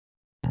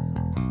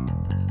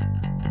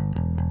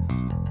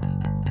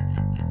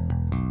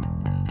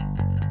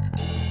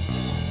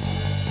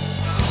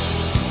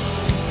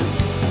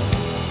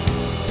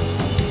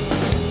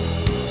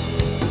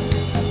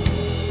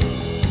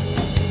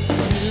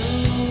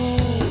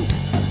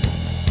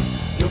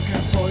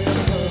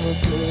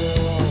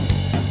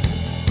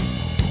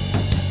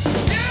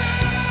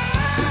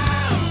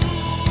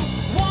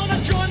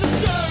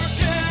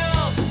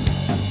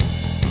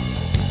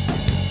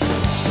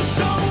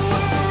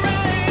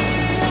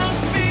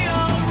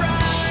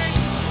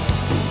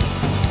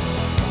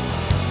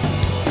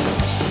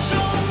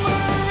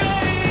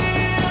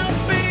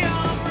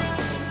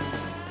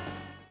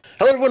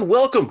Hello, everyone.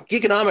 Welcome.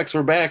 Geekonomics.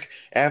 We're back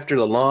after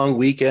the long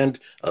weekend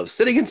of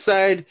sitting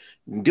inside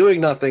and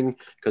doing nothing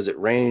because it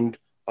rained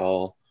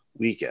all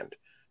weekend.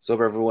 So,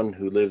 for everyone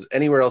who lives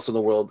anywhere else in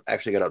the world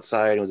actually got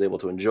outside and was able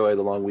to enjoy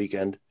the long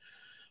weekend.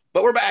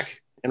 But we're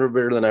back and we're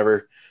better than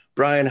ever.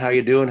 Brian, how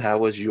you doing? How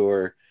was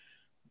your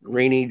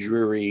rainy,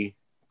 dreary,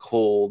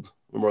 cold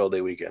Memorial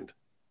Day weekend?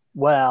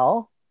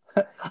 Well,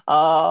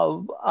 uh,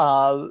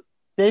 uh,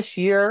 this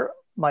year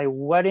my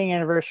wedding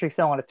anniversary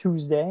fell on a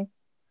Tuesday,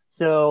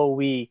 so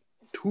we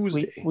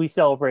Tuesday. we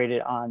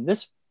celebrated on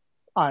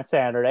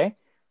Saturday.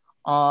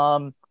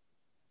 Um,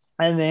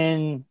 and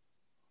then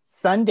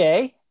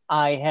Sunday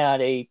I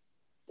had a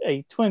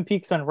Twin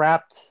Peaks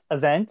Unwrapped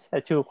event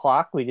at 2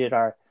 o'clock. We did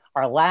our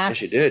Yes, you last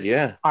did.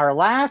 Yeah. our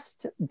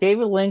last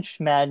David Lynch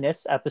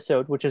Madness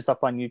episode, which is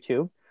up on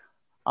YouTube.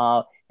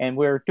 And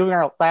we're doing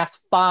our last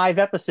 5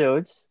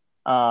 episodes.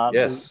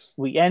 Yes.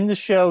 We end the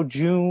show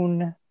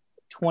June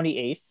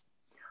 28th.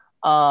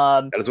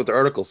 Um, That is what the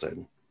article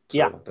said.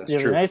 yeah, So that's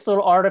there's a true. nice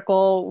little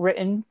article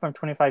written from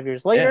 25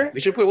 years Yeah, later.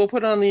 we'll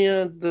put it on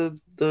the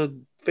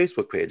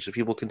Facebook page so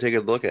people can take a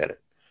look at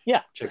it.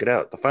 Yeah, Check it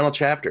out. The final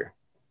chapter.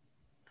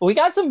 we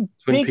got some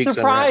Twin big Peaks Unwrapped.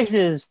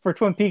 surprises for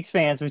Twin Peaks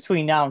fans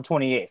between now and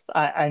 28th.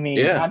 I mean,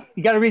 Yeah,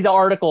 you got to read the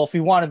article if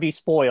you want to be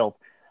spoiled.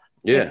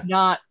 If yeah.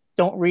 not,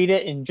 don't read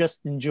it and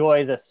just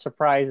enjoy the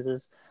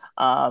surprises.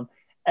 And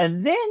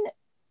then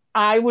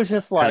I was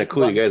just Kind of like,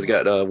 cool. well, You guys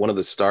got one of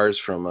the stars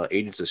from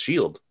Agents of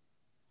Shield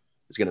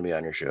is going to be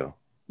on your show.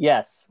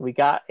 yes, we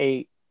got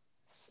a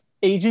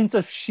Agents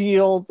of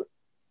Shield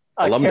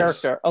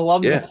Alumnus. character Yeah,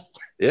 alumnus.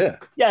 yeah.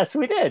 Yes,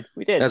 we did.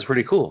 We did. That's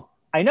pretty cool.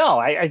 I know.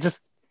 I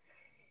just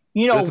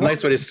So that's a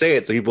nice way to say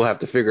it, so people have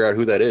to figure out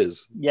who that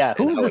is yeah.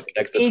 and Who's how it this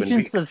connects to Twin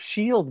Agents Peaks. of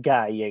Shield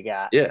guy you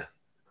got? Yeah.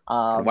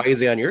 And Um, why is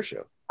he on your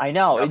show? I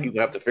know. Now people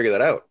have to figure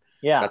that out.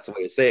 Yeah, That's the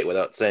way to say it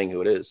without saying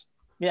who it is.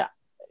 yeah.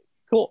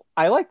 Cool.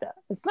 I like that.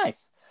 It's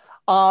nice.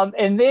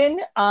 And then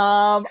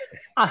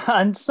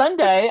on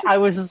Sunday, I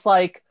was just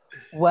like,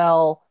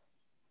 well,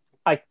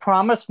 I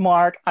promised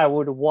Mark I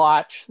would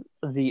watch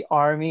the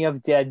Army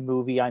of Dead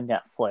movie on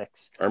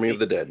Netflix Army of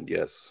the Dead.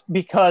 Yes.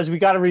 because we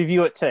got to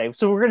review it today.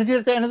 So we're going to do it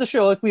at the end of the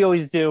show like we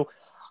always do.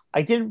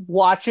 I didn't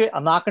watch it.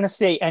 I'm not going to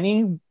say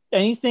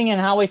anything and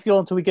how I feel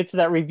until we get to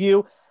that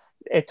review.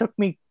 It took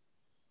me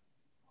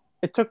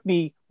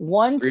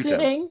one 3 times.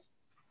 sitting,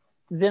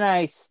 then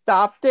I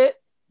stopped it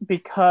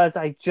because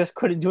I just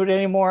couldn't do it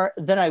anymore.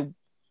 Then I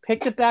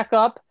picked it back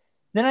up.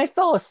 Then I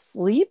fell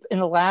asleep in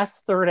the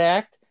last third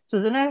act. So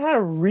then I had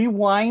to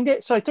rewind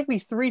it. So it took me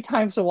 3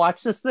 times to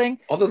watch this thing.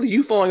 Although the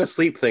you falling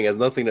asleep thing has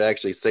nothing to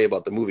actually say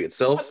about the movie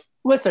itself.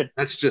 Listen,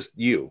 That's just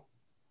you.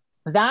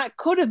 that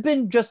could have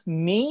been just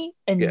me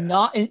and Yeah.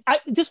 not. And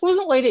this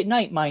wasn't late at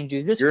night, mind you.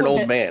 You're an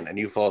old man and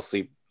you fall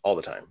asleep all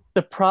the time.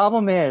 The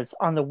problem is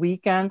on the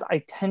weekend,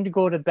 I tend to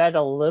go to bed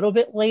a little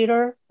bit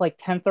later, like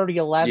 10:30,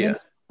 11. Yeah.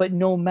 But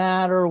no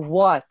matter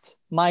what,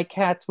 my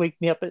cats wake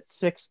me up at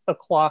 6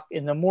 o'clock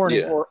in the morning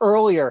Yeah. or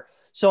earlier.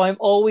 So I'm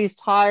always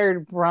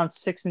tired around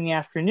 6 in the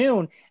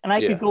afternoon and I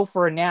Yeah. could go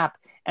for a nap.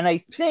 And I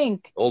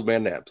think Old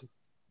man naps.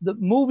 the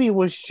movie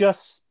was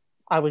just,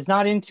 I was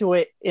not into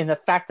it in the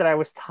fact that I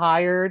was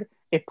tired.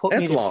 It put me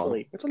That's to long.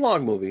 sleep. It's a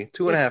long movie.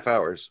 2.5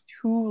 hours.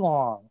 Too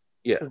long.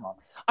 Yeah. Too long.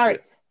 All right.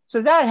 Yeah.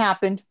 So that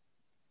happened.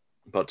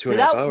 About two So and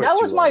a half hours. that too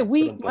was my long.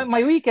 week,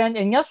 my weekend.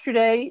 And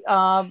yesterday,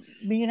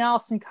 me and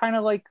Allison kind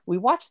of like we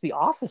watched The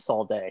Office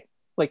all day.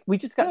 Like we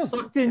just got Oh,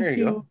 sucked there you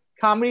into go.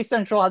 Comedy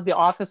Central, had The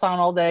Office on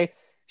all day.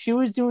 She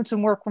was doing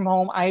some work from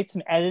home. I had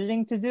some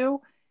editing to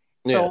do,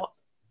 Yeah.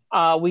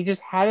 so we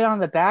just had it on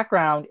the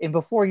background. And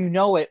before you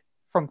know it,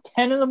 from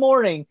 10 in the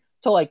morning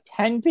to like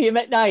 10 p.m.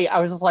 at night,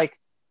 I was just like,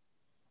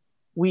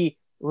 we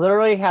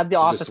literally had The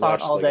Just Office on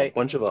watched all like day. a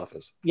bunch of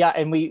Office. Yeah,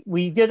 and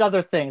we did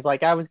other things.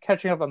 Like I was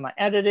catching up on my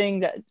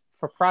editing that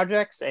for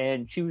projects,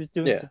 and she was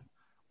doing Yeah. some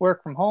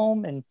work from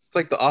home. And It's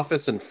like The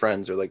Office and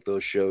Friends are like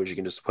those shows you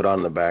can just put on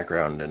in the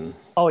background and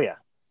oh yeah,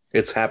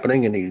 it's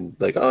happening and you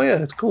like, oh yeah,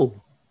 it's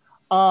cool.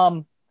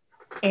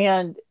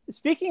 and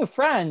speaking of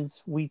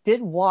Friends, we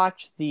did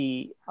watch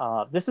the.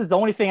 This is the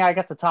only thing I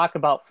got to talk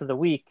about for the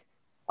week.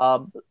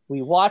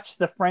 We watched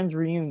the Friends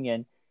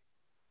reunion,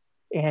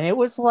 and it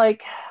was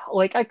like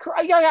I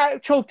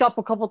got choked up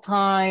a couple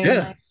times.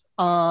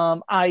 Yeah.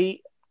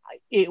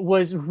 It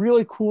was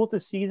really cool to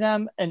see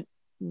them,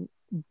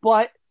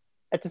 but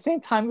at the same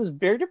time, it was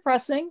very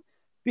depressing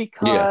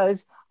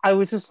because I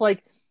was just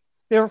like,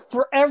 they're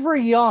forever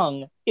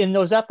young in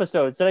those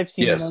episodes that I've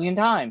seen a Yes. million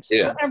times.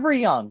 Yeah. Forever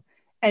young.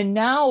 And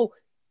now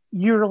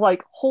you're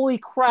like, holy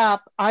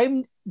crap,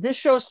 this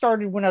show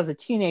started when I was a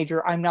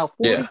teenager. I'm now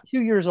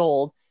 42 years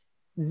old.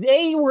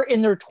 They were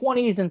in their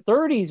 20s and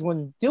 30s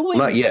when doing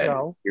Not the yet.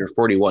 show. You're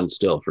 41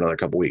 still for another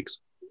couple weeks.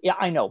 Yeah,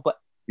 I know. But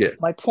Yeah.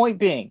 my point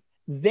being,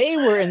 they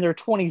were in their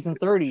 20s and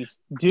 30s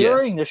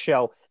during the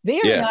show.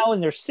 They are now in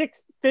their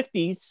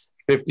 50s.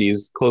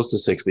 50s, close to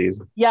 60s.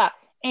 Yeah.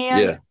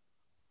 And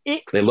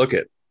they look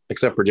it,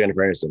 except for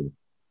Jennifer Aniston.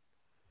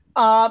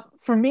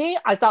 For me,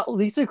 I thought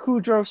Lisa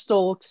Kudrow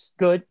still looks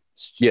good.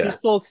 She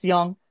still looks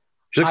young.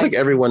 She looks like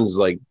everyone's,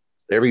 like,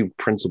 every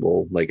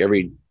principal, like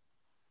every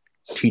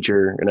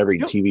teacher in every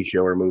TV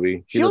show or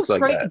movie. She looks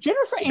like great. that.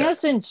 Jennifer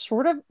Aniston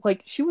sort of,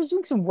 like, she was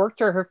doing some work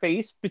to her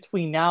face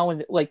between now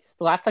and, like,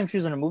 the last time she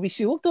was in a movie.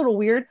 She looked a little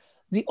weird.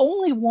 The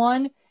only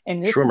one,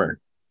 and this Schwimmer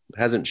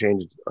hasn't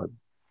changed,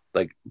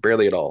 like,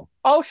 barely at all.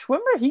 Oh,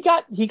 Schwimmer, he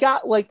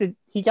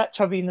got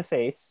chubby in the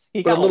face.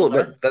 But a little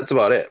bit. That's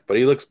about it. But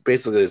he looks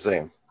basically the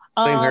same.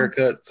 Same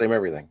haircut, same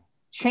everything.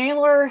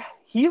 Chandler,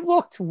 he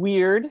looked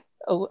weird.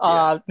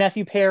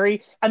 Matthew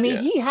Perry. I mean,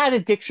 he had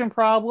addiction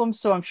problems,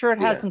 so I'm sure it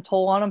had some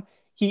toll on him.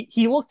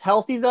 He looked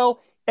healthy though,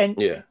 and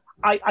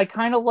I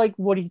kind of like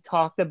what he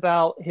talked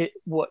about,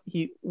 what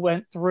he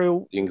went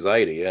through.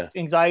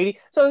 Anxiety.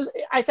 So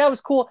I thought it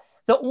was cool.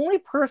 The only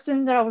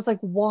person that I was like,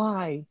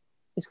 why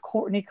is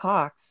Courtney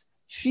Cox?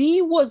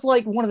 She was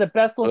like one of the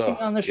best looking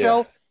on the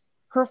show.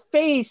 Her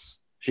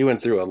face. She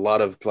went through a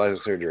lot of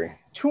plastic surgery.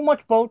 Too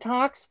much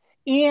Botox.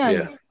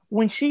 And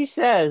when she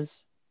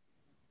says,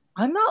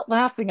 I'm not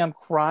laughing, I'm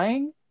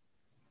crying,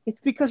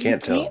 it's because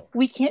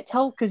we can't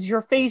tell because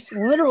your face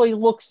literally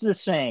looks the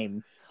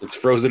same. It's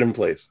frozen in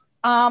place.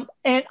 And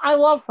I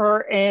love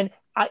her, and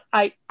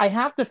I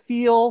have to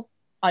feel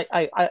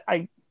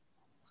I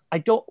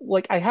don't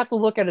like, I have to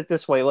look at it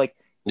this way. Like,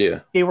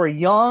 they were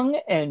young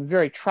and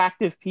very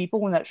attractive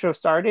people when that show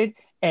started,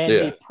 and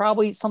they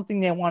probably something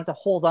they wanted to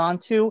hold on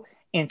to.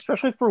 And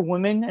especially for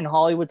women in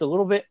Hollywood, it's a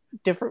little bit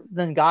different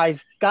than guys.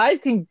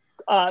 Guys can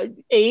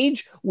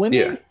age.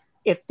 Women,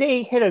 if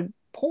they hit a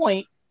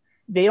point,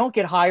 they don't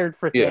get hired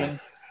for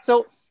things.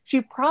 So she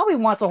probably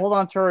wants to hold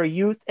on to her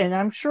youth, and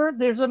I'm sure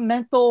there's a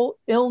mental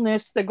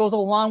illness that goes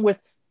along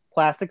with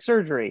plastic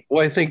surgery.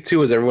 Well, I think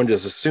too is everyone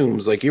just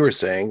assumes, like you were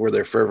saying, where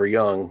they're forever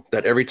young,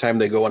 that every time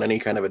they go on any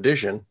kind of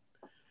audition,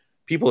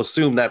 people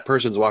assume that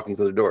person's walking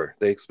through the door.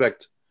 They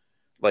expect,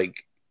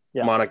 like,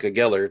 Monica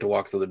Geller to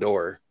walk through the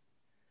door.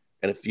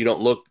 And if you don't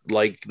look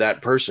like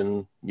that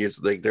person,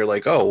 they're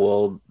like, oh,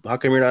 well, how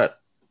come you're not?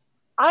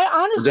 I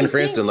honestly Jennifer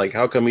Aniston, like,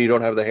 how come you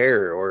don't have the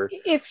hair? Or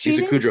if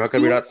Lisa Kudrow, how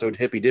come you're not so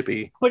hippy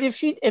dippy? But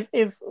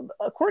if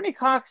Courtney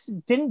Cox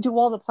didn't do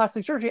all the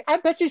plastic surgery, I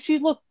bet you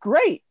she'd look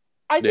great.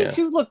 I think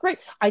she would look great.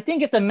 I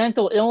think it's a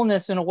mental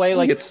illness in a way.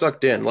 Like, get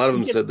sucked in. A lot of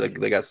them said like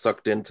they got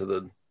sucked into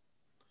the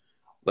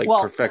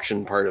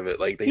perfection part of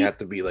it. Like they have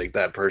to be like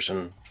that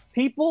person.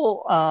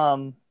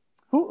 People,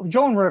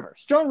 Joan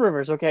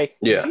Rivers, okay,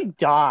 she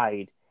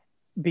died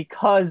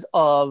because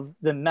of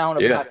the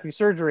amount of plastic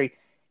surgery,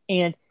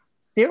 and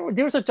there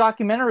was a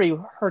documentary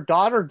her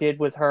daughter did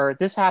with her.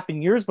 This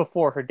happened years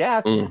before her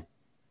death.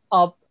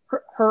 Of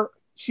her,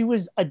 she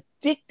was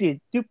addicted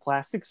to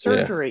plastic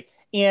surgery,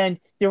 and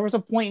there was a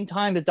point in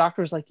time the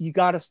doctor was like, "You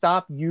got to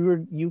stop.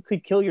 You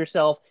could kill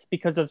yourself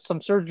because of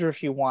some surgery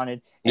she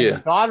wanted." And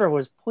her daughter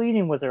was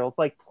pleading with her,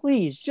 like,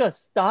 "Please,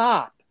 just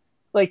stop."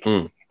 Like,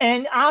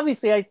 and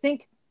obviously, I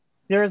think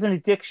there is an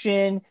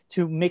addiction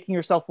to making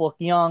yourself look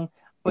young.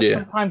 But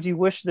sometimes you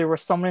wish there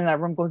was someone in that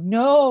room going,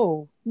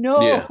 no,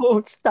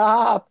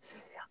 stop.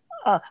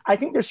 I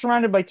think they're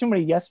surrounded by too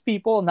many yes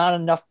people, not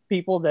enough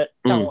people that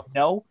tell them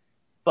no.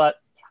 But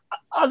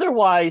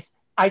otherwise,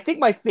 I think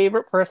my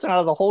favorite person out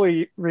of the whole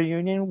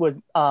reunion was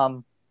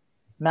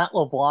Matt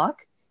LeBlanc.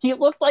 He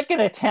looked like an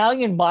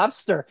Italian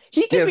mobster.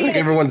 He could be like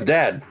everyone's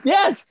dad.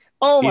 Yes.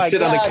 Oh my God. He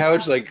sit on the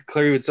couch, like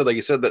Clary would say, like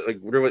you said that, like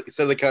whatever he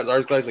said on the couch,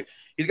 arms crossed, like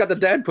he's got the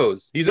dad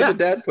pose. He's in the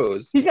dad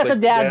pose. He's got like,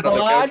 the dad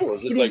bod.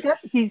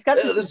 He's got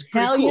this this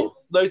Italian. Cool.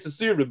 Nice to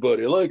see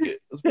everybody. I like it.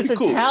 This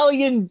cool.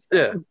 Italian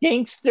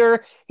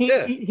gangster.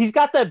 He's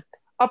got the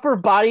upper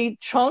body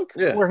chunk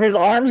where his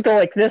arms go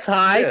like this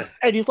high,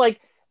 and he's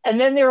like. And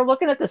then they were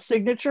looking at the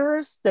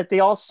signatures that they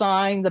all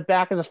signed the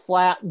back of the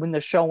flat when the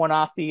show went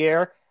off the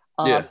air.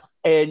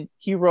 And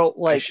he wrote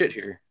like, I shit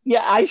here.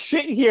 Yeah, I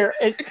shit here.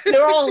 And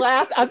they're all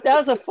laughing. That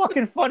was the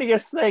fucking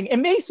funniest thing. It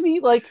makes me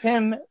like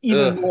him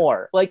even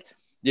more. Like,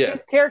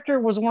 his character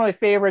was one of my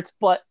favorites,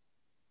 but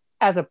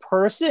as a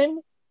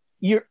person,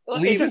 he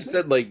even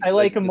said like I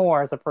like him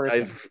more as a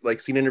person. I've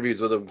like seen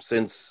interviews with him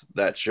since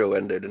that show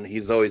ended, and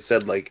he's always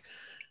said like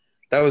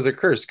that was a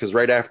curse because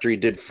right after he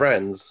did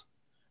Friends,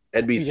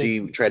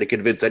 NBC tried to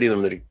convince any of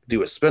them to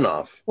do a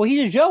spinoff. Well, he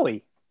did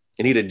Joey.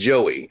 And he did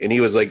Joey. And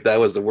he was like, that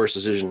was the worst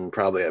decision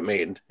probably I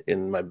made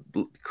in my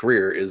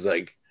career is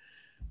like,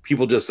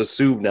 people just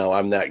assume now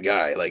I'm that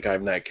guy. Like,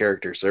 I'm that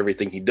character. So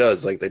everything he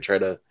does, like, they try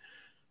to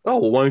oh,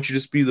 well, why don't you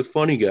just be the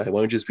funny guy? Why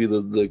don't you just be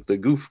the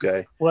goof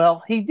guy?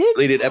 Well, he did.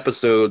 They did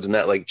episodes, and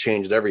that like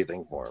changed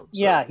everything for him. So.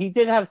 Yeah, he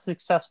did have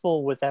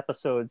successful with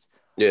episodes.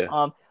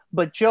 Yeah.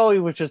 But Joey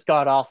was just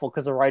god awful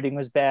because the writing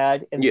was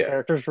bad and the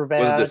characters were bad.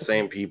 It wasn't the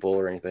same people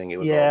or anything. It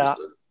was yeah. all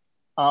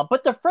just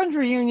But the Friends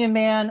reunion,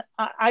 man,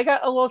 I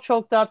got a little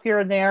choked up here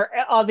and there.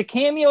 The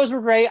cameos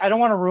were great. I don't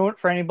want to ruin it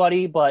for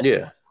anybody, but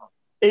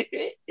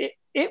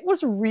it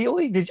was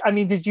really.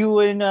 Did you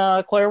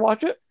and Claire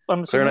watch it?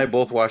 Claire and I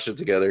both watched it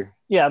together.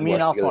 Yeah, me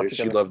and Elsa watched it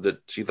together. She loved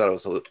it. She thought it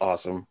was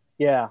awesome.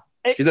 Yeah,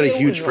 she's not a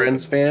huge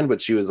Friends fan,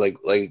 but she was like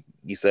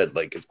you said,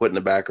 like it's put in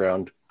the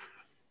background,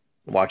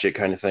 watch it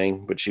kind of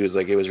thing. But she was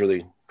like, it was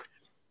really,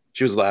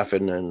 she was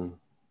laughing and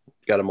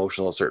got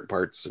emotional at certain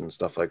parts and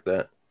stuff like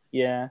that.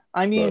 Yeah,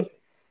 I mean.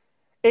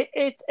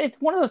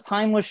 It's one of those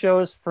timeless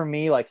shows for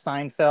me, like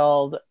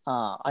Seinfeld.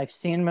 I've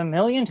seen them a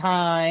million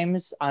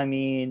times. I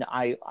mean,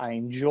 I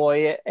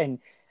enjoy it, and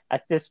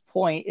at this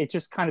point, it's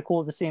just kind of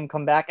cool to see him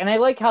come back. And I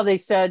like how they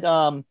said,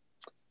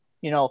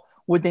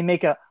 would they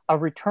make a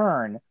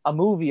return, a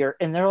movie,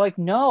 and they're like,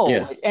 no,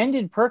 it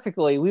ended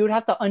perfectly. We would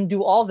have to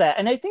undo all that,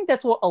 and I think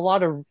that's what a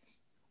lot of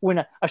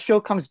when a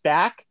show comes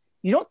back,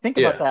 you don't think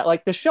about that.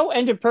 Like the show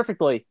ended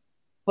perfectly,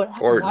 but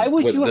why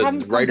would you have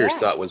him come writers back?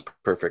 thought was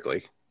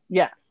perfectly.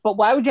 Yeah. But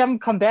why would you have them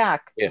come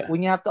back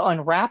when you have to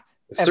unwrap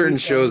certain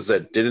shows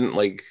that didn't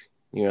like,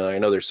 I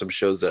know there's some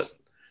shows that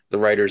the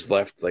writers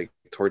left like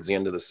towards the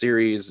end of the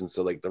series. And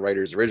so like the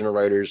original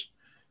writers,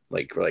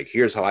 like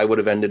here's how I would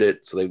have ended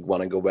it. So they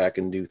want to go back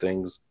and do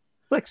things.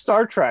 It's like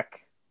Star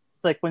Trek.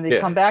 It's like when they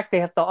come back, they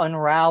have to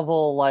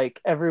unravel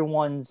like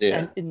everyone's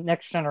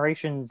next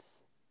generation's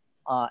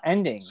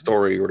ending.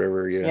 Story or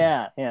whatever.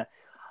 Yeah. Yeah.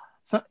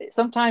 So,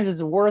 sometimes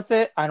it's worth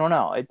it. I don't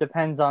know. It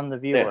depends on the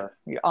viewer.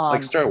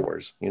 Like Star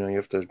Wars, you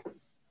have to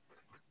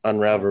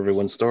unravel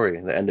everyone's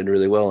story. That ended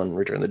really well in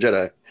Return of the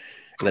Jedi,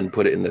 and then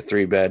put it in the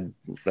 3 bad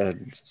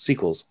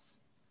sequels.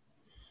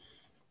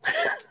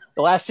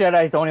 The Last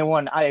Jedi is the only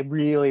one I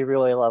really,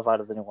 really love out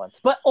of the new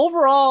ones. But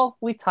overall,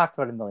 we talked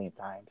about it a million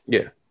times.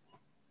 Yeah.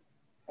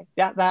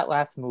 That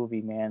last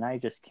movie, man, I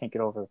just can't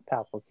get over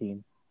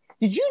Palpatine.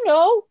 Did you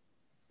know?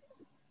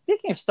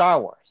 Speaking of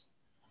Star Wars.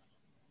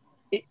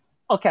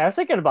 Okay, I was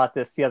thinking about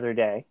this the other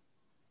day.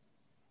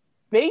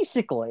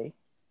 Basically,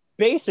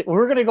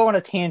 we're going to go on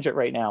a tangent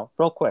right now,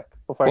 real quick.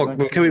 Before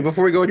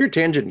we go on your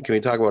tangent, can we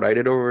talk about what I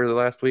did over the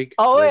last week?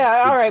 Oh,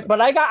 yeah, all right. But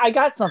I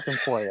got something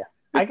for you.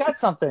 I got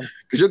something.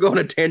 Because you'll go on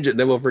a tangent, and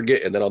then we'll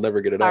forget, and then I'll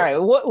never get it out. All right,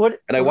 what?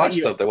 And I watched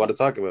stuff I want to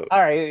talk about. All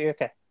right,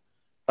 okay.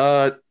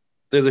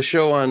 There's a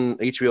show on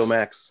HBO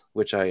Max,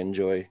 which I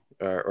enjoy,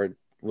 or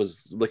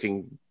was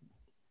looking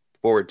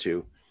forward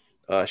to.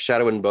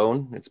 Shadow and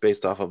Bone. It's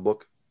based off a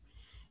book.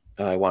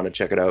 I want to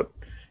check it out.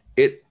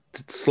 It's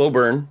slow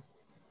burn,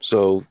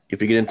 so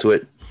if you get into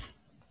it,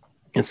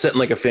 it's set in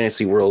like a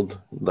fantasy world,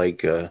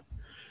 like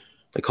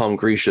they call them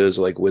Grishas,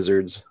 like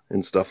wizards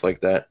and stuff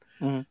like that.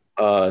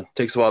 Mm-hmm.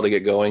 Takes a while to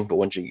get going, but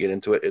once you get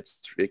into it,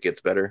 it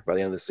gets better by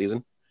the end of the season.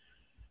 It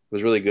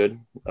was really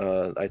good.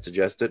 I'd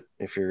suggest it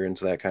if you're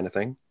into that kind of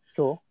thing.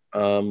 Cool.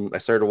 I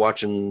started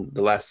watching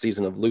the last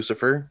season of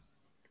Lucifer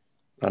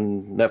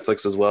on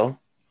Netflix as well.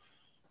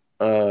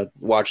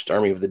 Watched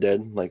Army of the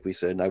Dead, like we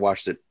said. I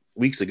watched it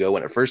weeks ago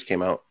when it first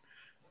came out,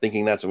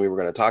 thinking that's when we were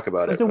going to talk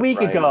about it. It was a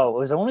week ago. It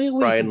was only a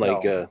week ago. Brian,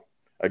 like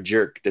a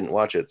jerk, didn't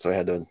watch it, so I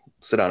had to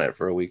sit on it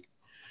for a week.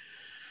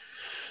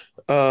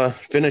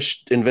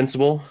 Finished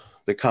Invincible,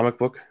 the comic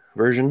book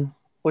version.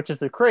 Which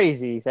is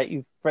crazy that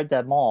you've read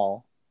them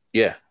all.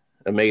 Yeah,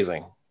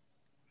 amazing.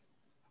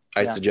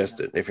 I'd suggest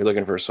it if you're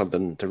looking for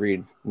something to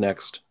read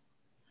next.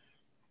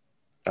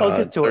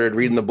 Started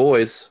reading The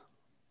Boys.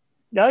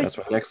 Nice. That's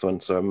my next one.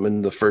 So I'm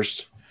in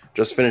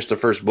just finished the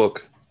first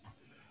book.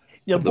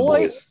 The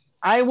Boys,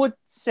 I would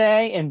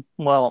say, and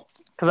well,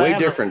 way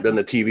different than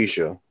the TV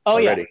show. Oh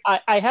already. Yeah,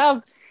 I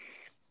have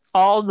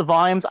all the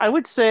volumes. I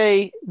would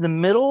say the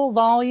middle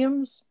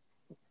volumes,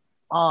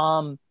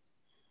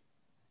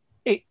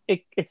 it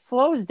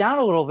slows down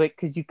a little bit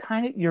because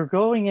you're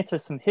going into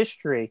some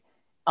history,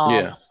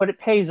 but it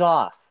pays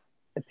off.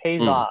 It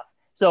pays off.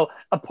 So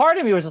a part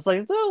of me was just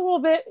like, it's a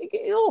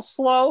little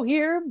slow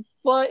here,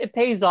 but it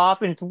pays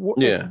off, and it's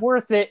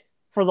worth it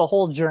for the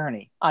whole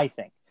journey, I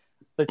think.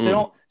 But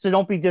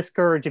don't be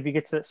discouraged if you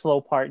get to that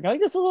slow part. You're like,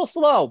 this is a little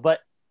slow,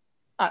 but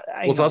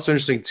what's also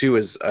interesting too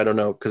is, I don't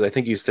know, because I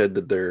think you said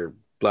that they're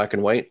black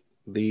and white,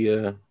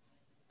 the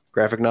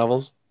graphic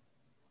novels.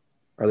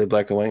 Are they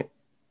black and white?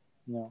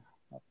 No,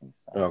 I think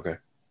so. Oh, okay.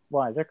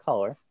 Why? They're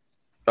color.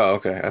 Oh,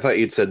 okay. I thought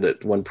you'd said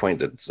at one point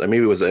that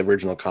maybe it was the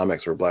original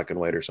comics were black and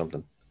white or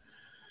something.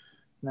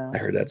 No, I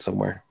heard that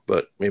somewhere,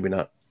 but maybe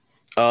not.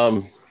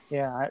 Yeah,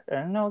 I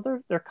don't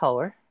know. They're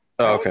color.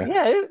 Oh, okay.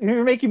 Yeah,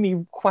 you're making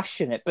me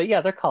question it, but yeah,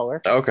 they're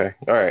color. Okay,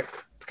 all right.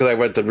 It's because I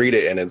went to read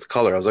it and it's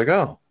color. I was like,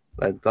 oh,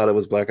 I thought it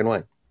was black and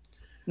white.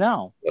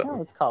 No,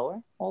 it's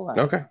color. Hold on.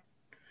 Okay.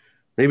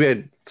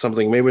 Maybe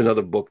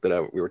another book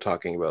that we were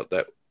talking about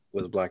that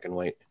was black and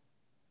white.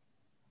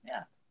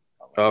 Yeah.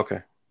 Oh,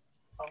 okay.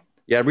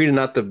 Yeah, I'm reading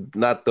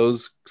not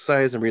those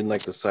size. I'm reading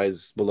like the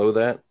size below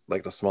that,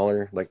 like the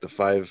smaller, like the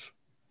 5.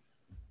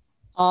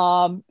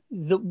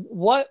 The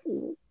what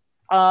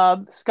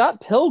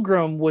Scott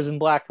Pilgrim was in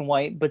black and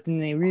white, but then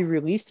they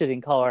re-released it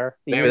in color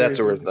Maybe that's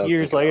what I was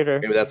years thinking of. later.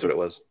 Maybe that's what it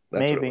was.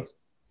 That's what it Maybe. was.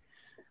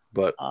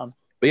 But Um,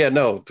 but yeah,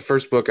 no, the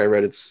first book I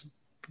read, it's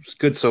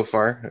good so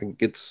far.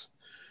 It's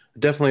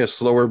definitely a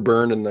slower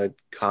burn in the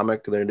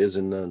comic than it is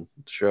in the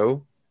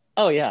show.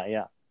 oh yeah,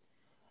 yeah.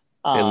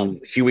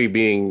 And Huey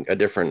being a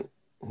different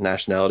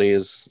nationality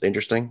is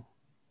interesting.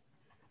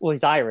 Well,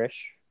 he's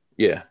Irish.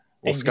 Yeah.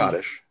 Well, And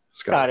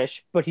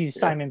Scottish. but he's Yeah.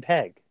 Simon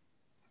Pegg.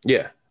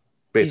 Yeah.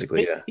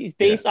 Basically, yeah. He's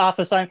based off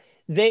of Simon.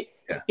 Yeah.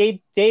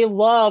 They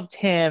loved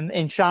him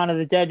in Shaun of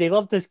the Dead. They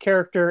loved his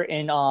character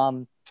in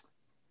God,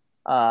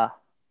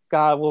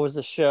 what was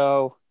the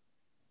show?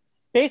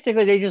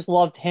 Basically, they just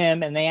loved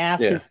him, and they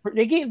asked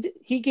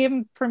he gave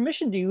him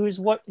permission to use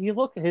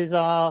his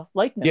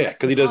likeness. Yeah,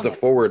 because he does the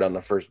forward on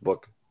the first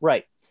book.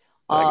 Right.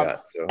 I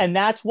got so. And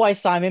that's why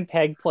Simon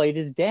Pegg played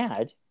his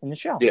dad in the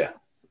show. Yeah.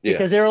 Yeah.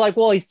 Because they were like,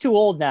 well, he's too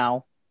old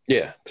now.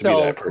 Yeah, to be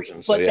that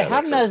person. So, but to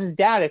have him as his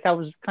dad, I thought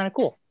was kind of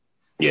cool.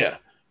 Yeah,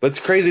 but it's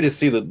crazy to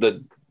see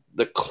the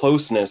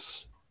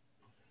closeness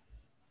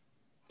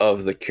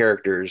of the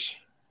characters,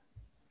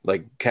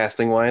 like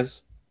casting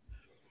wise.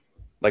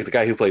 Like the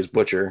guy who plays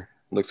Butcher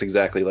looks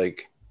exactly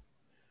like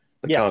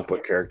the comic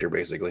book character,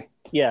 basically.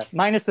 Yeah,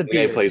 minus the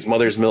guy who plays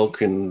Mother's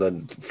Milk and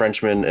the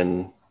Frenchman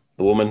and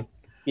the woman.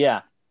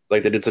 Yeah,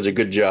 like they did such a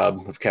good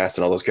job of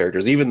casting all those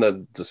characters, even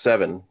the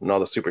Seven and all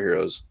the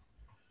superheroes,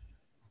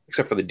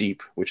 except for the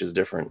Deep, which is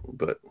different.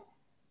 But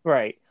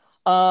right,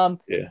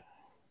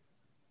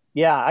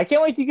 yeah, I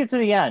can't wait to get to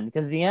the end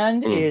because the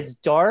end is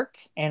dark,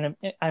 and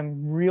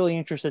I'm really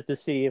interested to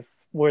see if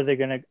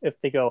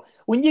they go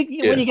when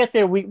you get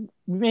there.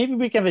 Maybe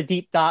we can have a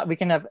deep dive. We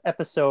can have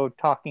episode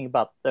talking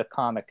about the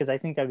comic because I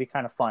think that'd be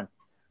kind of fun.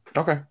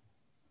 Okay,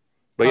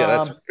 but yeah,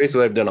 that's basically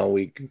what I've done all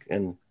week,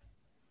 and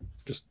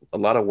just a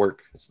lot of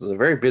work. It's a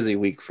very busy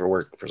week for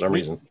work for some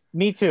reason.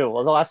 Me too.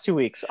 Well, the last 2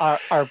 weeks,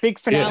 our big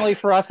finale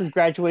for us is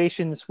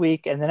graduation this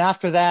week, and then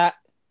after that,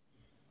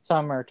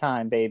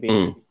 summertime,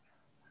 baby.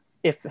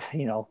 If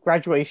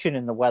graduation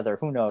and the weather,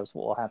 who knows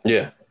what will happen?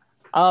 Yeah.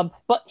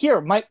 But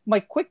here, my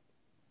quick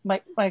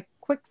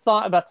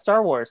thought about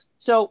Star Wars.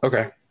 So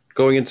okay,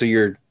 going into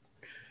your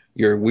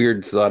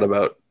weird thought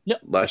about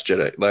Last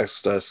Jedi,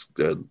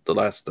 the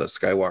last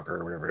Skywalker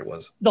or whatever it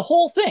was. The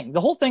whole thing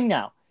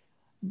now.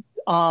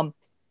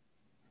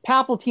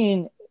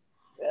 Palpatine,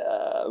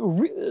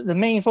 the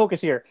main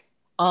focus here.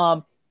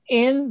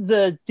 In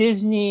the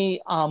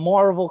Disney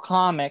Marvel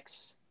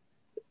comics,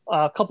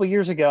 a couple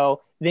years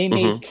ago, they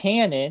made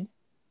canon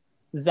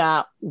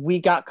that we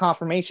got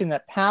confirmation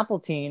that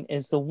Palpatine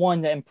is the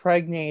one that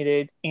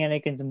impregnated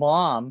Anakin's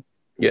mom.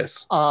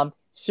 Yes.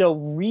 So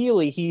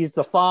really, he's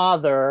the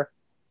father.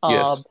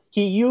 Yes.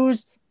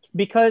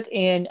 Because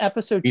in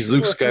episode he's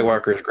Luke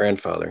Skywalker's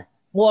grandfather.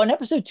 Well, in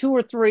episode 2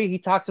 or 3, he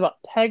talks about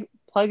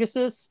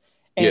Pegasus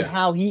and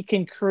how he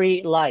can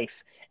create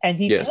life. And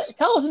he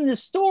tells him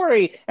this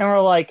story, and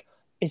we're like,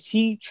 is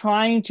he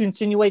trying to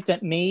insinuate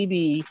that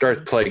maybe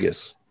Darth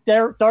Plagueis?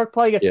 Darth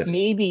Plagueis,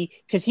 maybe,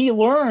 because he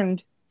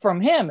learned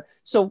from him.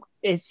 So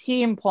is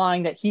he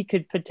implying that he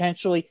could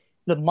potentially,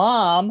 the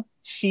mom,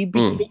 she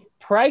be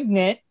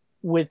pregnant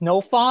with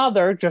no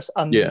father, just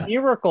a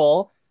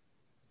miracle.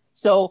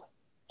 So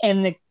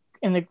in the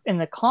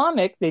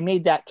comic, they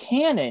made that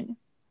canon.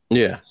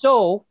 Yeah.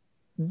 So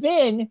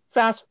then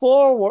fast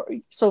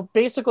forward. So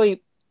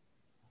basically,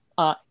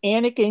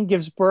 Anakin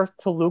gives birth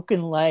to Luke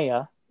and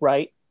Leia,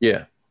 right?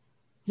 Yeah.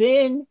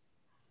 Then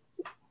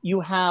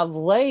you have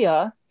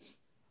Leia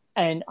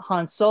and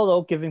Han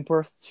Solo giving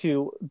birth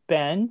to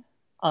Ben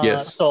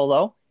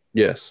Solo.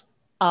 Yes.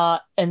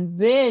 And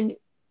then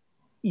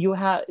you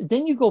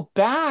go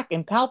back,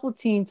 and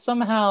Palpatine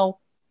somehow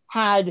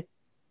had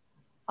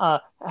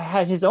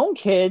his own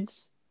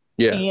kids.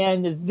 Yeah.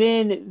 And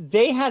then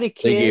they had a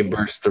kid. They gave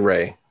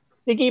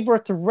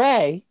birth to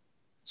Rey.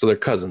 So they're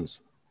cousins.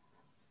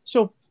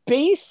 So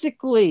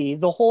basically,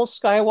 the whole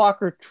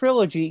Skywalker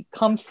trilogy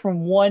comes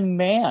from one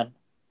man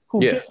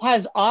who just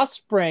has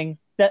offspring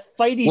that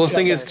fight each other. Well, the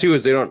thing is, too,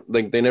 is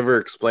they never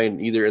explain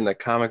either in the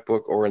comic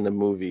book or in the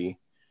movie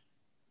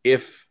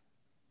if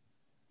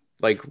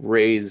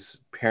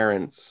Rey's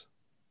parents,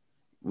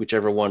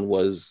 whichever one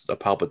was a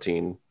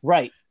Palpatine,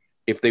 right?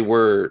 If they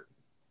were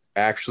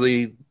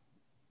actually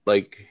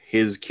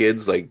his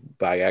kids,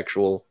 by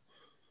actual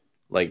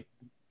one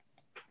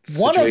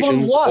of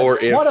them was,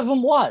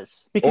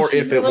 or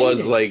if it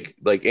was like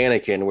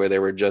Anakin, where they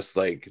were just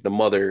the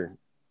mother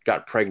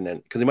got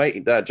pregnant, because he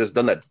might not just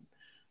done that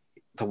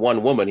to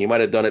one woman. He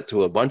might have done it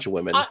to a bunch of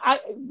women. Try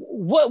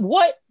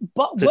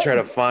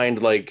to find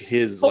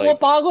his. But what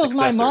boggles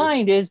my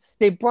mind is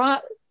they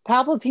brought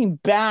Palpatine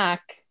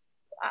back.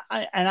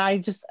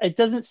 It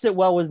doesn't sit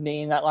well with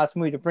me in that last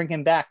movie to bring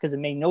him back because it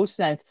made no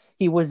sense.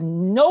 He was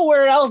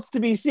nowhere else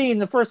to be seen in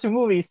the first 2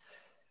 movies,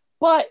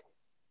 but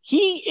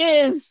he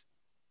is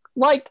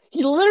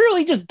he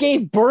literally just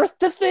gave birth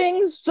to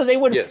things so they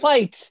would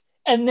fight,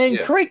 and then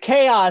Yeah. create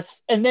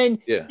chaos, Yeah.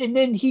 and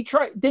then he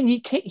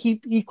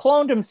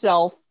cloned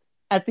himself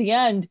at the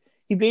end.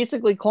 He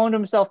basically cloned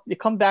himself to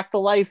come back to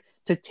life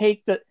to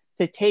take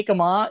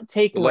him on,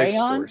 take The Ray life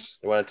on. force.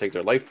 They want to take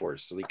their life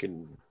force so they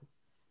can.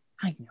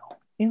 I know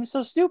it was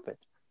so stupid.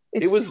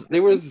 It was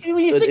there was When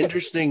you an think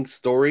interesting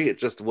story. It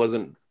just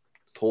wasn't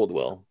told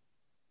well.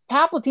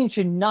 Palpatine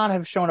should not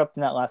have shown up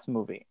in that last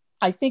movie.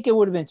 I think it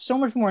would have been so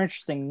much more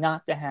interesting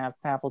not to have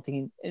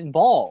Palpatine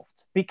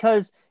involved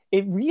because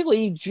it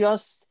really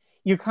just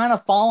you're kind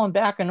of falling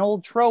back on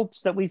old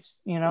tropes that we've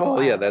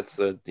Well, yeah, that's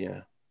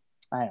yeah.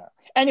 I don't know.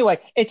 Anyway,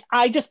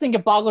 I just think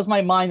it boggles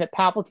my mind that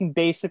Palpatine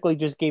basically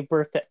just gave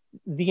birth to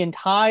the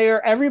entire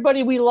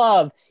everybody we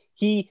love.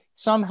 He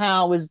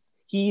somehow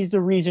he's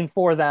the reason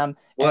for them.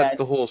 Well, that's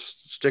the whole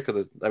stick of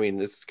the. I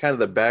mean, it's kind of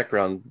the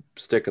background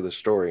stick of the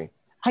story.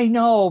 I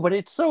know, but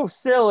it's so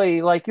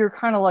silly. Like you're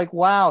kind of like,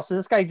 wow. So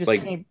this guy just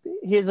Like came.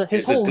 His whole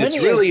it's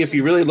lineage. really, if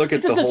you really look at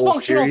It's a the whole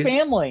dysfunctional series.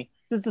 family.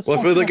 Well,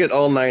 if we look at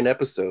all 9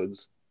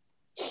 episodes,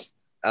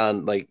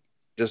 on like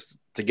just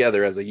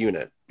together as a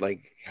unit,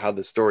 like how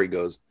the story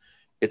goes,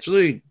 it's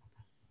really,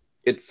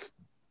 it's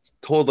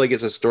told like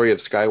it's a story of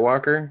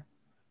Skywalker,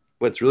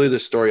 but it's really the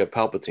story of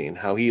Palpatine,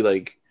 how he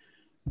like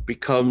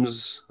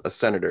becomes a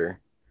senator,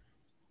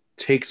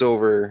 takes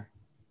over,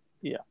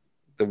 yeah,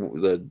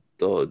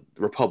 the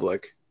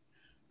Republic,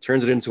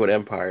 turns it into an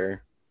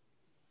empire,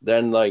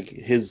 then like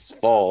his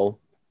fall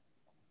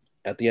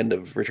at the end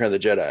of Return of the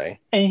Jedi,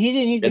 and he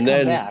didn't need to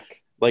come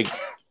back. Like,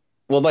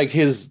 well, like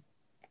his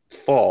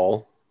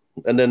fall,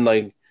 and then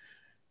like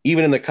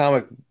even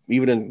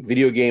in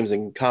video games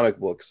and comic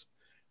books,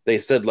 they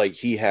said like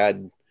he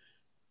had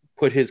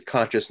put his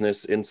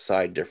consciousness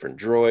inside different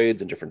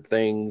droids and different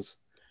things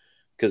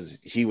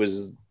because he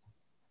was,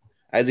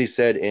 as he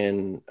said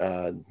in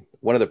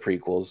one of the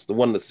prequels,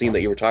 the scene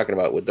that you were talking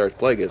about with Darth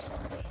Plagueis,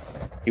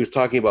 he was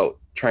talking about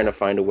trying to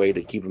find a way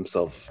to keep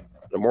himself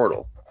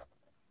immortal.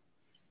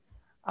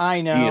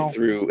 I know.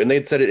 And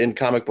they'd said it in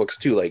comic books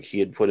too. Like he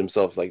had put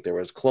himself, like there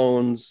was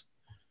clones,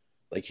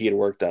 like he had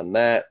worked on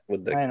that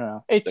with the. I don't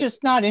know. It's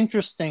just not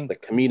interesting. The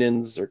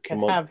Kaminoans or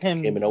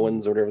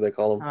Kaminoans or whatever they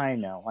call them. I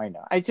know.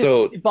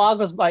 It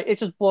boggles my. It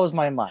just blows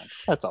my mind.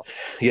 That's all.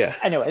 Yeah.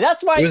 Anyway,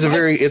 that's why it's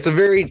a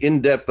very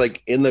in depth,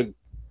 like in the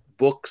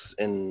books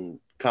and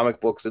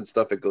comic books and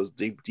stuff. It goes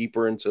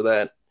deeper into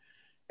that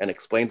and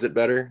explains it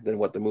better than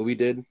what the movie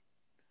did.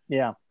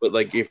 Yeah. But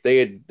like if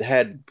they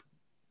had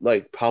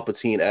like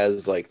Palpatine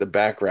as like the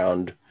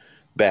background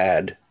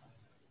bad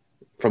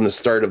from the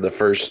start of the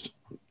first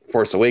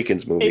Force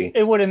Awakens movie,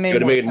 it would have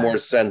made more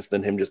sense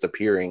than him just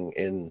appearing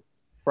in.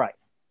 Right.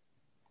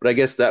 But I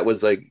guess that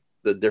was like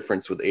the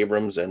difference with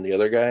Abrams and the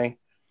other guy,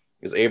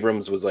 because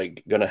Abrams was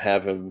like gonna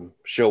have him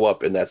show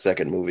up in that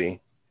second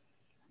movie.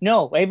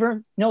 No,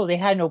 they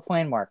had no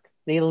plan, Mark.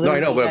 I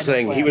know, but I'm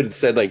saying he would have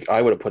said like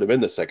I would have put him in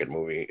the second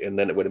movie, and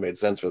then it would have made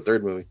sense for the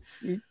third movie.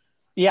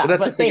 Yeah, but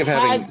that's the thing of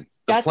having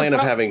the plan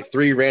of having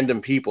 3 random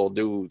people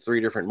do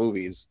 3 different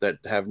movies that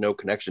have no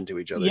connection to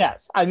each other.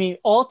 Yes, I mean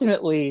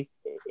ultimately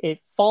it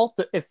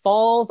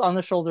falls on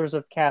the shoulders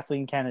of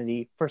Kathleen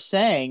Kennedy for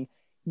saying,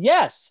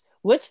 yes,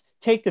 let's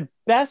take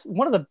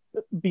one of the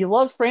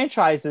beloved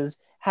franchises,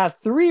 have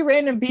 3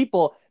 random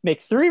people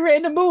make 3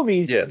 random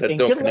movies, that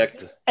don't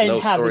connect,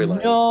 and have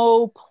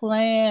no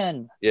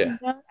plan. Yeah,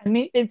 I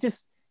mean,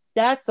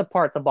 that's the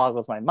part that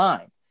boggles my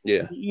mind.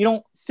 Yeah, you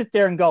don't sit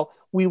there and go,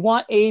 we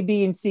want A,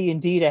 B, and C and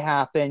D to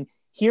happen.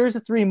 Here's the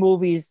 3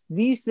 movies.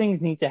 These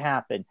things need to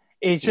happen.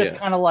 It's just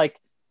kind of like,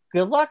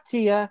 good luck to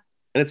you.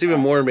 And it's even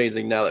more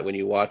amazing now that when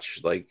you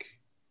watch like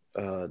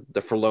the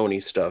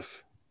Filoni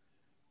stuff,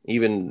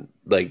 even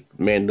like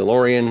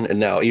Mandalorian and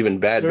now even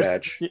Bad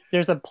Batch,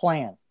 there's a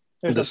plan.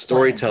 The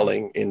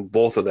storytelling in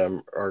both of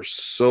them are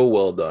so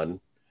well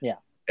done. Yeah.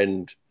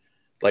 And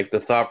like the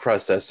thought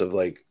process of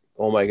like,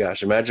 oh my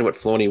gosh, imagine what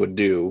Filoni would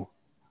do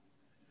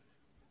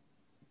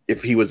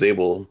if he was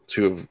able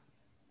to have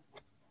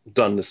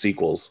done the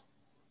sequels.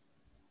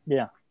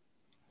 Yeah.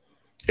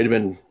 It'd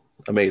have been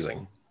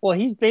amazing. Well,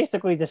 he's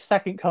basically the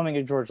second coming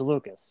of George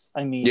Lucas.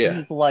 I mean,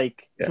 he's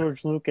like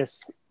George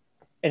Lucas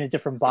in a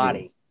different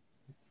body.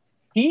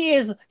 He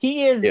is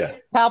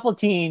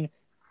Palpatine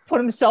put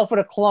himself in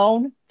a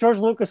clone. George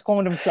Lucas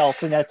cloned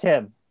himself, and that's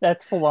him.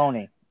 That's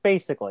Filoni,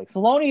 basically.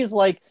 Filoni is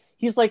like,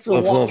 he's like the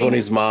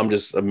Filoni's mom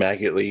just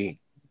immaculately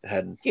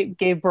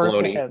gave birth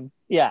to him.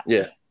 Yeah.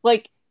 Yeah.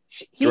 Like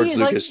George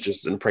Lucas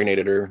just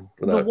impregnated her.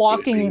 The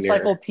walking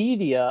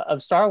encyclopedia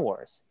of Star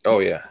Wars. Oh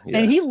yeah.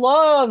 And he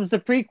loves the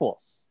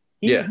prequels.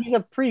 He's a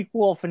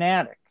prequel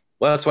fanatic.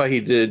 Well, that's why he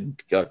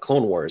did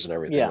Clone Wars and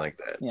everything like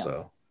that.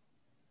 Yeah.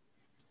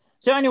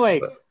 So anyway,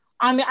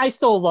 I mean, I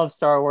still love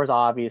Star Wars,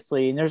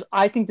 obviously, and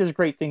I think there's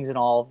great things in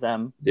all of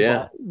them.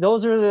 Yeah.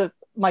 Those are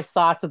my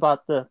thoughts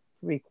about the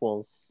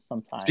prequels.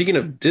 Sometimes. Speaking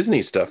of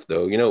Disney stuff,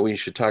 though, you know what we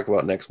should talk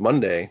about next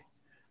Monday?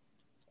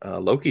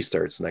 Loki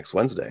starts next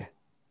Wednesday.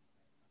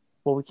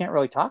 Well, we can't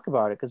really talk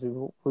about it because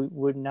we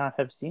would not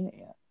have seen it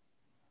yet.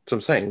 So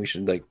I'm saying we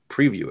should like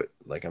preview it,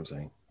 like I'm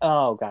saying.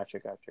 Oh, gotcha.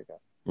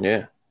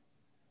 Yeah.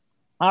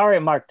 All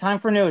right, Mark, time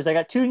for news. I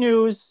got two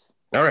news.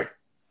 All right.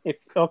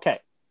 Okay.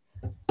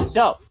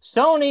 So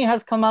Sony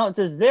has come out and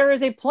says there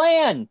is a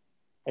plan,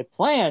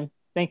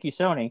 thank you,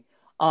 Sony,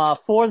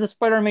 for the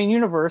Spider-Man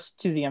universe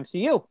to the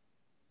MCU.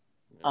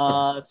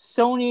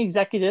 Sony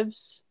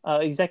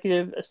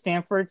executive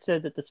Stanford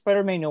said that the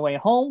Spider-Man No Way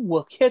Home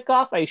will kick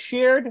off a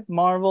shared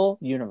Marvel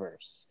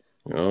universe.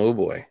 Oh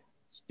boy.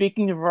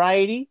 Speaking to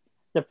Variety,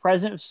 the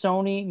president of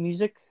Sony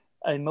Music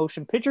and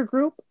Motion Picture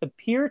Group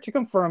appeared to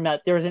confirm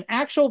that there is an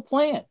actual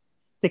plan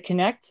to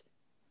connect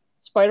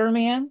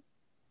Spider-Man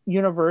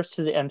universe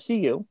to the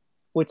MCU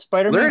with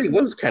Spider-Man. There already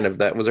was kind of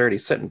that was already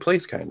set in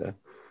place, kind of.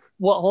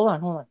 Well, hold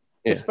on.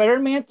 Yeah. With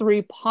Spider-Man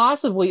 3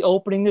 possibly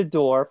opening the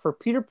door for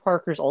Peter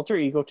Parker's alter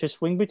ego to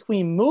swing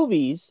between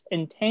movies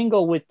and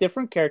tangle with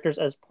different characters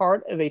as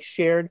part of a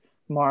shared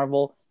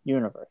Marvel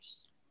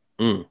universe.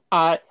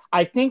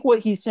 I think what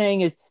he's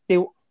saying is they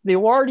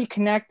were already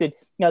connected.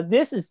 Now,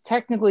 this is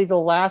technically the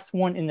last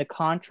one in the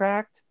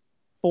contract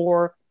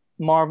for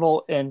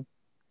Marvel and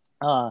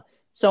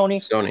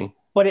Sony.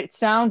 But it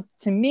sounds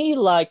to me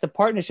like the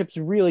partnership's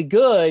really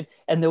good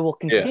and they will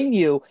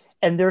continue. Yeah.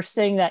 And they're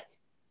saying that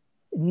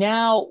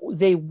now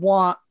they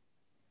want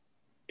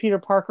Peter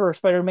Parker or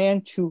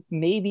Spider-Man to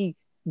maybe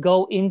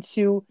go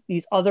into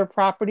these other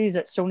properties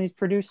that Sony's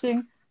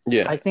producing.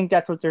 Yeah. I think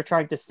that's what they're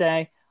trying to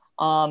say.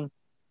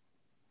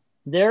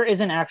 There is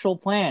an actual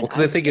plan. Because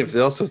I think if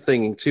they're also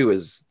thinking too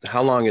is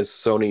how long is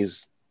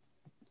Sony's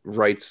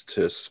rights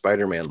to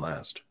Spider-Man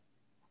last?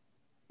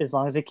 As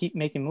long as they keep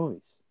making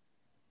movies.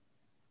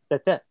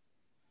 That's it.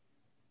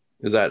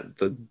 Is that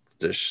the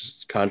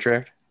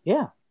contract?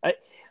 Yeah.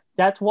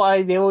 That's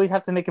why they always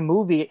have to make a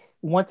movie.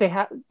 Once they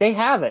have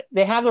it.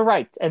 They have the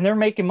rights, and they're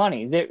making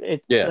money.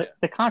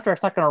 The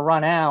contract's not going to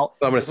run out.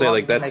 So I'm going to say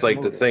like that's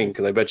like the thing,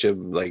 because I bet you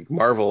like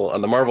Marvel, on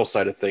the Marvel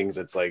side of things,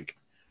 it's like,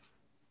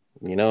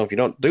 if you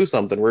don't do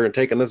something, we're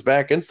taking this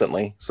back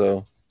instantly.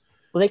 So,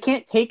 well, they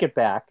can't take it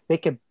back. They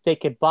could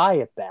buy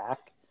it back.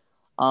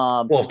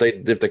 Well,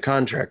 if the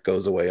contract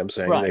goes away, I'm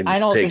saying right. I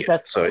don't think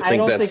that's. So I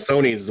think that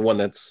Sony's the one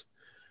that's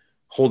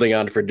holding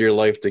on for dear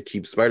life to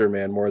keep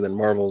Spider-Man more than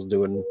Marvel's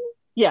doing.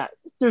 Yeah,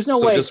 there's no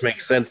way. It just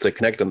makes sense to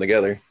connect them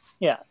together.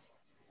 Yeah.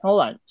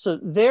 Hold on. So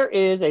there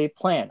is a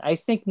plan. I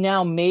think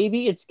now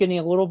maybe it's getting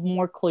a little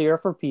more clear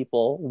for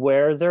people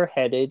where they're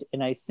headed.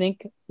 And I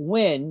think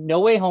when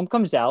No Way Home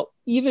comes out,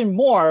 even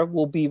more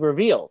will be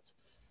revealed.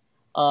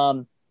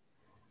 So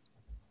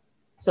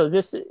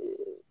this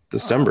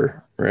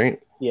December, right?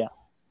 Yeah.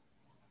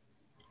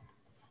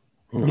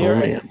 Oh,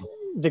 man.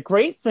 The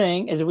great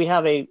thing is we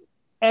have a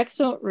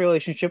excellent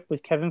relationship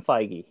with Kevin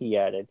Feige, he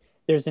added.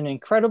 There's an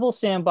incredible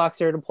sandbox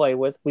there to play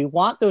with. We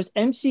want those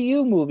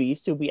MCU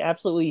movies to be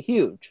absolutely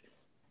huge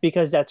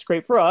because that's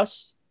great for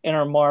us and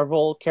our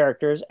Marvel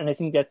characters. And I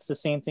think that's the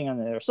same thing on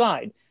the other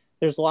side.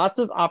 There's lots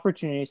of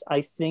opportunities,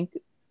 I think,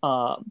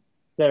 that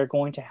are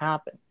going to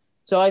happen.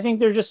 So I think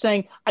they're just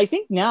saying, I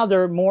think now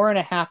they're more in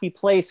a happy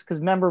place because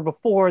remember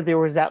before there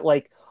was that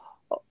like,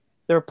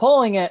 they're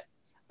pulling it.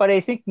 But I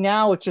think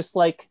now it's just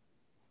like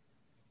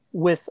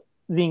with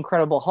the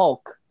Incredible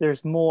Hulk,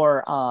 there's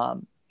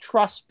more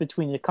trust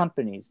between the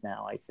companies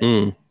now, I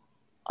think.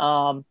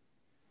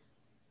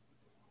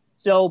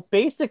 So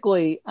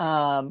basically,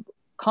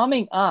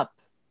 coming up,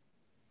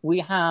 we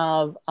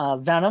have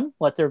Venom,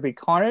 Let There Be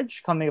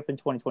Carnage, coming up in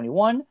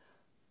 2021,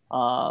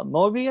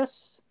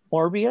 Morbius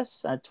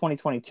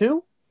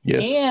 2022,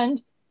 yes,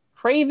 and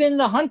Kraven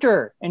the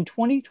Hunter in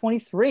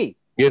 2023.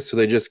 Yes, so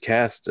they just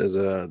cast as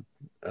a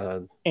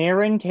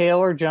Aaron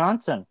Taylor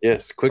Johnson.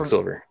 Yes,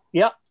 Quicksilver.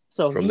 Yep.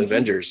 So from the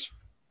Avengers.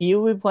 He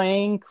will be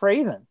playing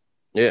Kraven.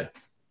 Yeah.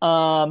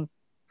 So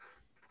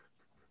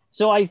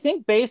I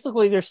think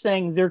basically they're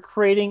saying they're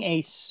creating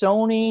a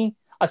Spider-Man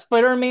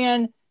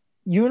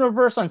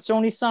universe on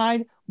Sony's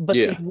side, but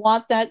they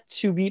want that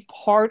to be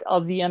part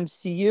of the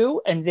MCU,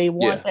 and they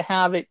want to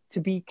have it to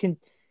be.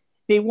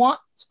 They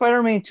want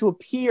Spider-Man to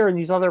appear in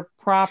these other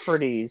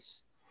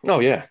properties. Oh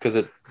yeah, because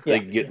they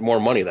get more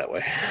money that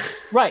way.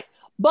 Right,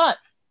 but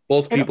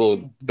both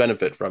people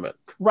benefit from it.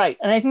 Right,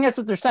 and I think that's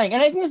what they're saying,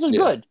 and I think this is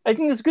good. I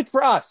think it's good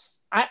for us.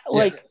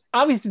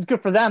 Obviously, it's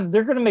good for them.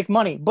 They're going to make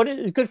money, but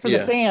it's good for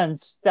the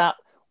fans that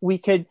we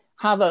could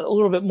have a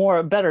little bit more,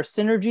 a better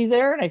synergy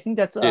there. And I think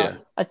that's,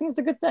 I think it's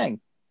a good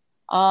thing.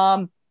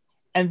 And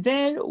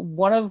then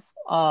one of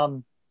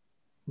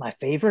my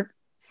favorite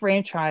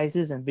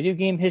franchises in video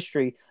game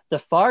history, the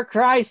Far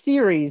Cry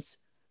series,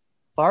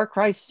 Far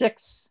Cry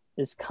 6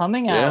 is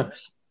coming out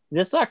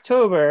this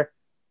October,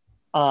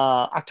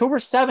 October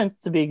 7th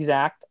to be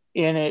exact.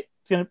 And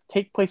it's going to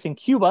take place in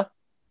Cuba.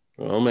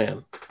 Oh,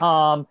 man.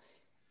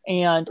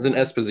 And isn't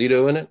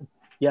Esposito in it?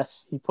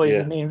 Yes, he plays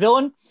the main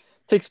villain.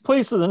 Takes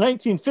place in the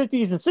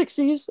 1950s and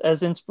 60s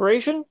as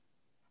inspiration.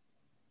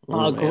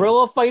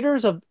 Guerrilla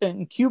fighters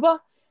in Cuba.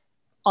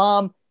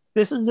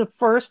 This is the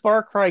first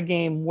Far Cry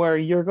game where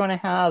you're going to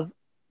have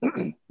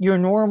your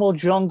normal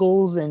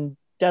jungles and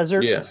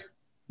deserts,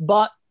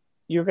 but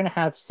you're going to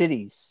have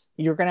cities.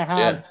 You're going to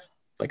have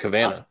like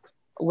Havana.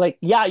 Like,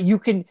 yeah, you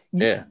can.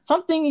 Yeah.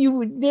 Something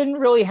you didn't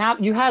really have.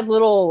 You had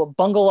little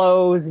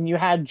bungalows and you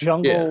had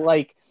jungle, Yeah.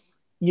 like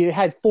you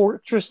had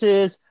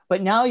fortresses,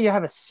 but now you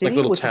have a Like city,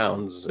 little which is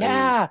towns and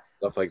yeah.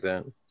 stuff like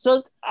that.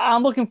 So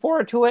I'm looking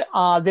forward to it.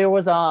 There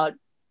was a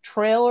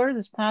trailer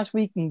this past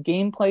week, and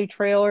gameplay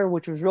trailer,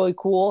 which was really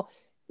cool.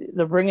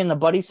 They're bringing the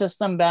buddy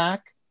system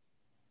back.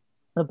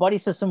 The buddy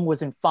system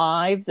was in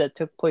 5 that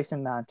took place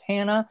in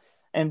Montana,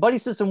 and buddy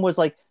system was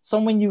like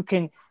someone you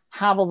can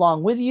have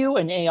along with you,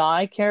 an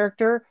AI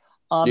character,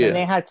 and Yeah.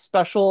 they had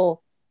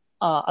special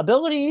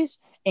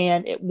abilities.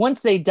 And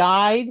once they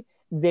died,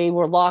 they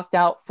were locked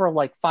out for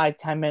like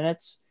 5-10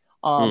 minutes,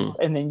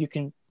 and then you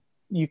can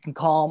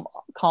call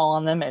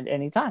on them at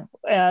any time.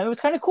 It was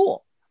kind of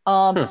cool.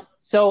 Huh.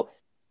 So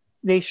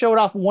they showed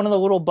off one of the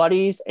little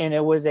buddies, and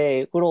it was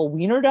a little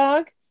wiener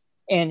dog,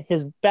 and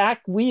his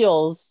back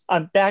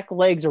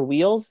legs are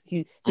wheels.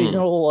 He's in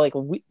a little like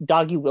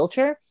doggy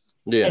wheelchair,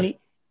 Yeah.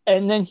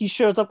 and then he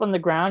shows up on the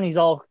ground. He's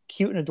all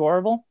cute and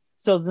adorable.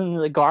 So then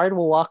the guard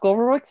will walk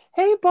over like,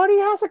 "Hey, buddy,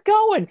 how's it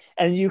going?"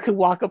 And you can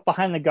walk up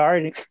behind the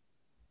guard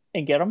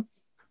and get him.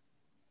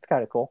 It's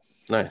kind of cool.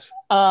 Nice.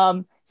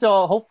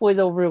 So hopefully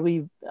they'll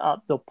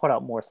put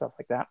out more stuff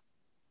like that.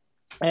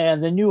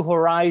 And the new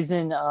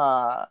Horizon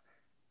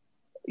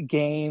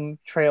game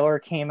trailer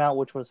came out,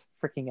 which was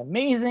freaking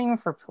amazing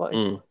for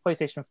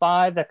PlayStation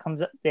 5. That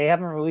comes. They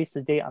haven't released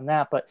a date on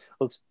that, but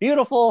looks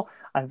beautiful.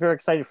 I'm very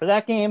excited for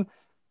that game.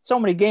 So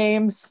many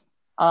games.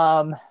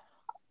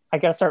 I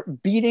gotta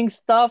start beating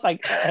stuff. I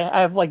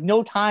have like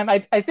no time. I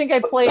think I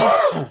played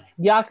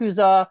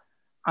Yakuza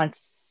on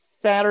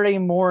Saturday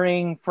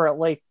morning for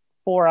like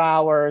 4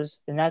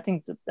 hours, and I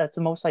think that's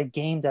the most I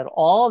gamed at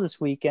all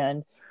this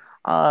weekend.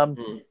 I'm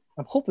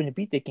hoping to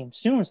beat that game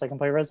soon so I can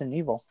play Resident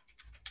Evil.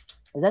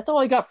 That's all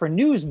I got for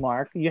news,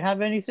 Mark. You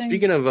have anything?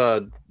 Speaking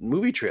of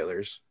movie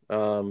trailers, I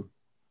don't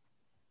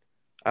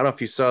know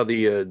if you saw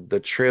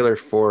the trailer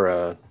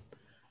for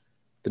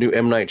the new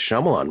M. Night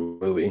Shyamalan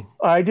movie.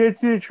 I did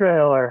see the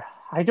trailer.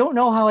 I don't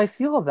know how I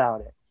feel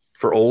about it.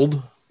 For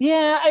Old?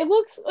 Yeah, it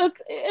looks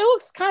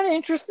kind of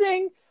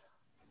interesting,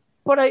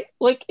 but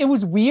it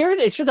was weird.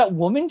 It showed that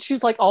woman.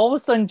 She's like all of a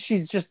sudden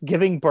she's just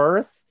giving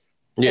birth.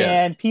 Yeah.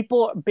 And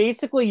people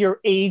basically you're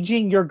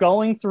aging. You're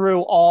going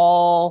through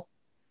all.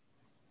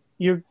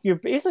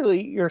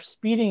 You're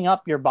speeding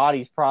up your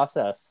body's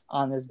process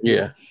on this beach.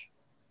 Yeah.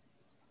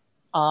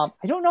 I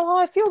don't know how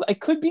I feel. It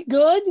could be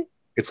good.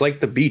 It's like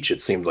The Beach,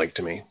 it seemed like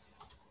to me.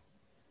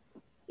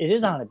 It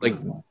is on a beach.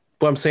 Like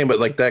what I'm saying, but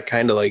like that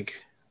kind of like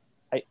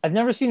I've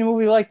never seen a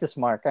movie like this,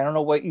 Mark. I don't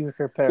know what you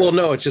compare. Well,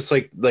 no, it's just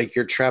like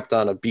you're trapped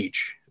on a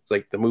beach. It's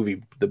like the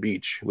movie The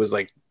Beach. It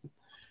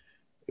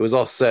was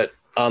all set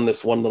on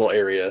this one little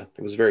area.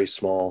 It was very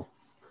small.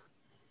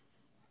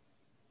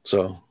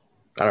 So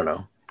I don't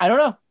know.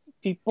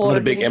 People I'm not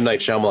a big M. Night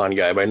Shyamalan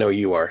guy, but I know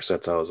you are. So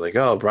that's how I was like,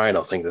 oh, Brian,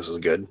 I'll think this is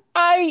good.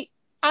 I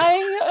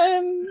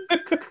am.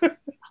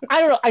 I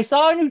don't know. I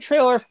saw a new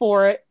trailer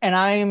for it, and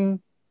I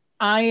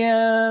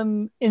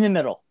am in the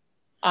middle.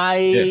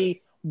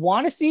 I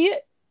want to see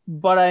it,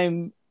 but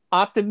I'm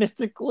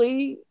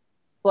optimistically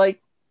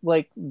like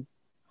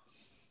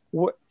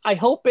I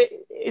hope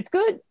it's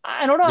good.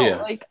 I don't know.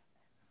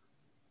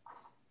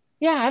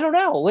 Yeah. I don't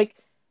know. Like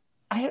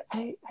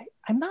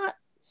I'm not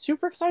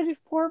super excited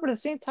for it, but at the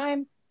same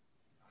time,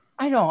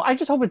 I don't. I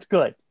just hope it's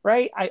good,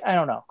 right? I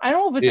don't know. I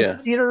don't know if it's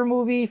a theater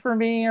movie for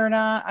me or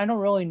not. I don't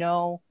really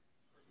know.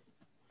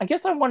 I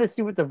guess I want to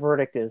see what the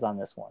verdict is on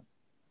this one.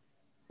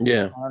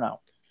 Yeah. I don't know.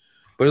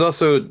 But there's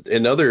also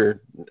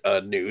another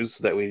news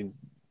that we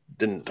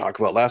didn't talk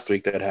about last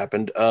week that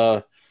happened.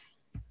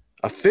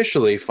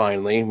 Officially,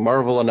 finally,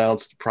 Marvel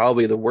announced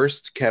probably the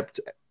worst kept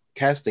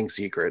casting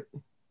secret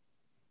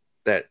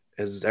that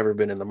has ever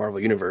been in the Marvel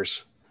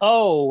Universe.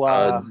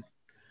 Oh,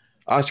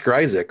 Oscar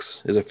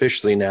Isaacs is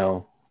officially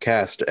now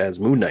cast as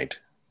Moon Knight,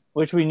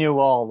 which we knew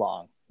all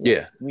along.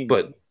 Yeah,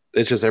 but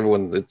it's just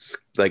everyone. It's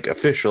like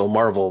official.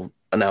 Marvel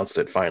announced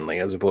it finally,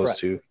 as opposed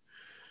to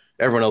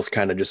everyone else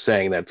kind of just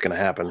saying that it's going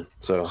to happen.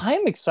 So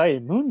I'm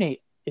excited. Moon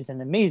Knight is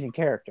an amazing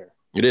character.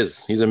 It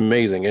is. He's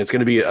amazing. It's going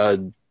to be a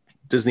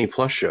Disney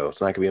Plus show. It's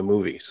not going to be a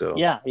movie. So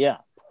yeah,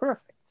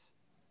 perfect.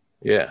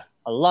 Yeah,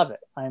 I love it.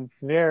 I'm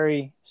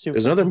very super.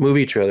 There's another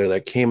movie trailer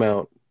that came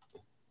out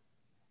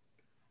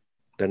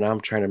that now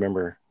I'm trying to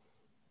remember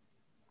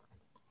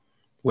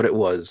what it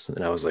was,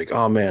 and I was like,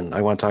 oh man,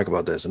 I want to talk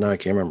about this, and now I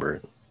can't remember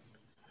it.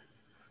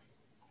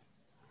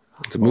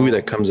 It's a movie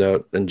that comes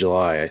out in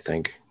July, I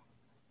think.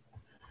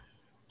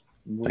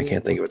 I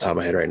can't think of it top of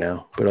my head right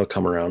now, but it'll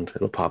come around.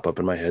 It'll pop up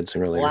in my head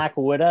sooner or later. Black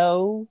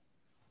Widow?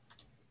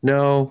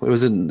 No, it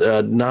was a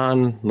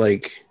non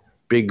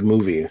big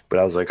movie, but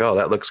I was like, oh,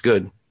 that looks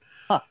good.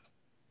 Huh.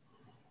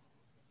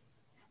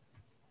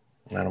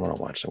 I don't want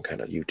to watch some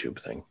kind of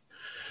YouTube thing.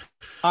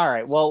 All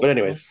right, well. But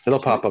anyways, it'll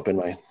pop up in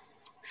my...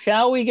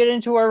 Shall we get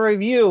into our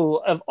review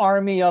of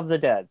Army of the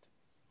Dead?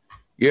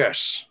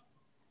 Yes.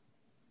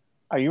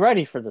 Are you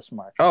ready for this,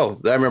 Mark? Oh,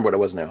 I remember what it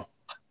was now.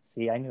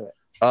 See, I knew it.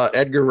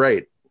 Edgar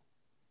Wright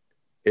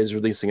is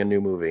releasing a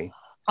new movie.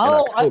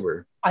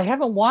 October. I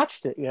haven't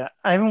watched it yet.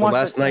 I haven't The watched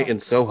Last it. Night in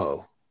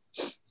Soho.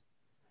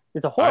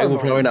 It's a horror I will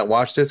movie. probably not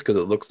watch this because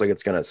it looks like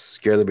it's gonna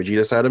scare the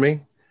bejesus out of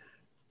me.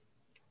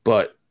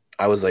 But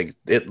I was like,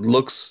 it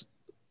looks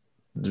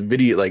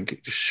video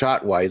like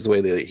shot wise, the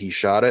way that he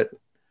shot it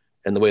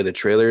and the way the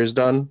trailer is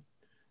done,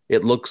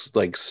 it looks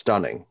like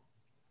stunning.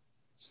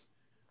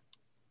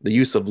 The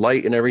use of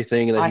light and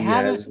everything that he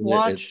has, it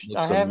looks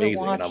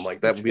amazing. And I'm like,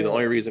 that would be the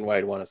only reason why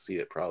I'd want to see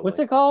it. Probably. What's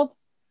it called?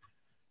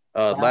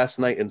 Last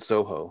Night in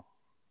Soho.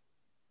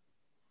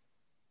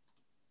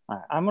 All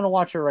right, I'm gonna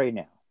watch it right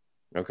now.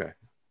 Okay.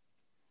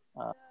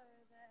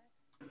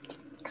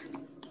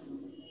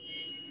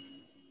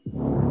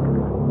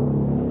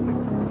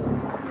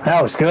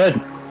 That was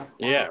good.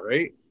 Yeah.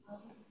 Right.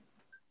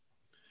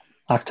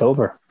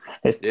 October.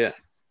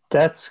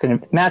 That's gonna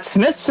be Matt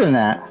Smith's in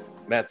that.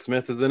 Matt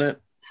Smith is in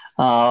it.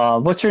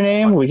 What's her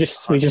name? We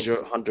just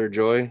Hunter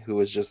Joy, who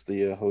was just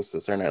the host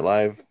of Saturday Night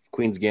Live,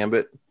 Queen's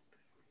Gambit.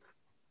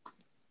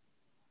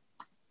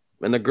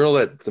 And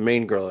the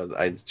main girl,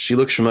 she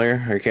looks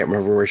familiar. I can't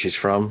remember where she's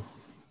from,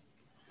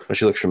 but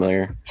she looks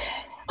familiar.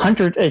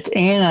 It's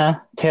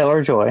Anna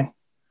Taylor-Joy.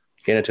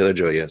 Anna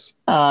Taylor-Joy, yes.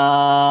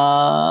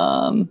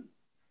 And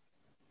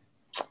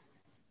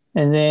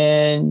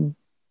then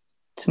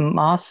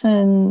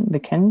Thomasin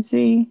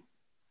McKenzie.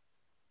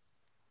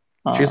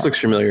 She just looks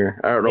familiar.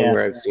 I don't know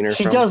where I've seen her.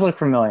 She does look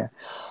familiar,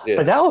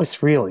 but that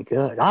was really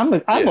good. I'm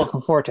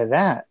looking forward to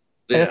that.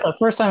 Yeah. It's the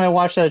first time I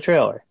watched that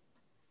trailer.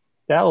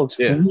 That looks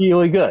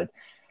really good.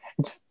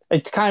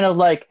 It's kind of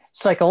like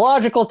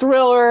psychological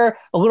thriller,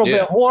 a little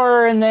bit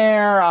horror in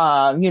there.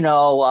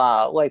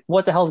 Like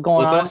what the hell's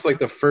going on? It's also like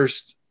the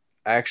first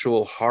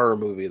actual horror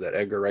movie that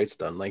Edgar Wright's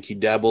done. Like he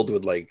dabbled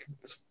with like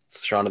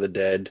Shaun of the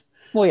Dead.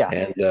 Well, yeah.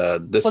 And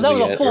this that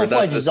was a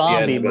full-fledged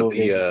zombie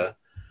movie.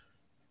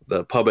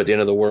 The pub at the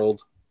end of the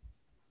world.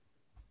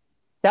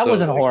 That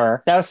wasn't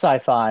horror. That was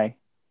sci-fi.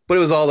 But it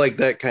was all like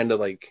that kind of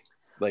like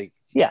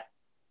yeah.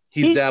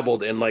 He's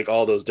dabbled in like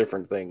all those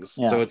different things.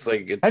 Yeah. So it's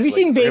like have you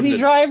seen Baby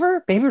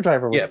Driver? Baby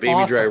Driver was Baby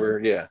awesome.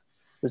 Driver, yeah. It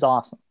was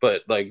awesome.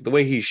 But like the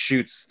way he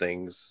shoots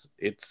things,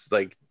 it's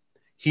like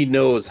he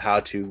knows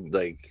how to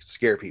like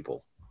scare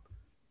people.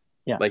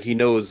 Yeah. Like he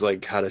knows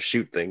like how to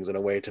shoot things in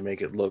a way to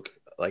make it look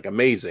like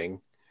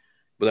amazing,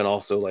 but then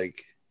also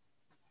like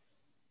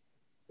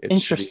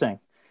interesting.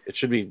 It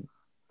should be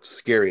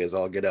scary as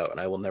all get out, and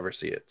I will never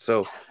see it.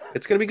 So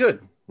it's gonna be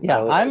good. Yeah,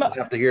 I'll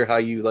have to hear how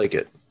you like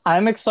it.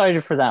 I'm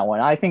excited for that one.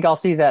 I think I'll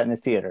see that in the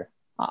theater.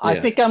 I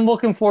think I'm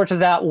looking forward to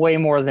that way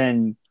more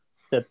than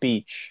the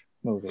beach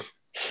movie.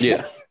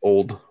 Yeah,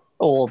 old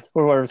or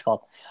whatever it's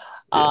called.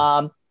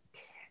 Yeah.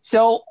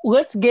 So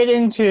let's get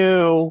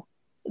into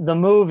the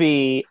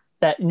movie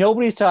that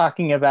nobody's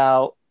talking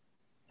about.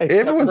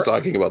 Everyone's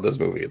talking about this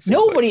movie.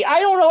 Nobody. I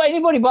don't know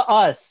anybody but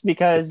us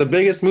because it's the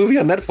biggest movie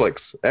on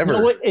Netflix ever.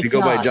 No, you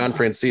go by John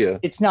Francia.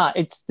 It's not.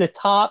 It's the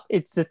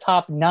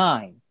top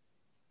 9.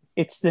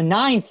 It's the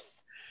 9th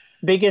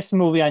biggest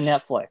movie on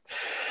Netflix.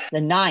 The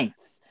 9th.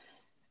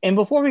 And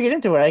before we get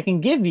into it, I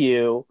can give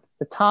you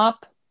the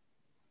top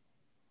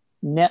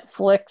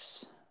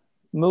Netflix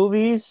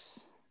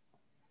movies.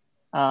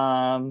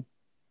 The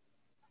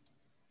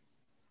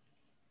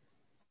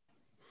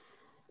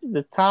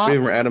top.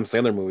 Even Adam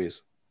Sandler movies.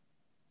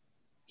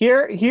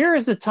 Here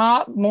is the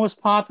top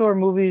most popular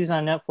movies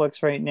on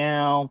Netflix right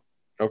now.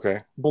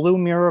 Okay. Blue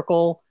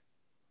Miracle,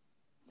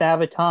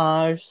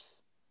 Sabotage,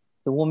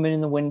 The Woman in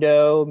the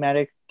Window,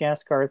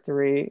 Madagascar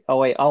 3. Oh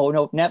wait,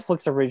 no,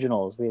 Netflix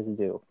originals we have to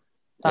do.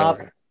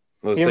 Top. Okay.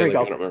 Here we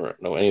go. I don't remember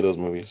any of those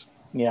movies.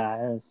 Yeah,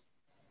 it is.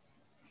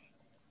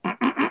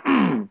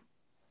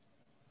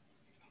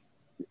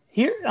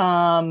 Here,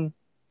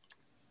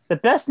 the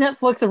best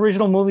Netflix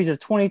original movies of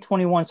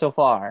 2021 so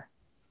far.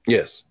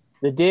 Yes.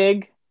 The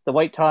Dig, The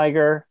White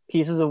Tiger,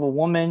 Pieces of a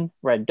Woman,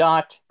 Red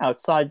Dot,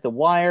 Outside the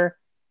Wire,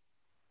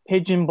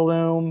 Pigeon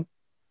Bloom,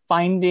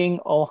 Finding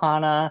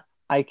Ohana,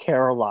 I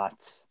Care a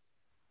Lot.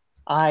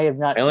 I have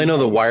not. I only know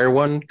the Wire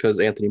one because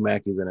Anthony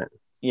Mackie's in it.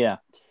 Yeah.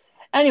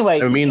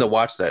 Anyway, I mean to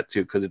watch that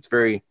too because it's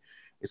very.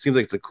 It seems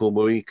like it's a cool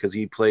movie because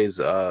he plays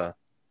an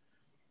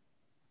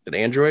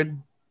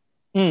android.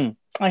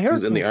 I heard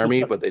he's in the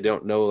army, but they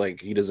don't know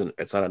like he doesn't.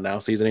 It's not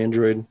announced he's an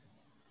android,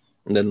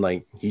 and then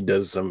like he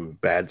does some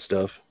bad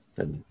stuff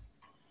and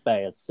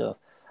bad stuff.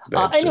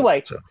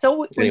 Anyway,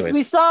 so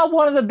we saw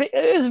one of the.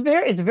 It's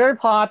very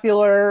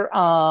popular.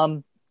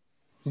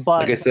 But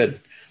like I said,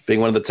 being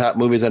one of the top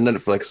movies on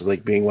Netflix is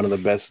like being one of the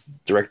best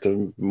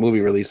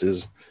direct-to-movie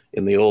releases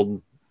in the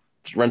old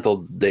rental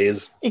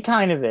days. It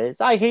kind of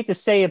is. I hate to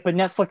say it, but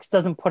Netflix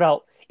doesn't put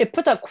out. It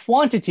puts out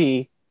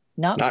quantity,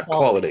 not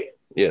quality.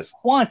 Yes,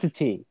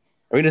 quantity.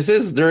 I mean, this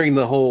is during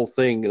the whole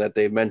thing that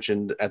they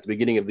mentioned at the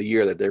beginning of the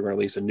year that they're going to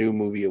release a new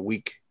movie a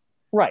week.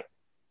 Right.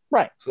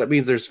 So that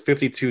means there's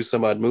 52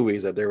 some odd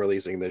movies that they're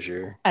releasing this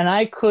year. And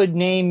I could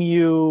name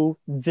you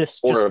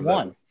just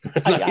one.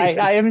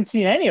 I haven't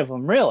seen any of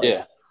them really.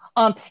 Yeah.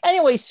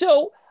 Anyway,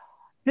 so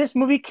this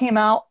movie came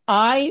out.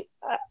 I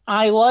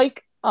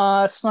like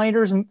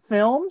Snyder's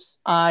films.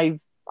 I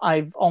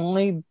I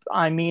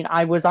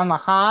was on the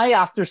high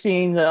after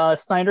seeing the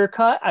Snyder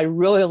cut. I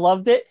really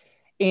loved it,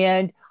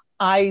 and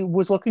I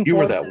was looking You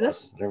were forward that to one.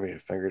 this. Never even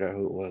figured out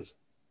who it was.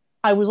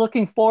 I was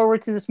looking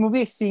forward to this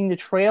movie, seeing the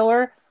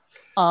trailer,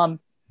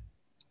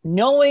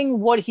 knowing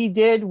what he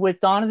did with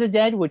Dawn of the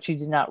Dead, which he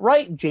did not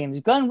write. James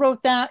Gunn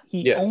wrote that.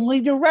 He Yes.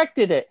 only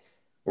directed it.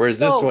 Whereas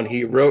this one,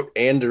 he wrote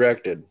and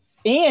directed.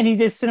 And he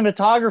did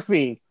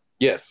cinematography.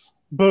 Yes.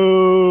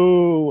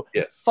 Boo.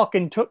 Yes.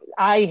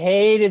 I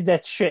hated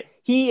that shit.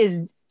 He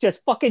is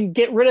just fucking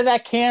get rid of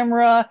that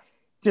camera.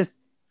 Just,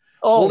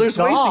 well, there's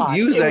ways to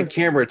use that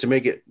camera to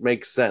make it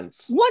make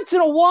sense. Once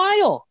in a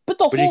while. But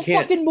whole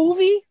fucking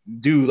movie?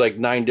 Do like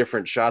 9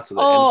 different shots of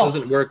it. And it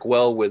doesn't work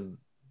well with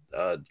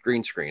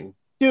green screen.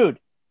 Dude,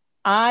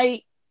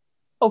 that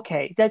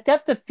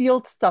depth of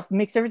field stuff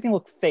makes everything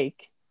look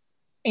fake.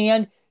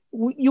 And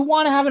you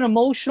want to have an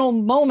emotional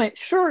moment,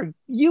 sure,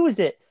 use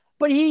it.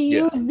 But he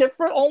used it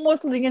for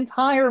almost the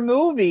entire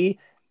movie.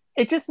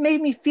 It just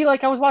made me feel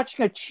like I was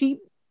watching a cheap,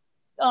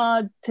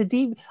 high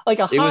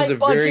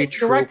budget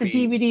direct to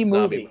DVD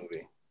movie.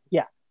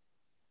 Yeah.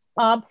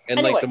 And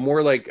anyway. Like the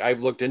more like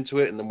I've looked into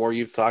it, and the more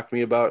you've talked to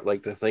me about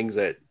like the things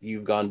that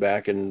you've gone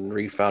back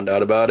and found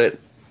out about it,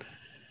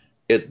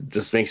 it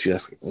just makes me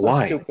ask,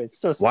 why? Stupid.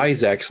 So stupid. Why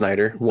Zack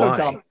Snyder? Why? So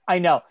dumb. I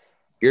know.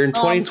 You're in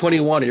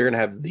 2021 and you're gonna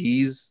have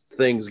these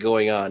things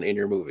going on in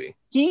your movie.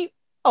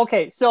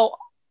 So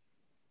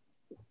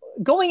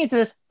going into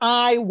this,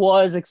 I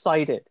was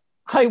excited.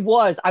 I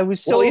was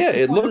so. Well, yeah,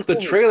 it looked the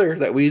trailer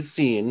that we'd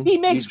seen. He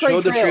makes great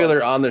showed the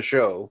trailer on the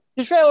show.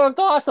 The trailer looked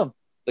awesome.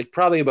 Like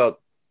probably about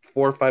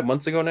 4 or 5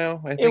 months ago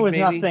now. I think it was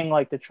nothing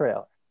like the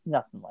trailer.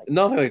 Nothing like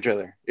the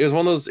trailer. It was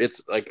one of those.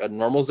 It's like a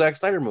normal Zack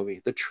Snyder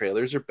movie. The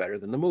trailers are better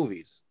than the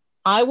movies.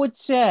 I would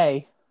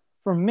say,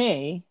 for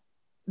me,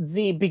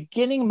 the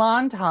beginning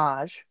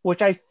montage,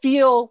 which I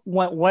feel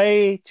went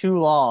way too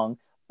long,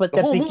 but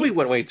the whole movie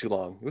went way too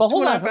long. It was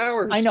 2.5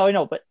 hours. I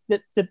know, but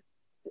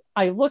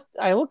I looked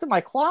at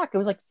my clock. It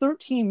was like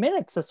 13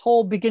 minutes. This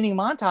whole beginning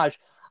montage.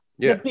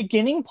 Yeah. The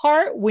beginning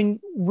part when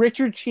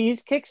Richard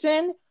Cheese kicks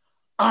in,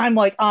 I'm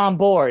like on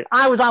board.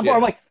 I was on board.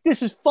 I'm like,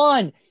 this is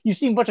fun. You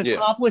see a bunch of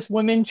topless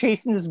women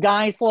chasing this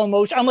guy in slow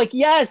motion. I'm like,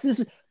 yes, this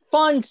is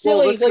fun, silly.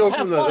 Well, let's go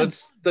from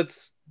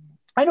let's.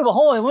 I know, but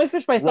hold on. Let me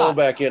finish my thought. Roll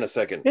back in a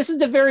second. This is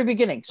the very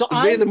beginning. So the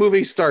way the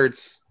movie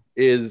starts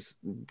is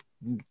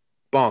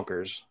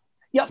bonkers.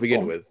 Yeah, to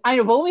begin with. I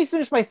know, but let me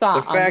finish my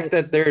thought. The fact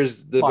that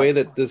there's the way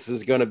that this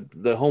is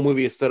the whole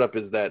movie is set up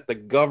is that the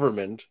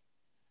government.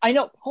 I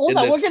know. Hold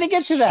on, we're gonna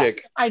get to that.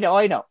 I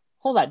know.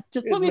 Hold on.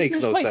 Just let me makes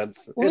no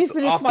sense. It's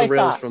off the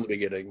rails from the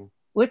beginning.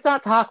 Let's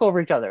not talk over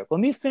each other. Let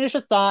me finish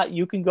a thought.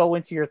 You can go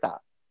into your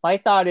thought. My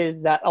thought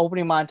is that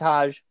opening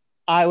montage,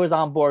 I was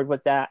on board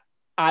with that.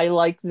 I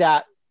liked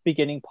that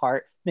beginning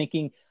part,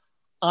 thinking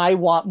I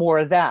want more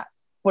of that.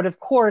 But of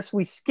course,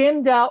 we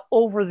skimmed out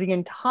over the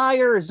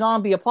entire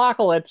zombie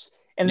apocalypse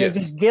and they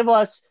just give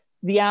us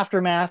the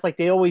aftermath like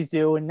they always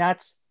do. And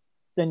that's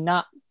the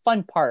not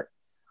fun part.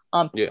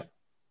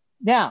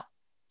 Now,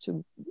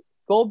 to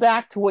go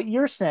back to what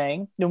you're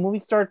saying, the movie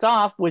starts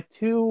off with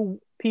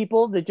 2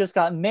 people that just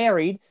got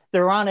married.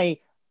 They're on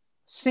a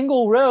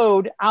single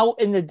road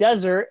out in the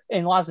desert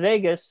in Las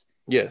Vegas.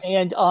 Yes.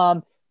 And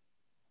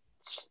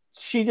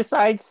she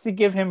decides to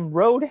give him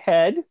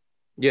roadhead.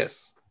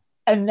 Yes.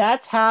 And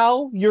that's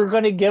how you're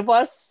going to give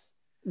us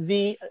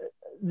this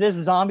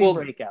zombie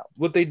breakout.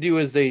 What they do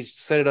is they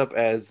set it up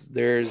as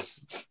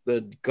there's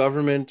the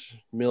government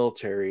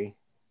military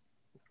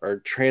are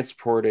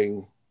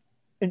transporting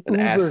an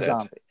asset.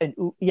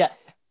 Zombie.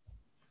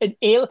 An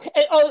alien.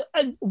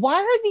 Why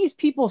are these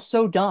people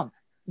so dumb?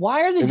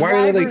 Why are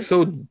they like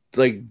so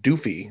like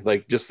doofy?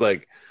 Like just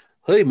like,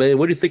 hey man,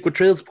 what do you think we're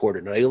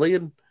transporting? An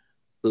alien?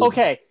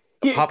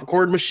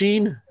 Popcorn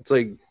machine? It's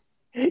like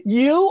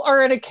you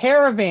are in a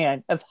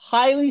caravan of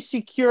highly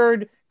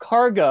secured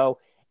cargo,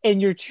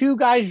 and your 2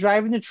 guys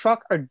driving the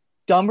truck are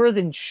dumber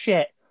than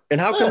shit.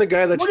 And how can the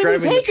guy that's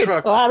driving the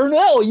truck? I don't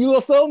know. A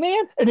UFO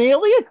man? An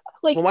alien?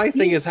 Like, well, my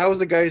thing is, how is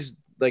the guys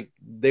like?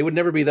 They would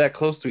never be that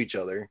close to each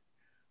other,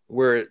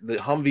 where the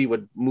Humvee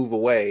would move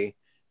away,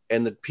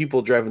 and the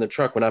people driving the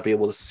truck would not be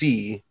able to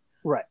see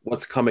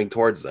what's coming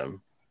towards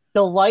them.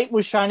 The light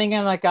was shining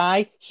on that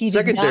guy. He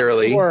did not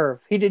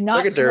swerve. He did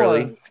not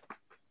swerve.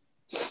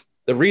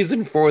 The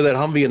reason for that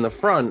Humvee in the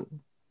front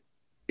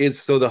is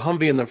so the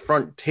Humvee in the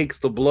front takes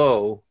the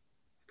blow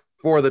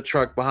for the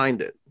truck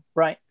behind it.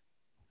 Right.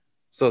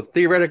 So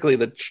theoretically,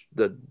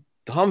 the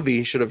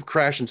Humvee should have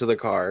crashed into the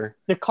car.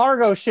 The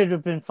cargo should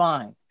have been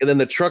fine. And then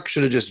the truck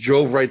should have just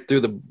drove right through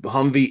the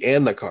Humvee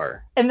and the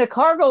car. And the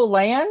cargo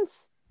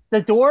lands,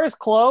 the door is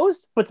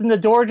closed, but then the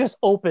door just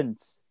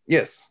opens.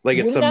 Yes. Like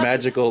it's some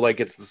magical, like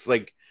it's this,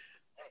 like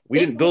we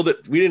didn't build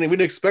it. We didn't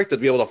expect it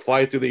to be able to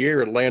fly through the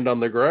air and land on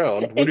the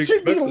ground. What do you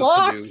expect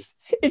us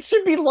to do? It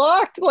should be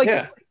locked.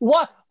 Like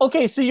what?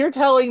 Okay, so you're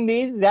telling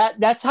me that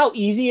that's how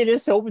easy it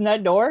is to open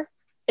that door?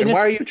 And why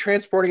are you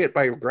transporting it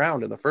by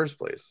ground in the first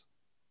place?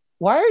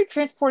 Why are you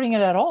transporting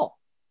it at all?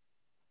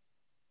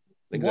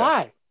 Exactly.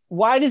 Why?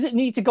 Why does it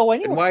need to go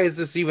And anywhere? why is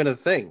this even a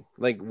thing?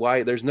 Like,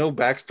 why? There's no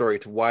backstory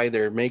to why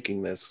they're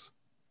making this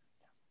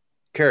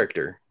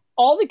character.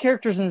 All the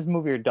characters in this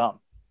movie are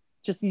dumb.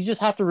 You just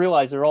have to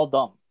realize they're all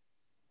dumb.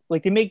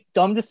 Like they make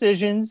dumb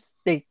decisions.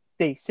 They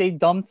say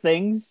dumb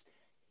things.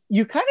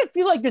 You kind of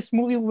feel like this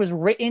movie was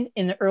written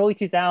in the early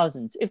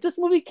 2000s. If this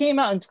movie came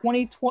out in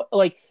 2020,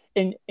 like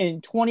in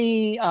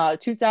 2000,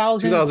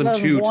 2002,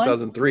 2001,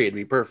 2003, it'd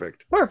be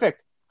perfect.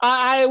 perfect.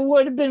 I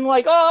would have been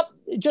like, oh,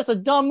 just a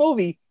dumb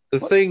movie. The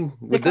thing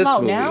They with come this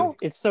out movie now,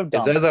 it's so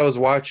is, dumb. as I was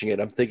watching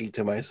it, I'm thinking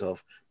to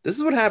myself, this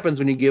is what happens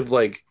when you give,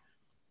 like,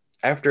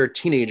 after a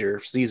teenager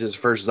sees his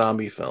first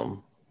zombie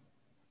film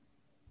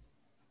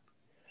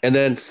and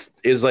then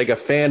is like a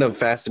fan of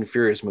Fast and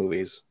Furious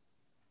movies.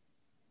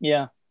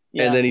 Yeah.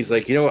 And then he's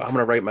like, you know what? I'm going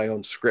to write my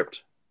own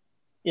script.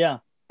 Yeah.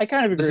 I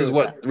kind of agree. This is with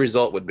what that. the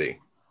result would be.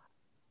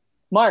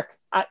 Mark,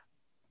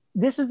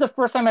 this is the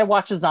first time I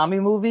watched a zombie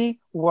movie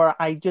where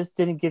I just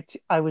didn't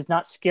I was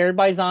not scared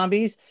by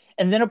zombies.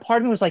 And then a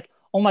part of me was like,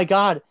 oh my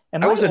God.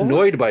 I was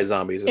annoyed by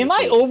zombies. Am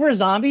I over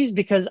zombies?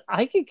 Because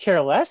I could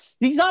care less.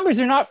 These zombies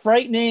are not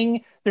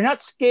frightening. They're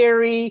not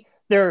scary.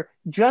 They're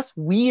just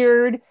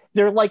weird.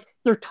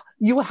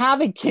 You have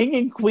a king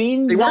and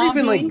queen They zombie.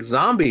 weren't even like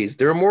zombies.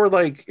 They were more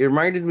like, it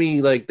reminded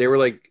me like they were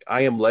like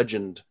I Am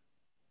Legend.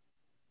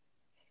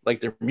 Like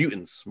they're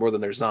mutants more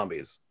than they're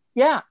zombies.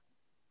 Yeah.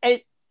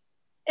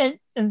 And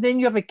then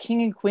you have a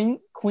king and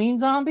queen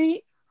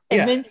zombie.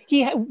 And then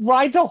he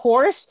rides a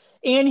horse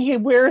and he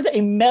wears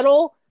a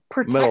metal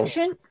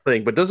protection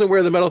thing, but doesn't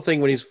wear the metal thing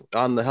when he's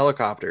on the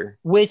helicopter.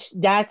 Which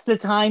that's the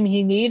time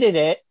he needed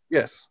it.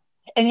 Yes.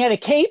 And he had a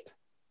cape.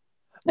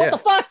 What the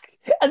fuck?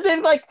 And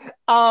then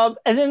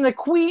and then the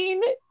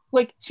queen,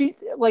 like she's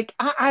like,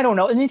 I don't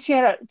know. And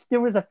then there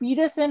was a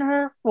fetus in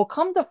her. Well,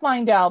 come to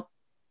find out,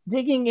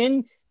 digging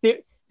in,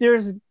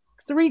 there's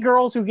 3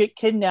 girls who get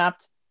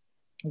kidnapped.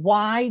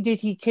 Why did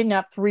he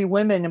kidnap 3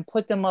 women and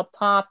put them up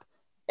top?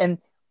 And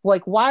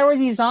like, why were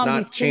these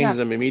zombies not change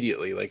them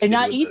immediately, like, and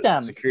not eat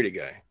them? Security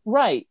guy,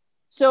 right?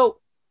 So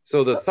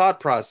the thought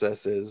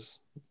process is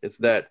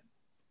that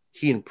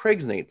he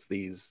impregnates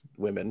these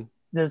women.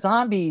 The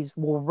zombies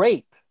will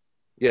rape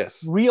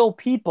real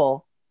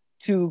people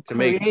to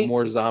make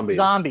more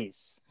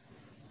zombies.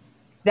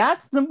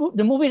 That's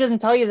the movie doesn't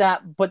tell you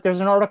that, but there's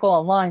an article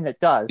online that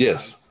does.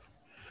 Yes,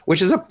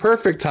 which is a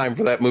perfect time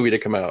for that movie to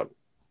come out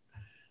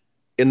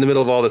in the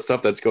middle of all the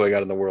stuff that's going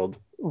on in the world.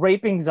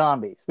 Raping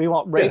zombies. We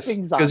want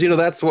raping zombies because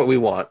that's what we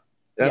want.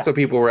 That's what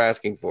people were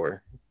asking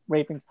for.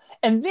 Raping,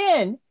 and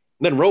then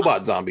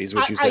robot zombies,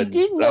 which you said.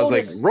 I was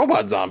like,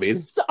 robot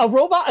zombies.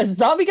 A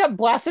zombie got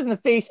blasted in the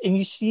face, and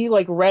you see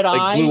like red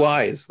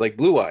eyes, like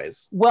blue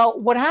eyes. Well,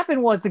 what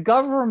happened was the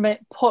government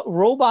put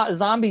robot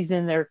zombies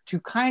in there to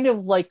kind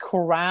of like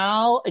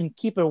corral and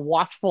keep a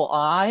watchful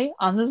eye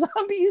on the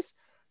zombies.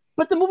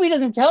 But the movie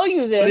doesn't tell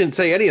you this. It didn't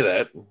say any of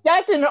that.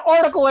 That's in an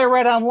article I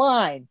read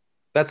online.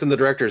 That's in the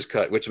director's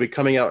cut, which will be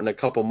coming out in a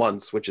couple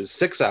months, which is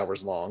 6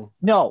 hours long.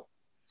 No.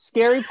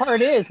 Scary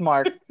part is,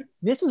 Mark,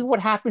 this is what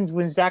happens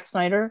when Zack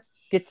Snyder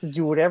gets to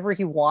do whatever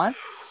he wants,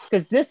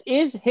 because this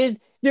is his.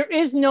 There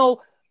is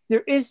no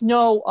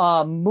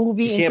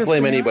movie. You can't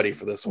blame anybody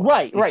for this one.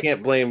 Right. You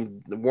can't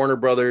blame the Warner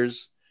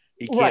Brothers.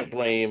 You can't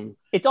blame.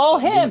 It's all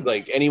him.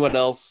 Like anyone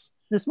else.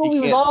 This movie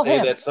was all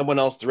him. That someone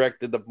else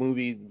directed the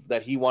movie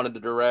that he wanted to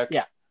direct.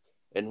 Yeah.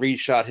 And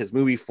reshot his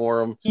movie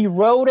for him. He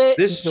wrote it.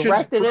 This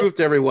should prove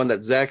to everyone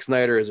that Zack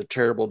Snyder is a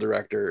terrible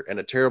director and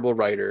a terrible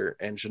writer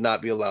and should not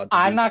be allowed to.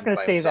 I'm not going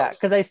to say that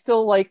because I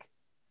still like.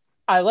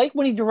 I like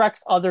when he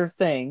directs other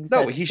things.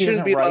 No, he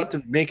shouldn't be allowed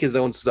to make his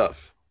own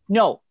stuff.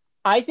 No,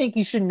 I think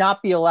he should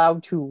not be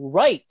allowed to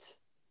write.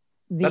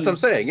 That's what I'm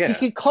saying. Yeah, he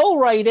could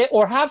co-write it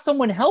or have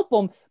someone help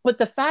him. But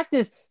the fact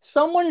is,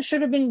 someone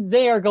should have been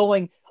there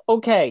going.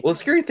 Okay. Well, the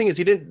scary thing is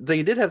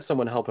they did have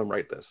someone help him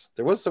write this.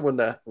 There was someone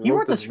that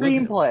wrote the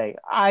screenplay.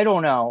 I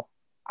don't know.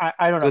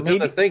 I don't know. It's maybe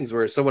the things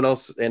where someone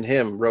else and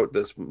him wrote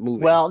this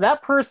movie. Well,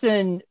 that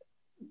person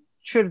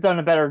should have done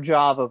a better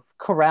job of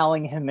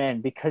corralling him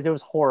in because it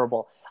was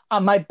horrible.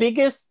 My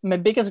biggest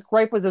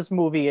gripe with this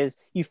movie is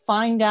you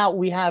find out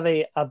we have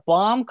a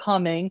bomb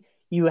coming.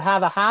 You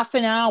have a half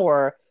an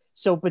hour.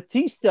 So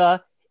Batista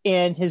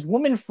and his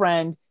woman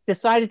friend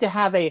decided to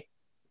have a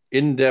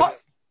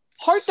in-depth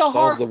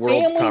heart-to-heart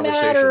family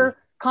matter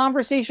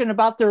conversation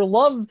about their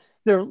love,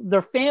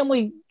 their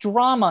family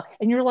drama.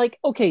 And you're like,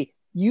 okay,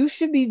 you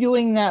should be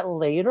doing that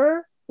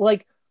later.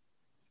 Like,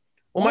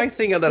 well, my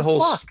thing on that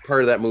whole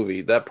part of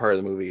that part of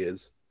the movie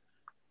is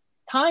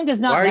time does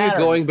not matter. Why are you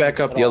going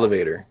back up the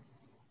elevator?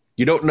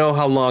 You don't know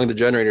how long the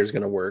generator is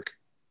going to work.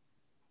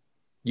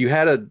 You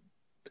had a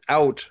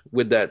out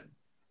with that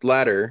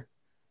ladder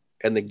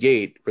and the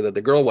gate for that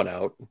the girl went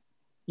out.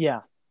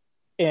 Yeah.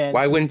 And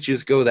why wouldn't you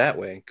just go that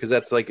way? Because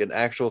that's like an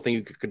actual thing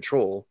you could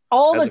control.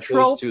 All the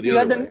tropes. You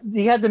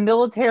had the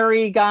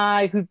military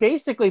guy who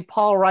basically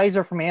Paul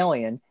Reiser from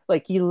Alien.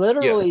 Like he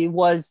literally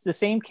was the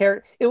same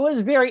character. It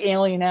was very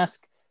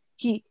Alien-esque.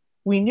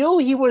 We knew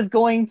he was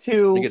going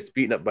to. He gets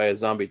beaten up by a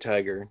zombie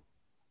tiger.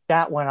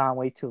 That went on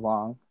way too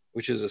long.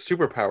 Which is a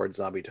super powered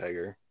zombie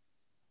tiger.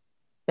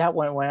 that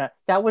went.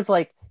 That was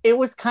like, it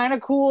was kind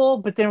of cool,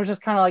 but then it was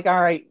just kind of like,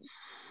 all right,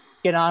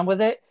 get on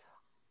with it.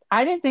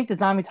 I didn't think the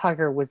zombie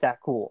tiger was that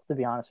cool, to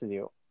be honest with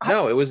you.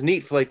 No, it was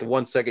neat for like the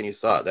 1 second you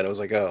saw it. Then it was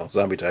like, oh,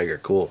 zombie tiger,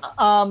 cool.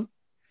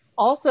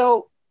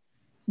 Also,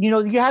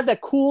 you had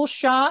that cool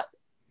shot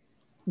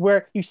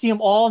where you see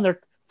them all and they're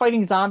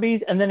fighting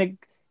zombies, and then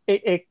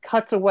it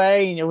cuts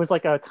away, and it was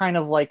like a kind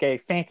of like a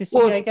fantasy,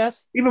 I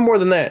guess. Even more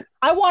than that.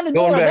 I wanted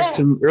going more back of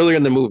that. to earlier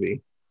in the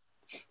movie.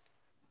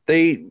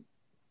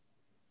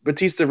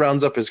 Batista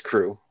rounds up his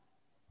crew.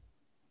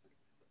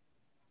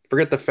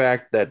 Forget the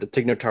fact that the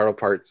Tig Notaro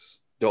parts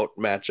don't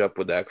match up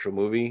with the actual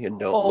movie and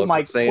don't look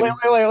the same. Wait.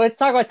 Let's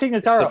talk about Tig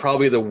Notaro. It's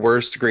probably the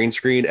worst green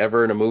screen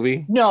ever in a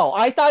movie. No,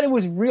 I thought it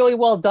was really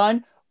well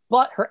done,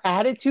 but her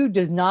attitude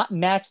does not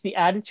match the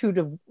attitude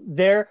of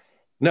their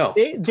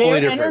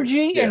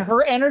energy and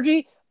her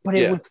energy. But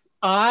it was,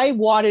 I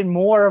wanted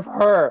more of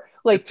her.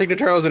 Like, Tig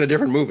Notaro's in a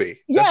different movie.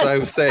 That's what I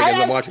was saying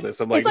as I'm watching this.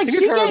 I'm like, Tig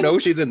Notaro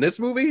knows she's in this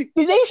movie?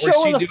 Did they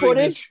show her the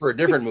footage for a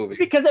different movie?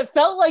 Because it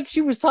felt like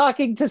she was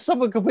talking to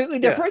someone completely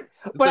different.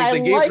 It's but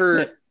like I liked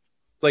it.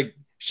 It's like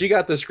she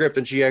got the script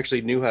and she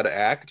actually knew how to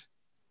act,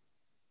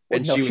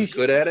 and she was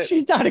good at it.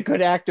 She's not a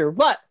good actor,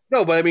 but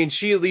I mean,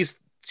 she's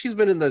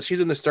in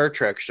the Star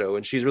Trek show,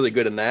 and she's really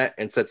good in that.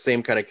 And it's that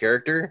same kind of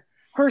character.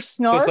 Her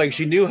snark. So it's like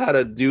she knew how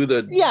to do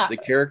the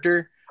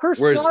character.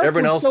 Whereas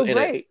everyone else in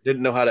it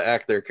didn't know how to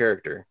act their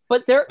character.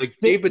 But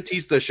Dave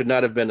Bautista should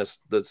not have been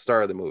the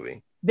star of the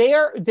movie.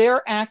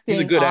 They're acting.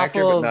 He's a good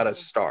actor, but not a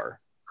star.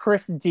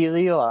 Chris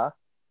D'Elia,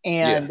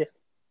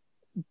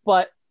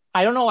 but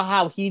I don't know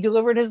how he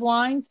delivered his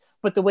lines.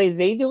 But the way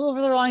they deliver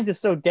their lines is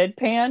so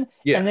deadpan.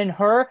 Yeah. And then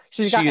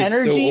she's got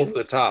energy. So over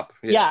the top.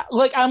 Yeah.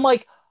 I'm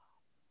like,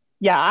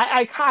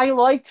 I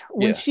liked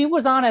when she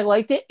was on. I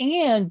liked it,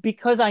 and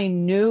because I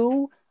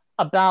knew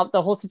about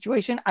the whole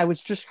situation, I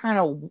was just kind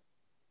of.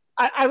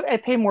 I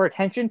paid more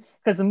attention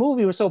because the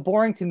movie was so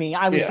boring to me.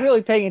 I was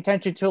really paying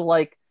attention to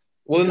like.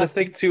 Well, then the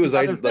thing too is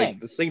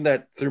the thing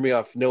that threw me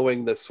off,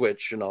 knowing the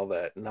switch and all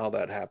that and how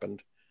that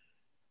happened.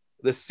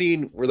 The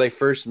scene where they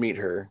first meet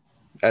her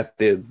at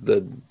the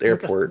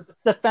airport,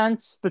 the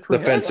fence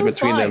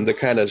between them, to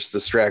kind of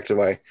distract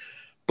away.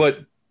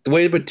 But the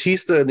way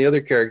Batista and the other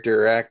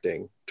character are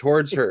acting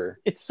towards her,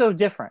 it's so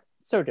different.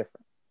 So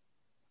different.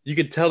 You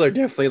could tell they're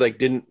definitely like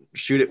didn't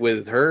shoot it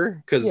with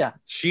her because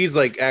she's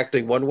like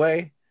acting one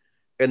way.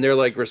 And they're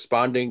like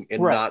responding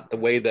in not the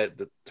way that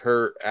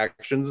her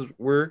actions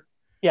were.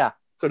 Yeah.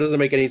 So it doesn't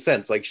make any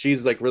sense. Like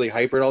she's like really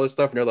hyper and all this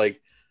stuff. And they're like,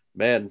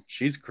 man,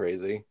 she's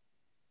crazy.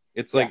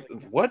 It's like,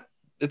 what?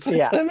 It's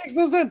that makes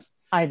no sense.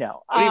 I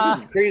know.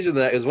 Even crazier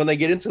than that is when they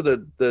get into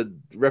the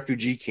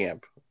refugee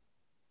camp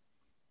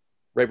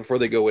right before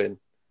they go in.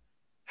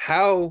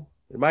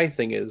 My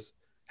thing is,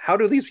 how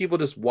do these people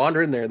just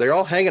wander in there? They're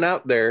all hanging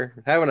out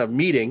there, having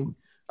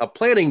a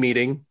planning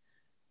meeting,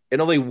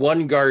 and only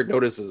one guard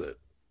notices it.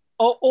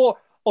 Or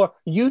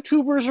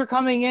YouTubers are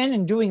coming in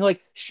and doing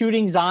like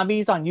shooting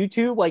zombies on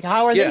YouTube. Like,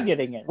 how are they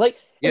getting in? Like,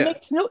 it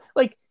makes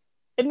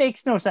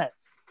no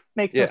sense.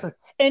 Makes no sense.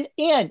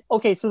 And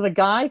okay, so the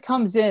guy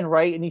comes in,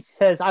 right, and he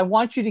says, "I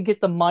want you to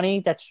get the money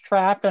that's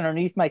trapped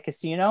underneath my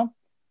casino."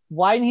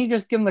 Why didn't he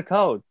just give him the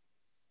code?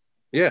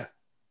 Yeah.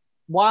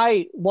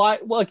 Why?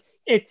 Look,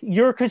 it's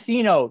your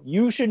casino.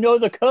 You should know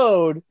the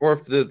code. Or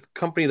if the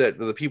company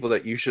the people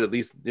that you should at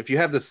least, if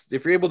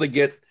you're able to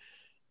get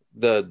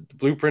the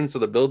blueprints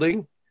of the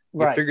building,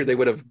 I figured they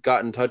would have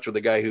got in touch with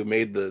the guy who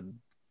made the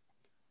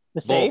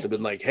vault and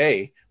been like,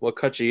 hey, we'll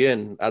cut you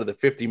in out of the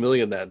 50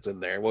 million that's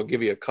in there. We'll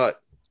give you a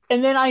cut.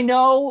 And then I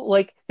know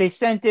like they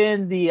sent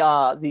in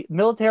the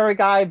military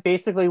guy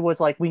basically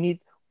was like, we need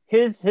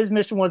his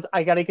mission was,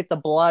 I got to get the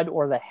blood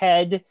or the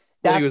head.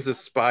 He was a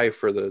spy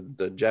for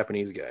the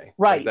Japanese guy.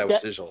 Right. Like, that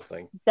was his whole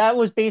thing. That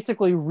was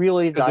basically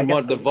really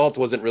the vault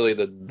wasn't really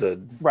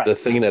the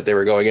thing that they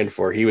were going in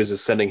for. He was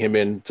just sending him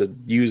in to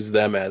use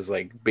them as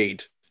like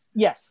bait.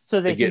 Yes. So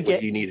they get what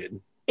he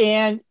needed.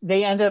 And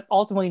they end up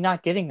ultimately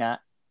not getting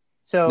that.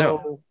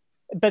 So,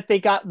 but they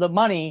got the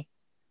money,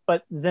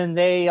 but then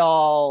they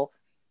all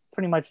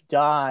pretty much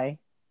die.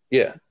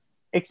 Yeah.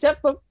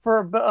 Except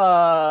for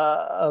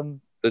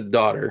the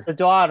daughter. The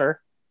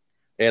daughter.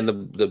 And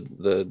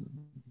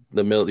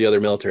the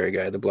other military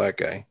guy, the black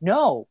guy.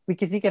 No,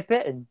 because he got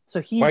bitten.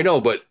 So he. I know,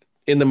 but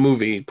in the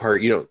movie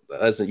part, you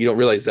don't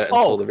realize that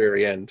until the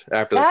very end,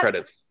 after the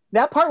credits.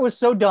 That part was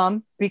so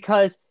dumb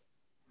because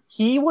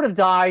he would have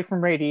died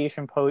from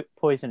radiation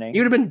poisoning. He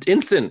would have been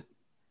instant.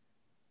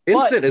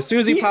 As soon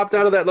as he popped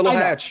out of that little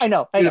hatch. I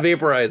know. He'd have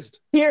vaporized.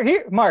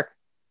 Here, Mark.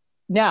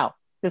 Now,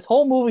 this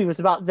whole movie was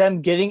about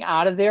them getting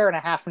out of there in a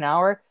half an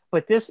hour,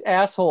 but this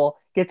asshole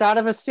gets out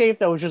of a safe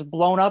that was just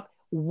blown up,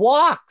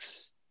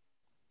 walks.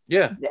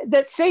 Yeah.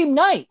 That same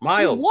night.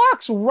 Miles. He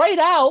walks right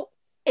out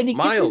and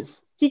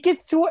he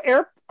gets to an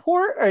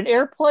airport or an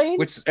airplane.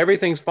 Which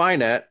everything's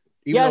fine at,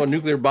 even though a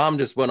nuclear bomb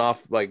just went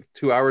off like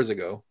 2 hours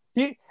ago.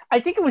 Dude, I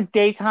think it was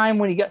daytime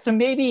when he got, so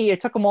maybe it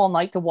took him all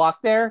night to walk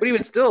there. But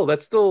even still,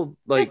 that's still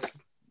like,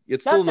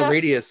 it's still in the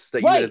radius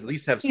that you would at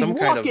least have some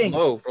kind of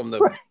blow from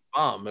the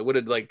bomb. It would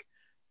have like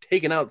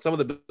taken out some of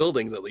the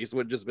buildings at least. It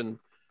would have just been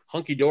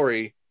hunky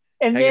dory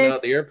And hanging then out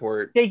at the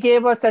airport. they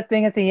gave us that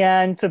thing at the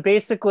end. So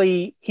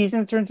basically, he's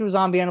going to turn into a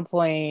zombie on a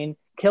plane,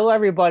 kill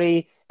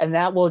everybody, and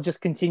that will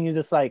just continue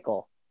the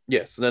cycle.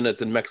 Yes, and then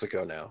it's in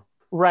Mexico now.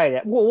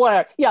 Right. Well,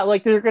 whatever. Yeah,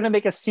 like they're going to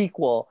make a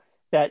sequel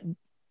that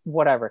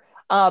whatever.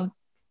 All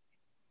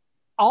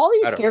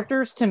these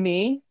characters to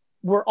me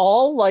were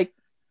all like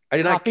I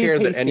did not care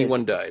that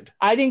anyone died.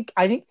 I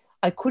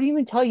couldn't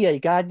even tell you a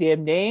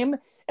goddamn name.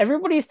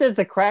 Everybody says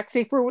the crack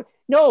saver.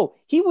 No,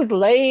 he was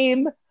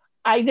lame.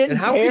 I didn't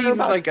care. Could even,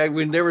 like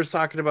when they were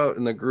talking about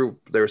in the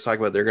group, they were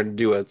talking about they're going to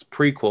do a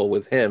prequel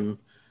with him.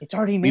 It's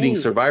already leading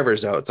made.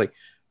 survivors out. It's like,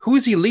 who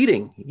is he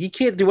leading? He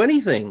can't do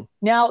anything.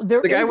 Now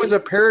the guy was a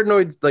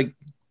paranoid, like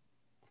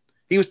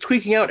he was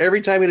tweaking out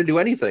every time he had to do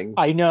anything.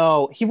 I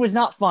know. He was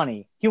not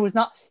funny. He was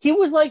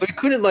like, but he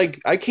couldn't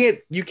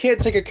you can't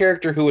take a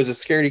character who is a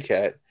scaredy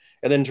cat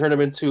and then turn him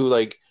into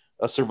like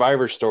a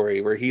survivor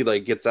story where he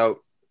like gets out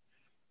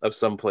of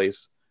some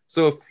place.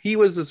 So if he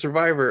was a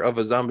survivor of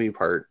a zombie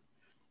part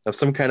of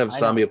some kind of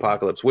zombie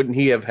apocalypse, wouldn't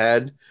he have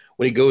had,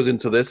 when he goes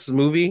into this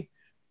movie,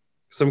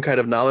 some kind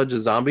of knowledge of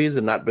zombies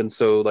and not been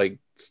so like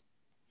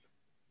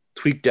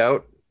tweaked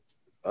out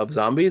of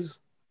zombies?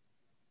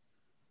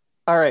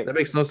 All right. That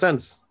makes no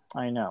sense.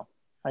 I know.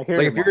 I hear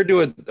like if you're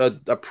going to do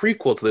a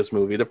prequel to this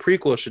movie, the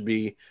prequel should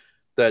be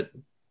that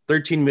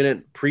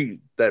 13-minute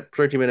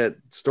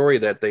story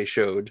that they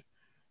showed,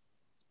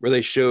 where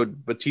they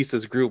showed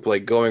Batista's group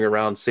like going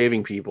around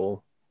saving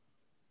people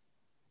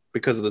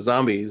because of the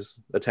zombies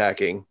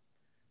attacking.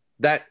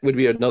 That would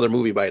be another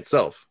movie by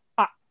itself.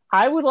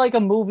 I would like a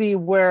movie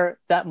where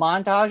that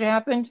montage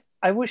happened.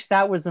 I wish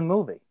that was the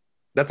movie.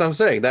 That's what I'm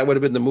saying. That would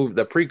have been the movie,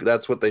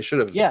 that's what they should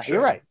have. Yeah, shown.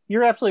 You're right.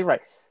 You're absolutely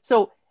right.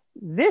 So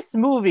this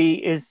movie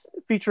is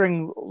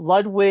featuring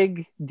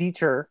Ludwig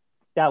Dieter.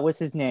 That was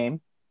his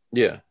name.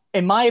 Yeah.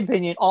 In my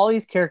opinion, all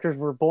these characters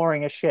were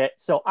boring as shit.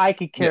 So I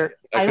could care.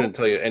 Yeah, I couldn't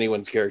tell you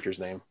anyone's character's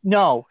name.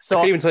 No. So I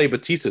couldn't even tell you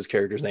Batista's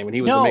character's name, and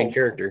he was the main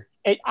character.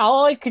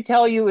 All I could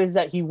tell you is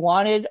that he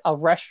wanted a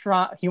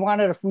restaurant. He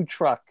wanted a food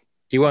truck.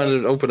 He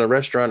wanted to open a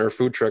restaurant or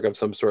food truck of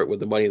some sort with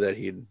the money that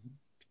he'd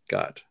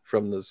got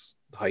from this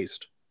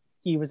heist.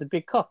 He was a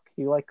big cook.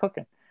 He liked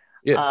cooking.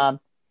 Yeah.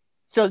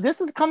 So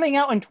this is coming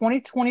out in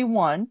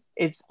 2021.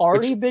 It's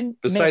already been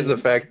besides made.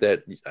 The fact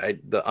that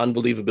the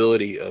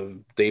unbelievability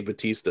of Dave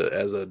Batista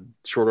as a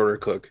short order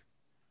cook.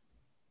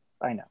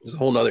 I know. It's a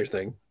whole nother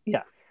thing.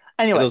 Yeah.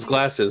 Anyway. And those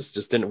glasses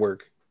just didn't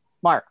work.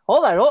 Mark,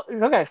 hold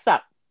on. Okay,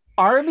 stop.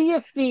 Army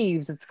of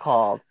Thieves, it's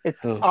called.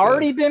 It's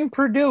already been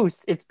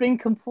produced. It's been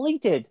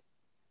completed.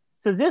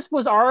 So this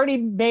was already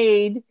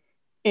made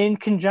in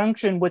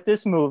conjunction with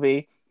this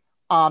movie.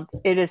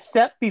 It is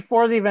set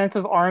before the events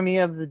of Army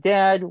of the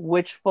Dead,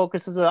 which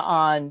focuses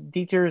on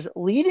Dieter's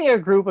leading a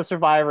group of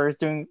survivors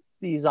during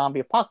the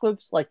zombie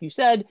apocalypse. Like you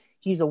said,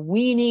 he's a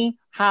weenie.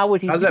 How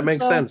does that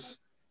make sense?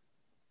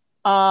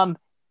 And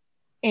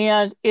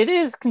it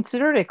is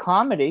considered a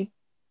comedy.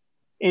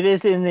 It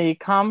is in the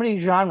comedy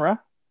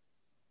genre.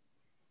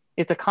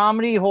 It's a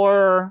comedy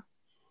horror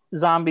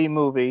zombie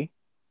movie.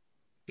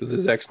 Is this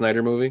a Zack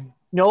Snyder movie?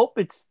 Nope.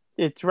 It's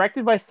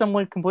directed by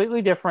someone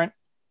completely different.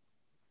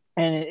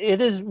 And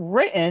it is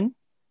written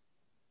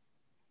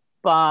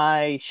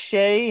by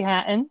Shay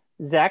Hatton,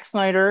 Zack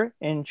Snyder,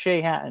 and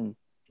Shay Hatton.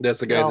 That's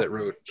the guys that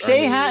wrote.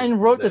 Shay Hatton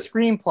wrote the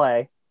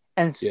screenplay,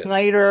 and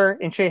Snyder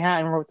and Shay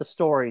Hatton wrote the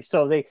story.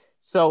 So at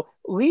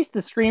least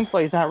the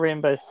screenplay is not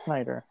written by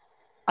Snyder.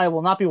 I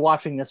will not be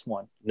watching this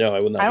one. No, I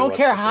will not. I don't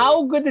care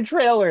how good the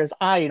trailer is.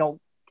 I'm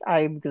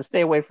gonna stay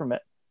away from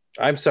it.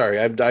 I'm sorry.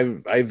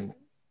 I've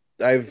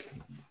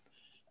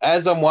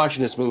as I'm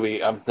watching this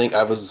movie,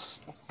 I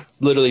was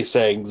literally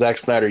saying, Zack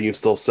Snyder, you've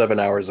stole 7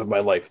 hours of my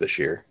life this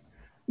year.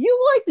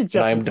 You like the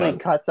Justice League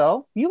cut,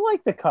 though. You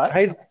like the cut.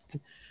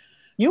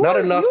 Not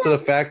enough to the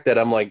fact that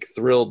I'm like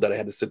thrilled that I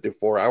had to sit through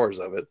 4 hours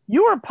of it.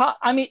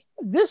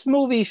 This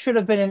movie should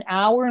have been an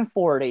hour and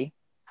 40.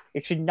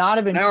 It should not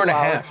have been an hour and a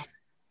half.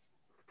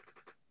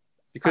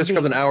 You could have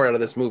scrubbed an hour out of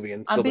this movie,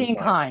 and I'm being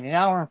kind. An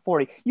hour and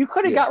 40. You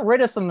could have got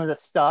rid of some of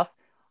this stuff.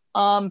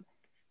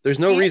 There's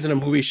no reason a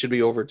movie should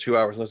be over 2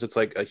 hours unless it's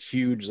like a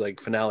huge like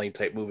finale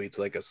type movie. It's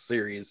like a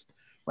series,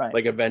 right?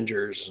 Like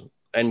Avengers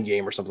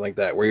Endgame or something like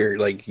that, where you're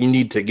like you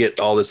need to get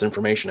all this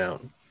information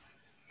out.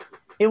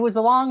 It was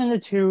long in the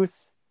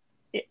tooth.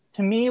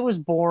 To me, it was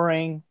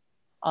boring.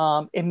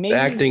 It made the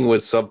acting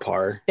was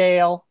subpar,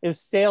 stale. It was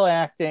stale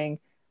acting.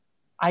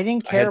 I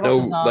didn't care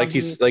about the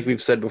zombies. Like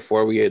we've said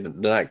before, we did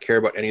not care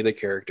about any of the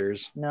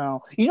characters.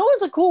 No, you know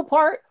what's the cool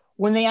part?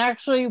 When they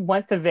actually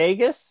went to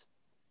Vegas.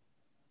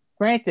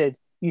 Granted,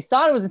 you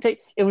thought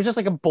it was just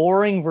like a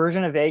boring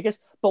version of Vegas,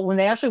 but when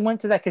they actually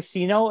went to that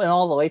casino and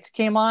all the lights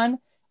came on,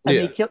 and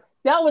they killed.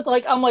 That was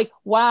like, I'm like,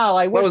 wow.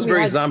 I wish that was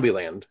very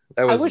Zombieland.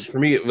 That was for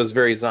me. It was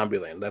very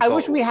Zombieland. I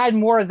wish we had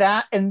more of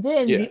that. And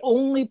then the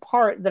only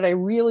part that I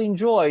really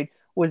enjoyed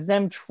was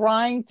them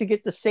trying to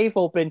get the safe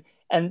open,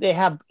 and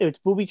it's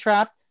booby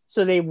trapped,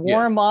 so they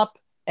warm up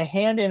a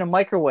hand in a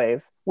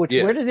microwave. Which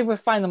where did they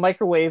find the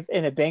microwave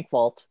in a bank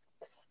vault?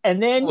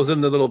 And then it was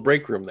in the little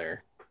break room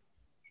there.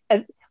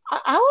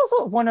 I was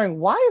also wondering,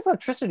 why is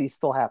electricity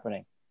still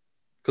happening?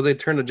 Because they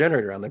turned the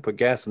generator on. They put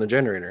gas in the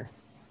generator.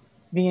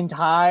 The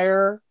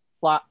entire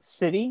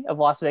city of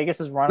Las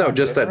Vegas is run No, on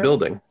just that generator?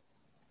 building.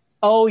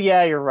 Oh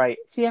yeah, you're right.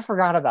 See, I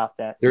forgot about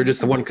that. They were See,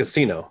 just the one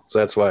casino, so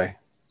that's why.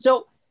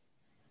 so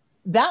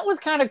that was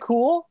kind of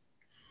cool,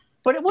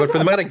 but it But for wasn't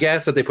the amount of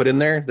gas that they put in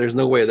there, there's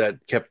no way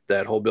that kept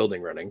that whole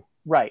building running.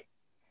 right.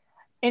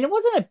 And it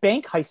wasn't a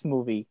bank heist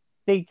movie.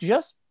 They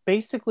just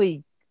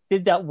basically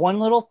did that one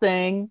little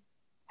thing,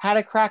 had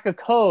to crack a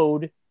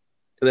code,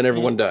 And then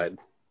everyone died.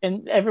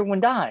 and everyone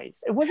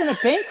dies. It wasn't a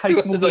bank It heist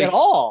wasn't movie like- at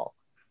all.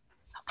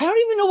 I don't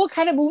even know what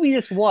kind of movie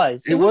this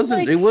was. It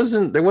wasn't. It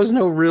wasn't. There was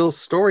no real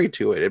story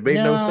to it. It made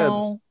no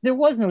sense. There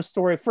was no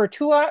story for a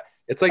 2 hour.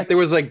 It's like there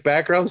was like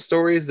background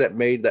stories that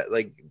made that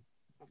like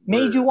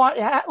Made you want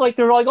like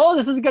they're like, oh,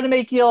 this is gonna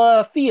make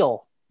you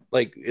feel.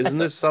 like. Isn't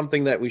this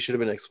something that we should have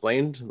been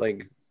explained?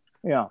 Like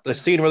Yeah. the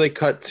scene where they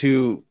cut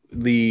to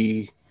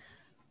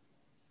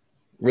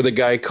where the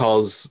guy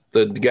calls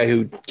the guy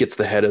who gets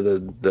the head of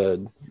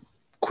the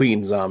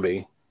queen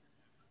zombie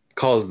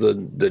calls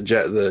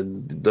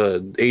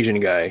the Asian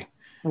guy,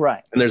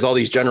 Right. and there's all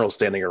these generals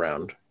standing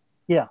around.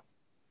 Yeah.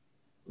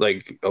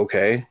 Like,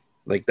 okay,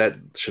 like that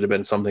should have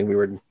been something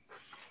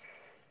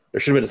there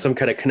should have been some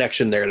kind of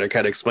connection there to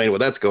kind of explain what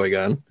that's going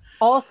on.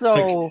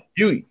 Also,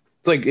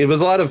 It's like it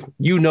was a lot of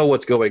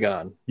what's going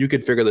on. You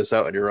could figure this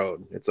out on your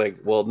own. It's like,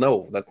 well,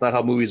 no, that's not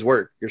how movies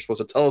work. You're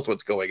supposed to tell us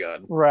what's going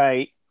on.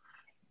 right.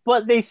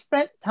 But they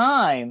spent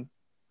time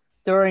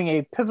during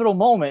a pivotal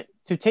moment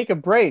to take a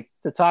break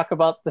to talk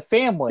about the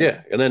family.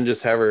 Yeah, and then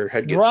just have her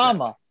head get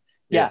Drama. snapped.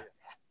 Yeah.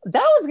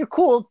 That was a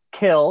cool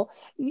kill.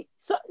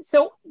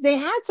 So they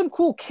had some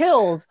cool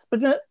kills,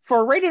 but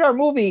for a rated R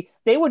movie,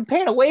 they would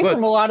pan away But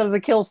from a lot of the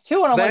kills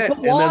too. And I'm like, That, but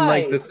and then why?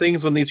 like the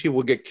things when these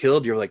people get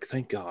killed, you're like,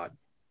 thank God.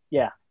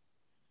 Yeah.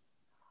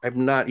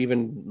 I'm not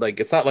even like,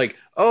 it's not like,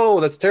 oh,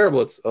 that's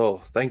terrible. It's,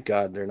 oh, thank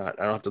God they're not.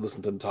 I don't have to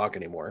listen to them talk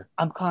anymore.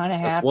 I'm kind of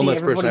That's happy one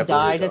less person I everybody have to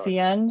worry died at about. the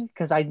end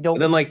because I don't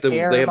And then like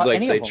care they have about like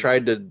any they of them.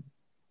 tried to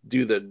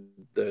do the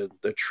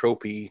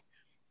tropey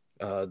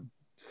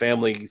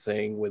family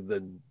thing with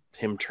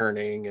him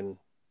turning and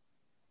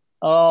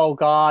Oh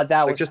God,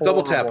 that like was just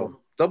horrible.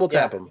 double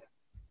tap him.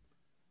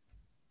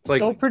 It's like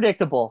so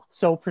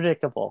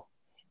predictable,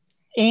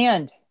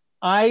 and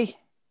I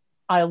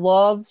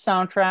love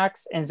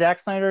soundtracks, and Zack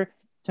Snyder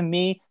to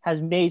me has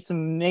made some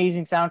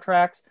amazing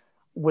soundtracks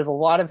with a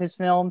lot of his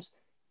films.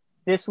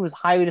 This was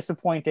highly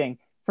disappointing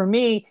for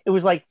me. It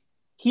was like,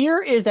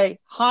 here is a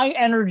high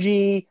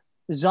energy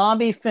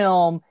zombie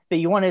film that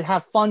you want to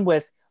have fun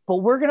with, but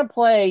we're going to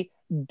play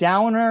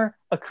downer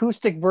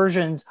acoustic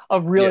versions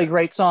of really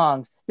great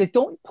songs that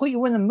don't put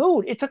you in the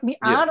mood. It took me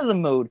out of the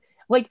mood.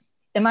 Like,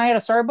 am I at a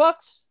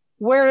Starbucks?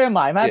 Where am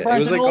I? Am I at it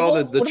Barnes was like and all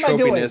Noble? the What am I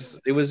doing? tropiness.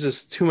 It was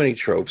just too many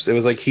tropes. It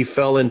was like he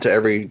fell into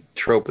every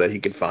trope that he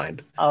could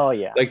find. Oh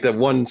yeah. Like the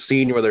one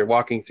scene where they're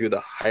walking through the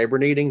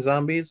hibernating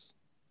zombies.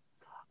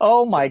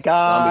 Oh my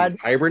God.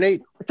 Zombies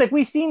hibernate. It's like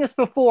we've seen this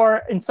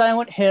before in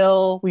Silent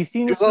Hill. We've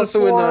seen It this was also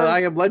in before.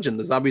 I Am Legend.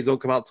 The zombies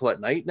don't come out till at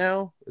night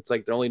now. It's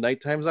like they're only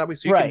nighttime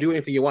zombies, so you Right. can do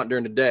anything you want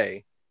during the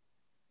day.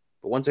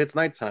 But once it's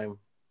nighttime,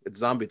 it's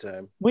zombie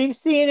time. We've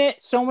seen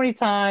it so many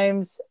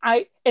times.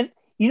 And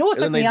you know what And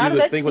took then me they out do of the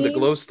that thing scene? with the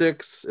glow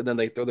sticks, and then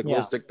they throw the glow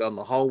Yeah. stick down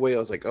the hallway. I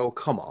was like, oh,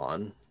 come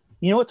on.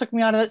 You know what took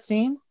me out of that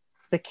scene?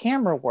 The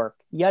camera work.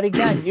 Yet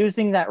again,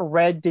 using that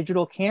red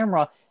digital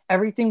camera,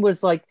 everything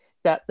was like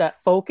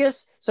that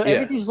focus. So Yeah.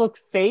 everything just looked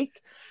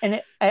fake.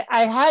 And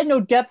I had no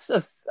depth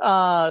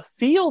of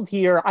field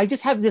here. I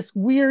just have this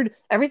weird,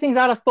 everything's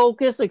out of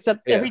focus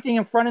except everything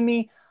in front of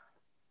me.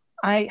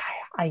 I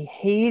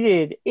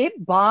hated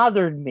it.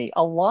 Bothered me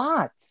a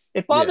lot.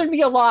 It bothered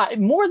me a lot,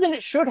 more than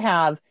it should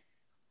have.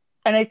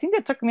 And I think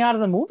that took me out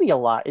of the movie a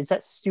lot, is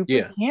that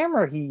stupid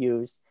camera he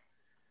used.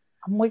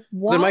 I'm like,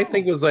 what? Then my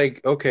thing was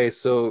like, okay,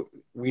 so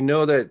we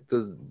know that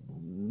the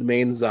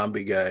main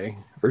zombie guy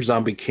or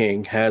zombie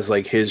king has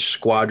like his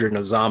squadron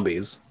of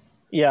zombies.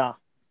 Yeah.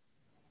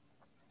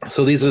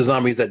 So these are the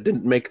zombies that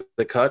didn't make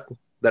the cut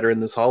that are in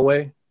this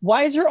hallway.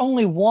 Why is there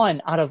only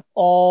one out of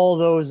all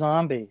those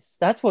zombies?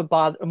 That's what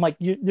bothers. I'm like,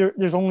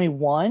 there's only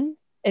one,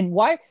 and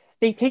why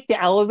they take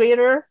the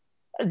elevator?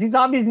 These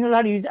zombies know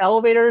how to use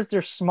elevators.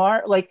 They're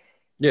smart. Like,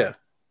 Yeah.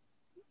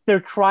 They're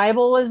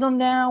tribalism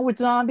now with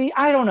zombie.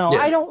 I don't know.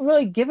 Yeah. I don't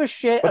really give a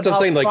shit. That's what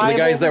I'm saying. Like the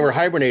guys that tribal- were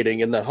hibernating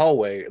in the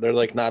hallway, they're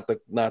like not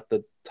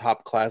the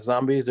top class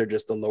zombies. They're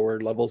just the lower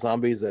level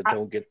zombies that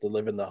don't get to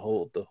live in the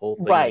whole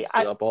thing Right.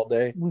 and sit up all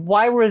day.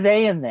 Why were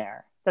they in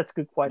there? That's a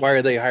good question. Why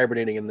are they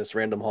hibernating in this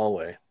random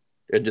hallway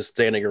and just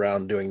standing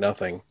around doing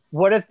nothing?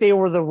 What if they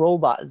were the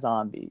robot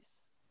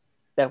zombies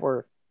that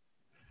were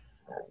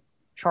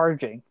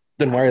charging?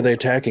 Then why are they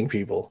attacking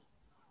people?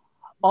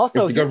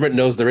 Also, If the government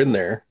knows they're in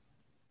there.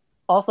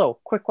 Also,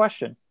 quick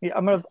question.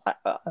 I'm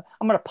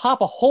gonna pop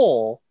a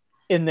hole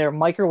in their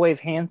microwave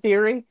hand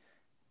theory.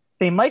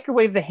 They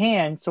microwave the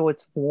hand so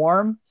it's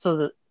warm, so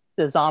that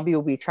the zombie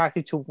will be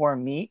attracted to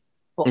warm meat.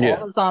 But Yeah.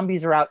 all the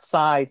zombies are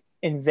outside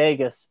in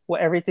Vegas where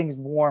everything's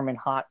warm and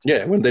hot.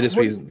 Yeah, wouldn't they just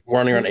be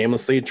running around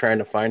aimlessly trying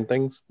to find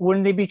things?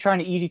 Wouldn't they be trying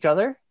to eat each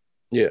other?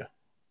 Yeah,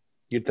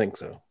 you'd think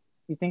so.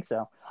 You think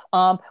so?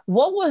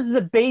 What was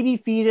the baby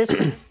fetus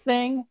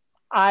thing?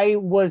 I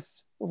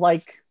was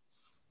like,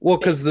 well,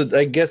 because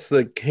I guess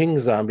the king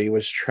zombie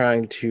was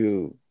trying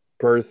to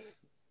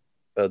birth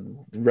a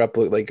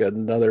replica, like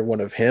another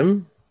one of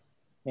him.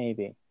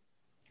 Maybe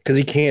because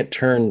he can't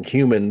turn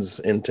humans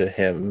into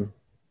him.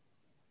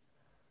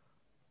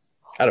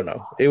 I don't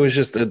know. It was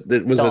just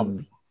it was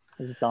dumb.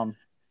 It was dumb.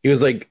 He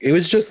was like, it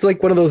was just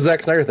like one of those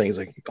Zack Snyder things.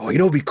 Like, oh, you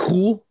know, it'd be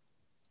cool.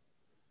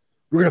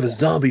 We're gonna have a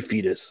zombie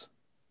fetus.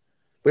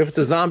 But if it's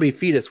a zombie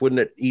fetus, wouldn't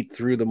it eat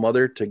through the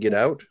mother to get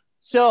out?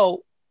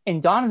 So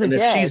in Dawn of the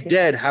Dead, if she's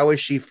dead, how is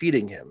she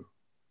feeding him?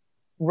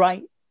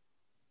 Right.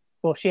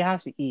 Well, she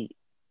has to eat.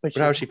 But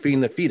how is she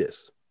feeding the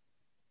fetus?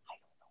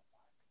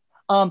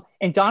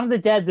 In Dawn of the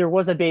Dead, there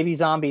was a baby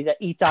zombie that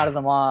eats out of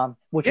the mom,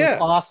 which was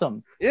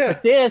awesome. Yeah.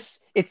 But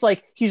this, it's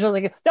like he's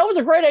like, that was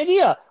a great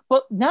idea.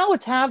 But now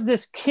let's have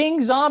this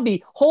king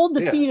zombie hold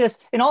the fetus,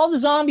 and all the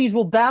zombies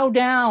will bow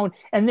down,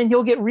 and then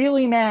he'll get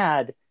really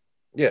mad.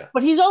 Yeah.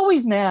 But he's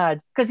always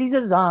mad because he's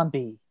a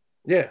zombie.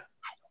 Yeah. I don't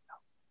know.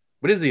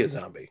 But is he a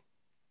zombie?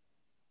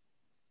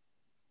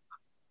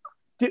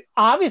 Dude,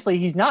 obviously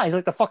he's not. He's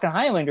like the fucking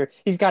Highlander.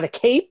 He's got a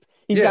cape.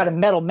 He's got a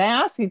metal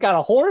mask. He's got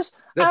a horse.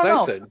 That's what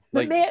I said.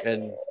 Like,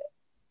 and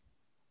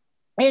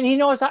he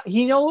knows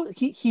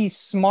he's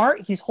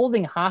smart. He's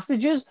holding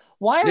hostages.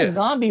 Why are a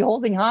zombie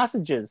holding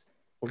hostages?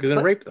 Well, because he's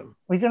gonna rape them.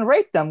 He's gonna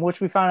rape them, which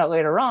we found out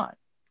later on.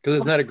 Because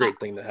it's not a great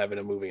thing to have in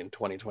a movie in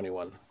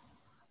 2021.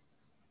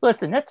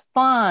 Listen, that's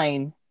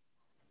fine,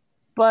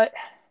 but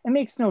it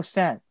makes no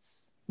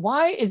sense.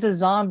 Why is a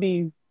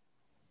zombie?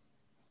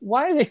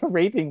 Why are they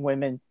raping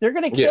women? They're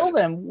gonna kill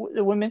them,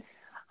 the women.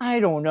 I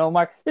don't know,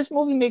 Mark. This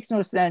movie makes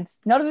no sense.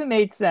 None of it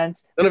made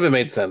sense. None of it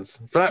made sense.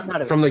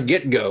 From the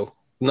get-go,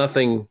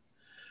 nothing.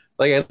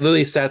 Like, I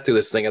literally sat through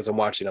this thing as I'm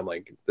watching. I'm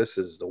like, this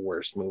is the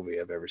worst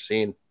movie I've ever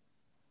seen.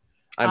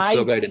 I'm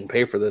so glad I didn't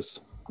pay for this.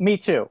 Me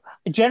too.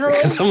 Generally,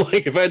 because I'm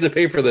like, if I had to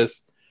pay for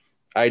this,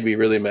 I'd be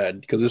really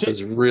mad because this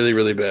is really,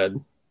 really bad.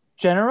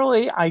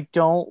 Generally, I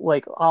don't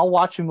like. I'll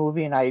watch a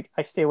movie and I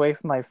stay away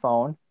from my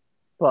phone.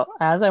 But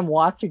as I'm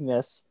watching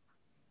this,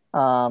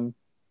 I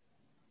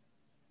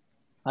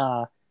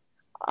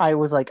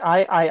was like,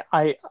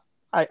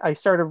 I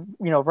started,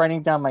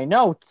 writing down my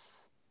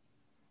notes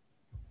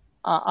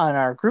on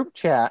our group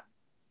chat.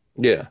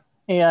 Yeah.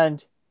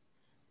 And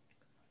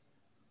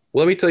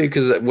well, let me tell you,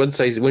 because once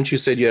you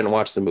said you hadn't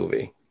watched the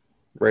movie,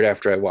 right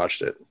after I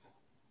watched it.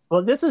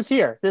 Well, this is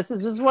here. This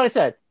is what I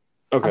said.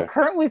 Okay. I'm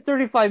currently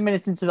 35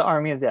 minutes into the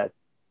Army of the Dead.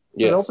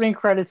 So the opening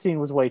credit scene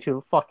was way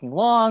too fucking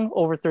long,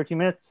 over 13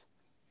 minutes.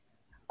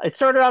 It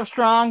started off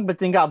strong, but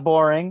then got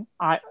boring.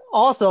 I'm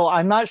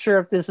not sure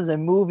if this is a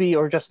movie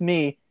or just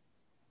me.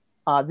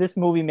 This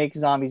movie makes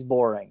zombies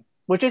boring,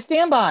 which I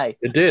stand by.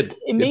 It did.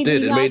 It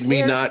made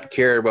me not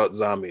care about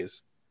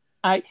zombies.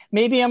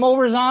 Maybe I'm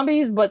over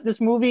zombies, but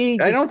this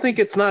movie. I don't think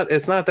it's not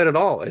that at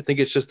all. I think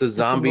it's just the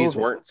zombies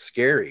weren't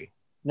scary.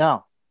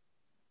 No.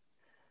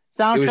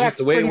 Soundtrack's it was just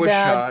the way it was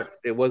bad. shot.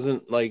 It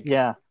wasn't like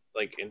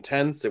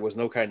intense. There was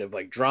no kind of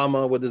like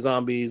drama with the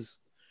zombies.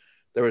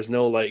 There was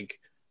no like.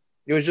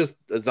 It was just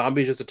a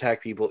zombie just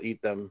attack people,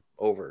 eat them,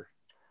 over.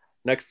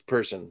 Next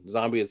person,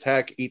 zombie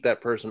attack, eat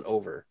that person,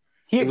 over.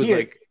 It was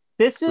like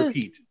this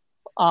repeat. Is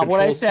what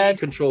I said.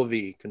 Control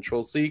V,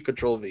 Control C,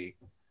 Control V.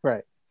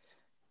 Right.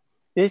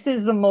 This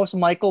is the most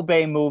Michael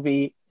Bay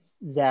movie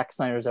Zack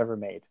Snyder's ever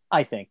made.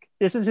 I think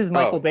this is his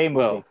Michael Bay movie.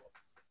 Well,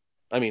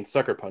 I mean,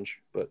 Sucker Punch,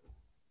 but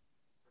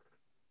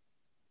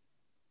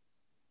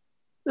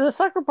the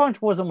Sucker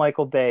Punch wasn't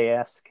Michael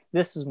Bay-esque.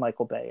 This is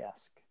Michael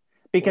Bay-esque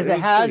because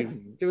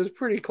it was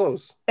pretty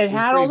close. It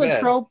had all the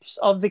tropes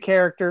of the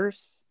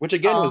characters, which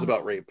again was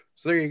about rape.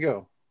 So there you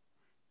go.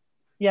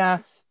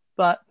 Yes,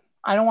 but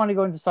I don't want to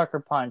go into Sucker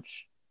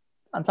Punch.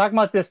 I'm talking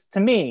about this. To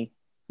me,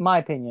 my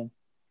opinion,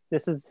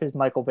 this is his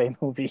Michael Bay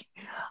movie.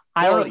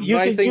 I don't know. You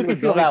can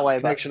feel that way.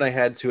 The connection I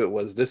had to it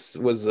was this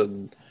was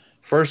the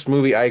first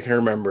movie I can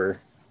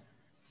remember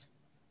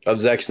of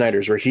Zack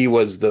Snyder's where he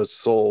was the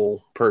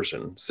sole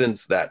person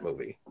since that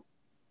movie.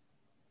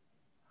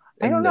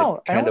 I don't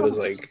know. Kind of was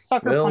like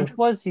Sucker Punch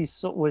was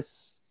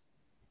was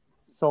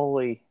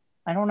solely.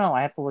 I don't know.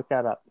 I have to look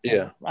that up.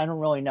 Yeah, I don't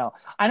really know.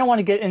 I don't want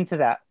to get into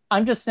that.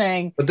 I'm just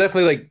saying. But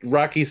definitely, like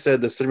Rocky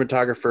said, the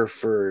cinematographer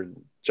for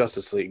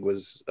Justice League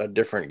was a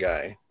different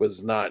guy.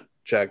 Was not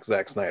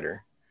Zack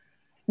Snyder.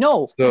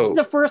 No, this is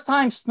the first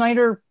time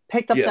Snyder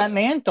picked up that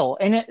mantle,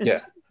 and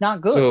it's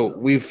not good. So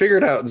we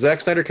figured out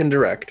Zack Snyder can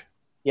direct.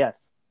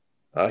 Yes.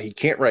 He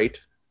can't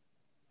write,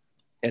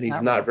 and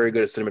he's not very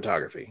good at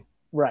cinematography.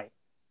 Right.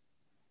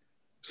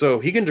 So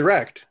he can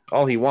direct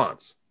all he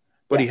wants,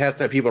 but he has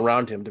to have people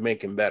around him to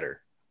make him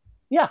better.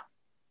 Yeah.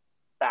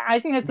 I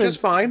think that's just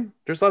fine.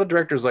 There's a lot of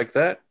directors like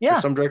that. Yeah.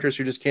 There's some directors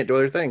who just can't do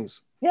other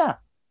things. Yeah.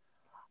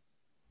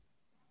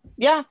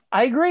 Yeah,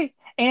 I agree.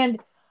 And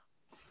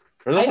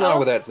there's nothing wrong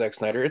with that, Zack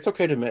Snyder. It's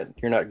okay to admit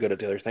you're not good at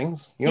the other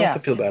things. You don't have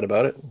to feel bad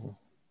about it.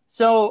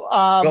 So, We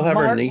all have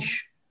our Mark,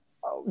 niche.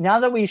 now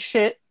that we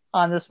shit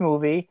on this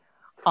movie,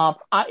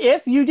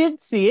 if you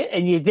did see it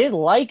and you did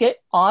like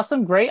it,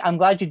 awesome, great. I'm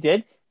glad you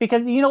did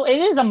because it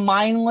is a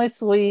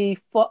mindlessly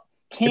It's a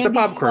can be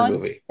popcorn fun.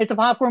 movie. It's a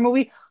popcorn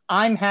movie.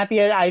 I'm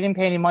happy I didn't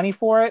pay any money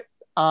for it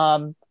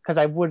because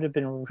I would have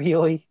been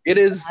really It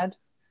is sad.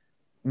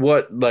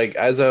 what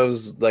as I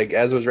was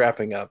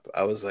wrapping up,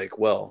 I was like,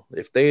 well,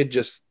 if they had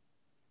just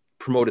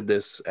promoted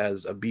this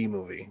as a B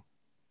movie,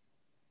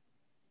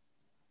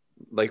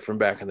 like from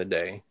back in the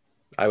day,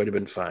 I would have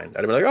been fine. I'd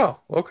have been like, oh,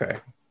 okay.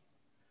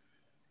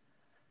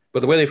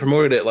 But the way they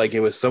promoted it, like it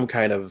was some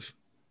kind of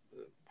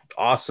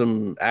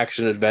awesome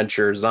action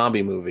adventure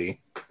zombie movie.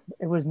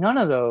 It was none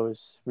of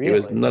those, It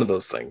was really. none of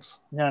those things.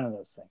 None of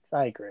those things.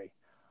 I agree.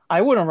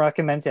 I wouldn't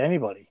recommend to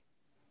anybody.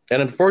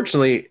 And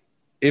unfortunately,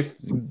 if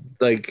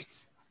like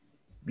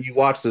you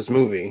watch this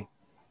movie,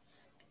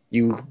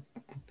 you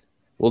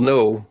will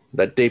know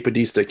that Dave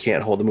Bautista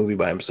can't hold the movie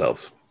by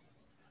himself.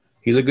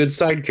 He's a good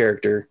side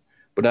character,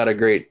 but not a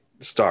great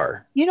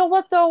star. You know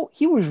what though?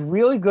 He was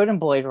really good in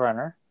Blade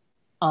Runner.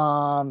 He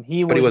But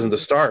he was. wasn't the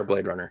star of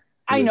Blade Runner.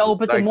 He I was know, the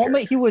but the side moment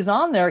character. he was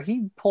on there,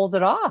 he pulled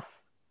it off.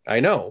 I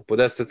know, but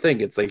that's the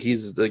thing. It's like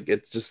he's like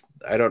it's just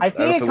I I don't know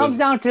think if it it comes was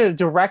down to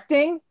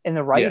directing and the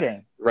yeah,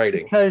 writing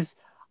writing. because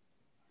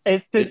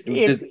if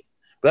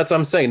That's what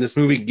I'm saying. This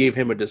movie gave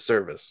him a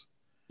disservice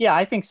yeah,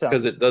 I think so.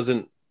 because it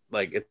doesn't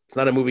like it's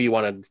not a movie you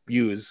want to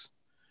use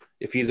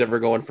if he's ever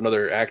going for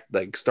another act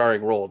like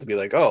starring role to be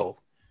like, oh,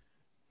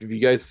 have you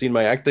guys seen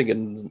my acting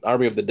in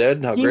Army of the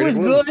Dead? How He great was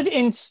it was. good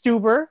in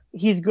Stuber.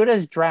 He's good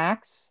as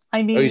Drax. I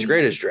Oh, he's mean,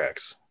 great as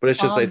Drax, but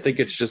it's just I um, think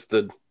it's just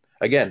the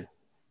again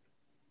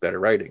better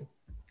writing.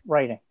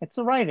 writing. It's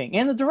the writing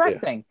and the Yeah,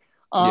 directing.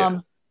 yeah,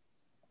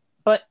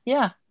 But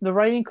yeah, the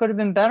writing could have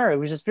been better. It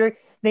was just very.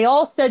 They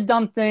all said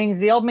dumb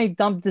things. They all made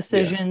dumb yeah.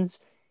 decisions.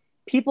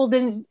 People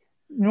didn't.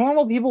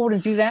 Normal people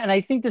wouldn't do that. And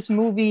I think this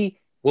movie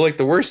Well, like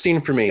the worst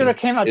scene for should have me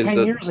came out is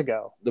 10 years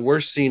ago. the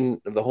worst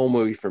scene of the whole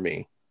movie for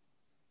me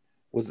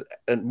was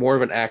more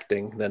of an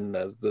acting than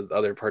the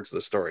other parts of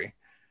the story.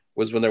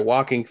 Was when they're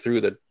walking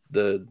through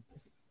the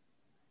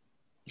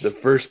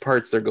first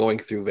parts they're going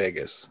through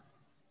Vegas,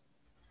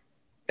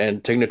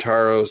 and Tig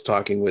Notaro's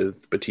talking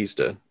with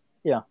Batista,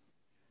 Yeah,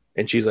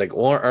 and she's like,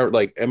 "Well,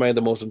 like, am I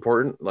the most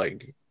important?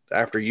 Like,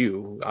 after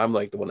you, I'm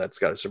like the one that's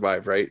got to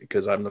survive, right?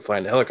 Because I'm the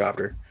flying the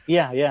helicopter."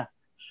 yeah, yeah.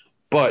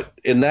 But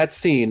in that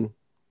scene,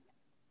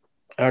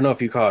 I don't know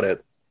if you caught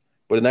it,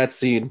 but in that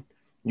scene,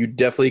 you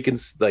definitely can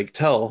like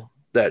tell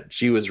that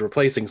she was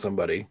replacing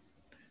somebody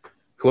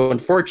who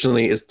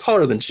unfortunately is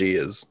taller than she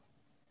is.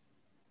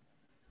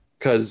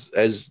 Because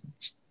as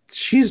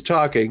she's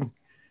talking,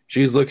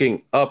 she's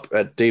looking up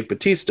at Dave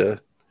Batista,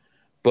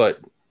 but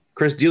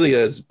Chris D'Elia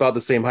is about the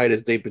same height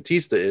as Dave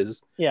Batista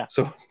is. Yeah.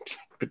 So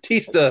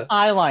Batista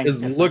Eyeline is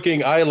different.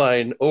 looking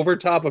eyeline over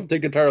top of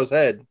Tig Notaro's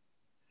head.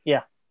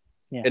 Yeah.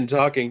 Yeah. And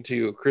talking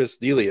to Chris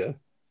D'Elia.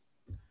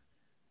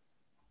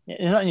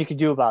 There's nothing you could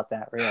do about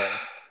that, really.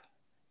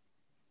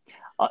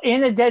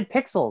 And the dead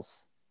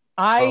pixels.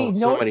 I so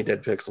know many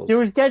dead pixels. there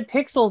was dead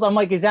pixels. I'm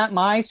like, is that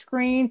my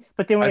screen?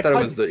 But then when I thought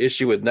it was the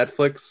issue with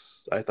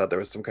Netflix. I thought there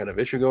was some kind of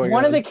issue going on.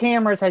 one of the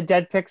cameras had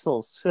dead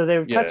pixels, so they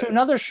would cut to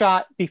another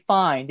shot, be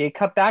fine. They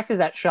cut back to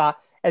that shot,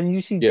 and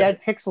you see dead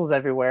pixels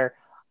everywhere.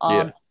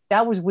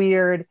 That was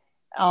weird.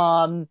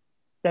 That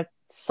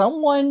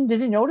someone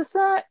didn't notice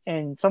that,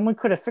 and someone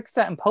could have fixed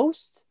that in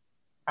post.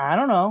 I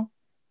don't know.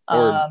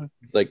 Or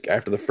like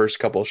after the first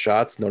couple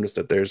shots, noticed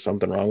that there's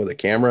something wrong with the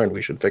camera and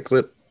we should fix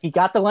it. He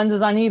got the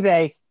lenses on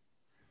eBay.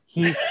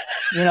 He's,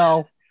 you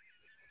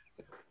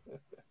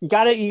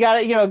got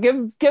to,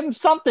 give him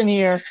something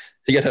here.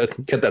 You gotta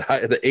get the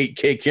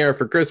 8K camera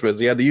for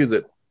Christmas. You had to use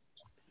it.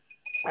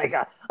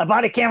 I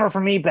bought a camera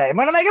from eBay. I'm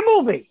gonna make a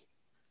movie.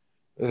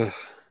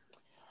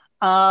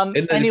 And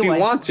anyway. if you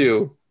want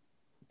to,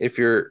 if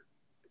you're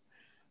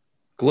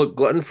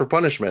glutton for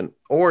punishment,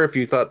 or if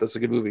you thought this was a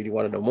good movie and you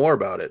want to know more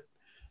about it,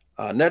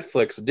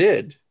 Netflix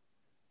did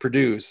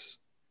produce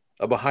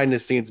a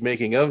behind-the-scenes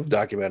making of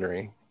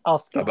documentary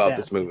about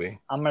this movie.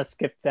 I'm gonna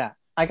skip that.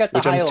 I got the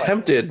which highlight. I'm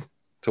tempted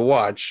to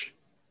watch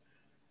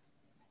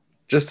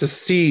just to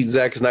see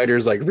Zack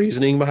Snyder's like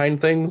reasoning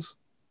behind things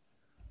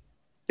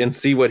and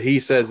see what he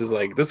says is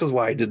like, this is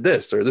why I did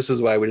this, or this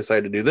is why we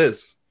decided to do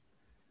this.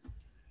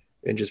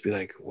 And just be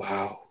like,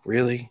 wow,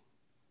 really?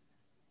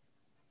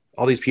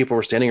 All these people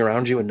were standing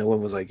around you and no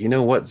one was like, you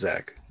know what,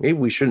 Zach, maybe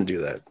we shouldn't do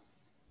that.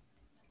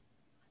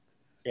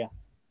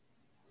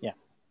 Yeah.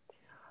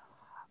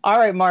 All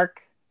right,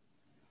 Mark.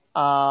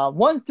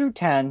 1 through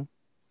 10.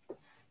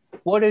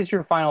 What is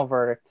your final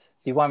verdict?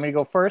 Do you want me to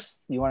go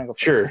first? Do you want to go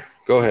first? Sure.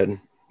 Go ahead. You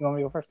want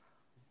me to go first?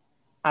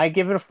 I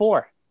give it a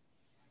 4.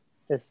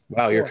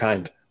 Wow, you're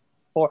kind.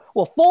 4.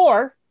 Well,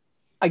 4.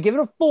 I give it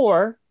a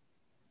 4.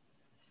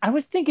 I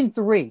was thinking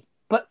 3,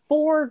 but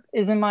 4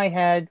 is in my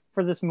head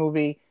for this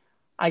movie.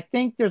 I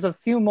think there's a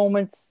few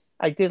moments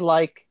I did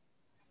like,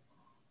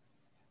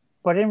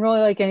 but I didn't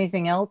really like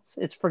anything else.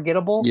 It's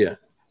forgettable. Yeah.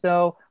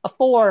 So a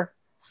 4.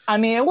 I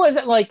mean, it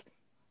wasn't like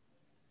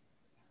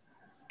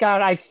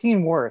God, I've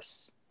seen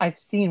worse. I've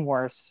seen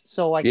worse.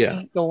 So I Yeah.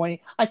 can't go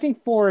any. I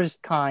think 4 is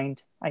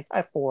kind. I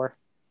 4.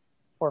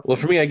 4. Well,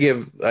 for me,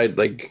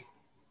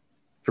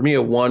 for me,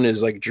 a 1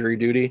 is like Jury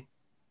Duty,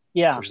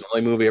 Yeah. which is the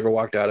only movie I ever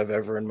walked out of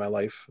ever in my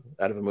life,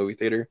 out of a movie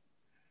theater,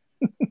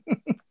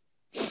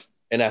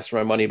 and asked for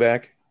my money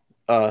back.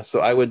 So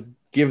I would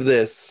give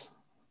this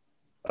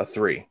a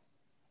 3.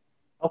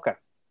 Okay.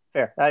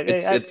 Fair.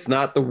 It's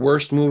not the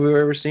worst movie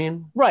I've ever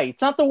seen. Right.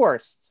 It's not the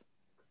worst.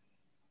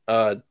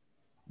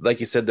 Like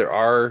you said, there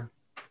are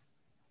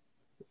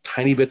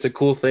tiny bits of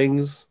cool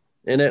things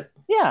in it.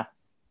 Yeah.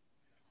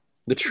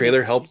 The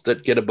trailer helped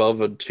it get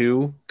above a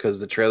 2 because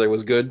the trailer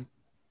was good.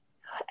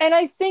 And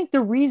I think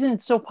the reason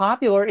it's so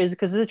popular is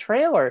because of the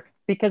trailer,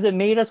 because it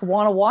made us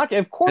want to watch it.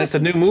 Of course. And it's a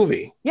new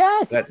movie.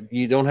 Yes. That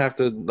you don't have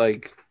to it's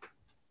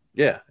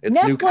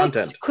Netflix new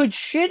content. Could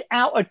shit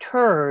out a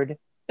turd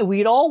and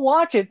we'd all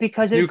watch it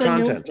because it's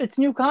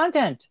new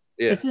content.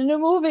 Yeah. It's a new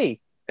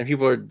movie. And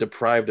people are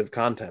deprived of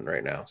content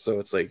right now. So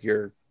it's like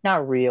you're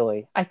not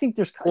really. I think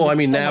there's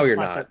now you're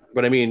not.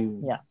 But I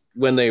mean, yeah.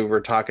 When they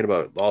were talking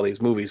about all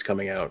these movies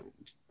coming out,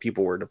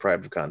 people were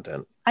deprived of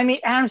content. I mean,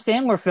 Adam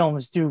Sandler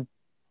films do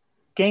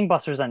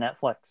gangbusters on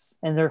Netflix,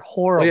 and they're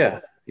horrible.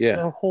 Yeah.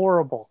 They're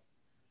horrible.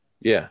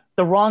 Yeah.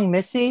 The Wrong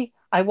Missy.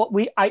 I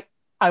watched.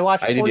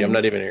 I'm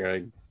not even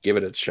gonna give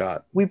it a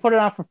shot. We put it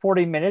on for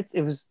 40 minutes.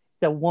 It was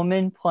the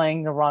woman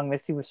playing the Wrong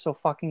Missy was so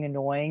fucking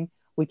annoying.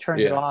 We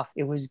turned it off.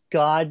 It was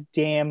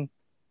goddamn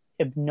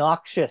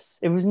obnoxious.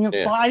 It was.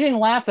 I didn't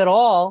laugh at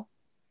all.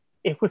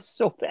 It was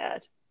so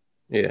bad.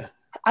 Yeah.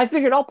 I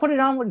figured I'll put it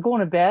on when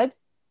going to bed.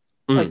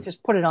 Like,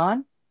 just put it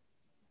on.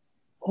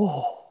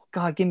 Oh,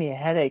 God, give me a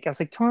headache. I was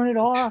like, turn it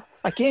off.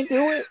 I can't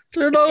do it.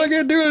 Turn it off. I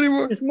can't do it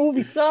anymore. This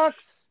movie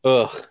sucks.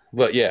 Ugh.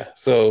 But yeah,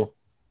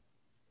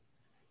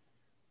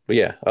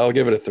 I'll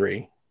give it a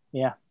 3.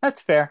 Yeah,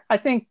 that's fair. I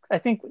think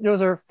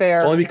those are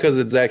fair. Only because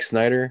it's Zack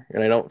Snyder,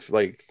 and I don't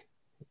I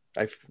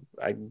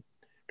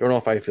don't know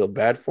if I feel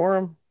bad for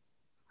him.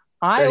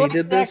 I like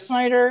Zack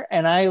Snyder,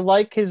 and I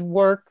like his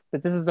work,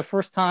 but this is the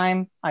first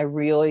time I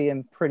really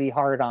am pretty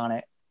hard on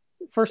it.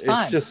 First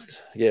time. It's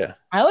just, yeah.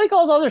 I like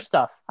all his other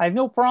stuff. I have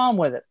no problem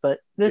with it, but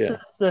this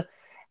is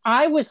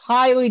I was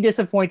highly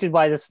disappointed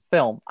by this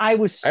film. I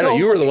know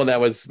you were the one that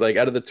was like,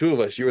 out of the two of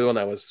us, you were the one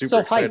that was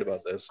super excited about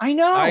this. I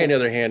know. I, on the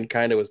other hand,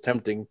 kind of was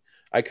tempting.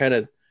 I kind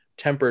of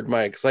tempered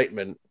my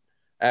excitement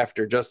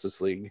after Justice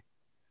League.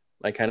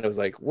 I kind of was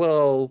like,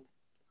 well,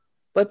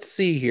 let's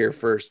see here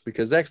first,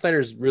 because Zack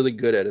Snyder's really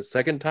good at his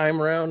second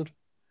time around,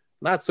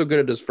 not so good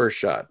at his first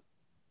shot.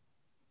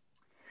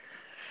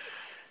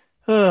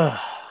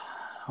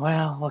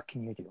 Well, what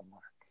can you do,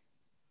 Mark?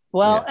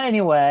 Well,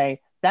 anyway,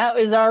 that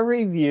is our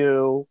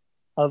review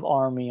of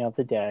Army of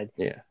the Dead.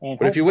 Yeah.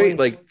 But if you wait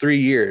like 3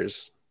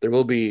 years, there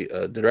will be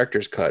a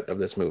director's cut of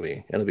this movie,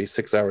 and it'll be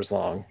 6 hours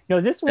long.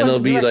 No, this one. And it'll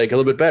be like a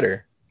little bit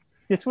better.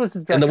 This was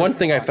and the one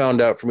thing I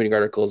found out from reading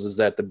articles is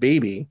that the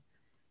baby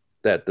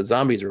that the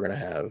zombies were going to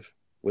have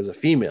was a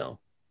female,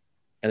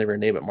 and they were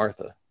going to name it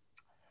Martha.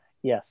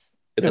 Yes.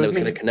 And then it was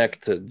going to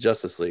connect to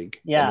Justice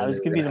League. Yeah, it was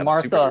going to be the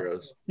Martha.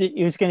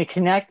 It was going to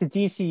connect the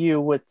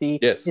DCU with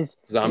his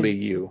Zombie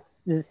U.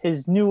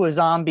 His new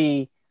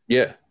zombie.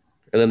 Yeah.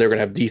 And then they're going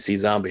to have DC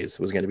Zombies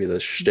was going to be the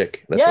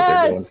shtick. That's what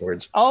they're going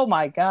towards. Oh,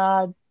 my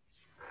God.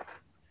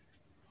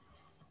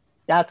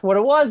 That's what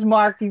it was,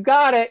 Mark. You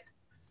got it.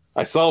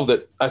 I solved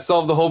it. I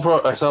solved the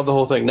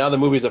whole thing. Now the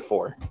movie's at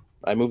 4.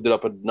 I moved it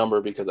up a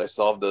number because I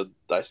solved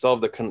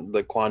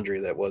the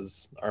quandary that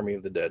was Army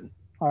of the Dead.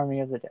 Army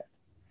of the Dead.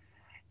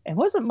 It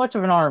wasn't much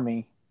of an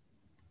army.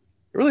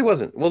 It really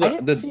wasn't. Well,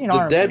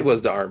 the Dead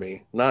was the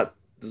army, not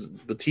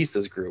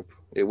Batista's group.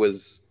 It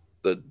was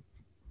the.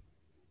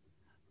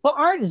 But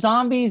aren't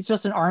zombies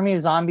just an army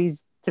of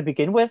zombies to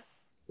begin with?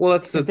 Well,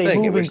 that's the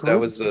thing.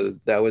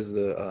 That was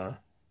the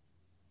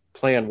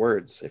play on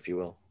words, if you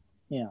will.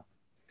 Yeah.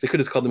 They could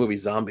have called the movie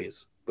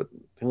Zombies, but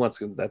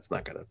that's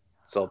not gonna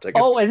sell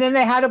tickets. Oh, and then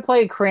they had to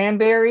play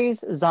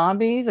Cranberries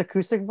Zombies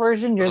acoustic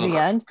version near the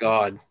end.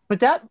 God. But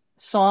that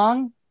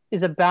song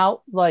is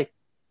about like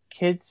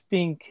kids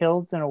being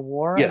killed in a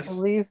war, I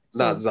believe.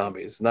 Not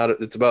zombies.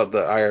 It's about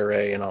the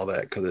IRA and all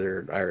that because they're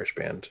an Irish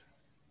band.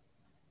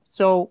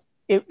 So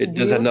it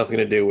does have nothing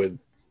to do with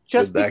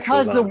just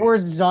because the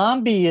word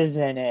zombie is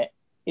in it.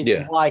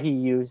 It's why he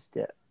used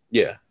it.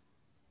 Yeah.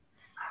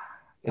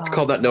 It's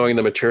called not knowing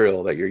the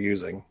material that you're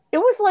using. It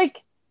was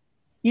like,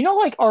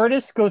 like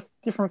artists go through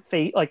different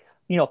phase, like,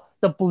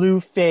 the blue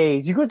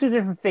phase. You go through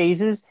different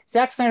phases.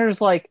 Zack Snyder's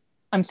like,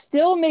 I'm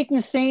still making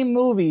the same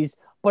movies,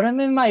 but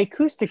I'm in my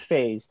acoustic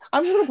phase.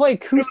 I'm just gonna play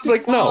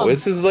acoustic.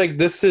 It's like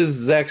this is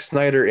Zack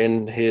Snyder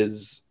in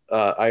his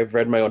I've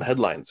read my own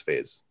headlines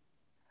phase.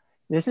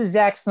 This is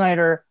Zack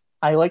Snyder.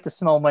 I like to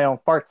smell my own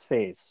farts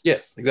phase.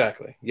 Yes,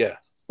 exactly. Yeah.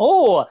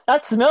 Oh,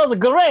 that smells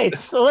great.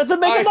 So let's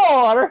make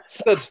more.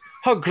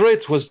 How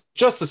great was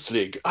Justice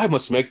League? I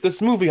must make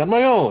this movie on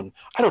my own.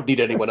 I don't need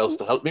anyone else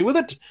to help me with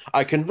it.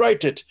 I can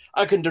write it.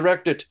 I can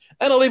direct it.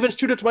 And I'll even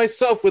shoot it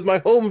myself with my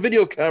home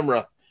video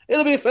camera.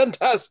 It'll be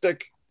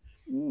fantastic.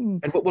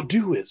 Mm. And what we'll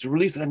do is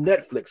release it on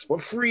Netflix for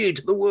free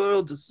to the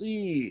world to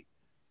see.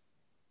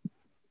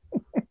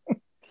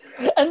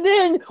 And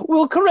then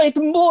we'll create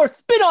more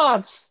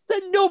spin-offs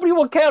that nobody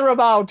will care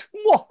about.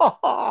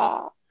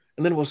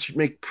 And then we'll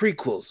make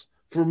prequels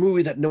for a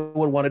movie that no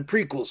one wanted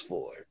prequels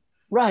for.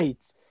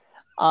 Right.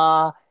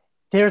 Uh,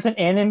 there's an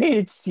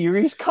animated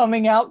series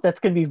coming out that's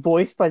going to be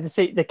voiced by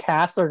the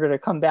cast are going to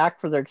come back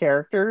for their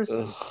characters.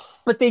 Ugh.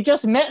 But they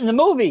just met in the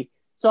movie.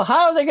 So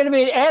how are they going to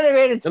be an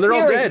animated And they're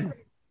series? all dead.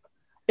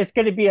 It's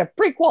going to be a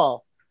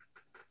prequel.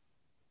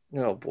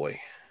 Oh, boy.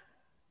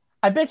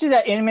 I bet you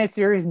that animated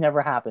series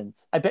never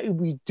happens. I bet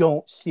we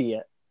don't see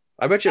it.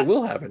 I bet you it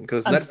will happen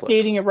because I'm Netflix.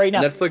 stating it right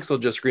now. Netflix will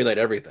just greenlight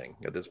everything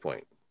at this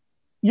point.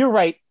 You're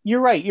right.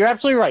 You're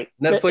absolutely right.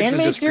 Netflix is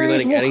just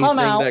greenlighting anything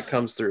that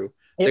comes through.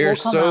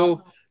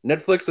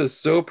 Netflix is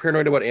so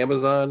paranoid about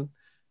Amazon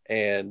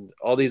and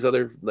all these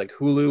other like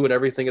Hulu and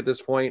everything at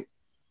this point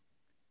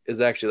is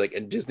actually like,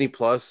 and Disney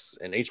Plus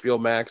and HBO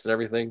Max and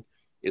everything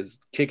is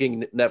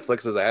kicking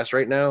Netflix's ass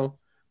right now.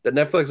 That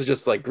Netflix is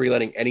just like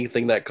greenlighting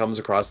anything that comes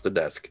across the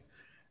desk.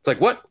 It's like,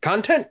 what?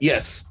 Content?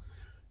 Yes.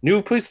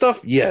 New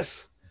stuff?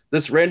 Yes.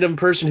 This random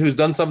person who's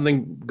done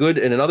something good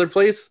in another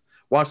place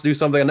wants to do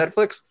something on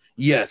Netflix?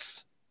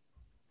 Yes.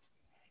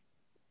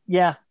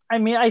 Yeah. I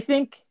mean, I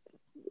think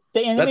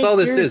the animated that's all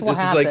this is. This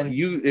is like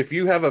if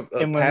you have a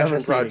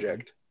passion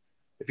project,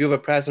 if you have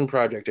a passion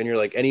project and you're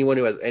like anyone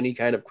who has any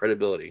kind of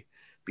credibility,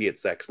 be it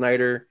Zack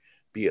Snyder,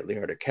 be it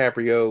Leonardo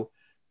DiCaprio,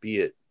 be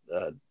it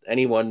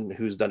anyone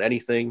who's done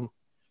anything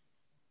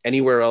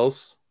anywhere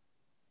else,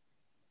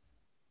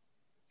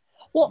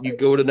 well, you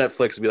go to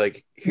Netflix and be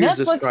like, here's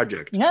this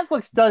project.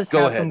 Netflix does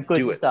have some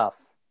good stuff.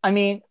 I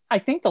mean, I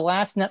think the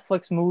last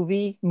Netflix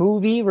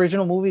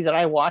original movie that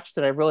I watched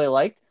that I really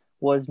liked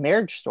was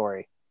Marriage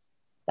Story.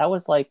 That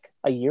was like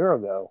a year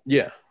ago.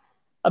 Yeah.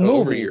 Movie.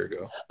 Over a year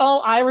ago.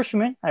 Oh,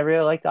 Irishman. I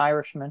really liked The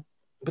Irishman.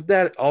 But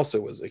that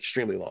also was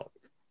extremely long.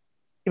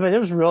 Yeah, but it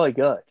was really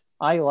good.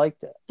 I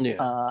liked it.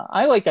 Yeah.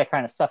 I like that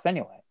kind of stuff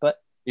anyway. But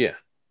yeah.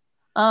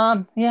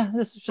 Yeah,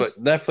 this is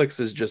just. But Netflix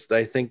is just.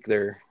 I think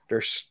they're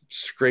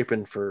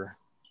scraping for.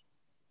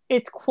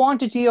 It's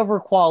quantity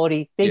over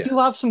quality. They do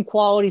have some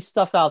quality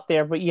stuff out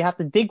there, but you have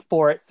to dig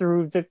for it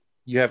through the.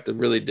 You have to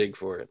really dig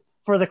for it.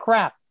 For the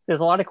crap. There's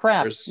a lot of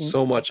crap. There's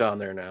so much on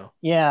there now.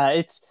 Yeah,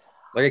 it's.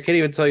 Like, I can't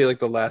even tell you, like,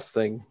 the last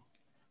thing.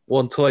 Well,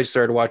 until I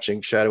started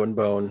watching Shadow and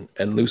Bone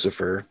and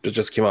Lucifer, that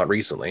just came out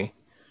recently.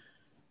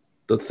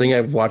 The thing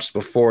I've watched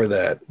before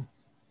that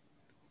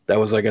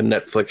was like a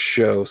Netflix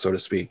show, so to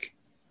speak.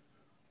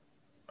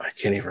 I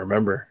can't even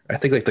remember. I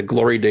think, like, the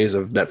glory days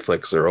of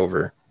Netflix are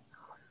over.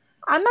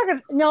 I'm not going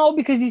to... No,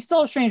 because you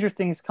still have Stranger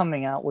Things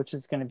coming out, which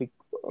is going to be...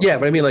 Yeah,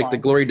 but I mean, like, the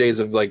glory days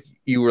of, like,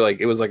 you were, like,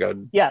 it was, like, a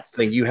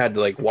thing you had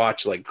to, like,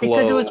 watch, like, Glow.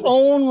 Because it was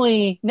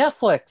only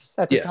Netflix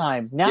at the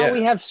time. Now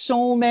we have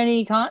so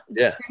many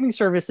streaming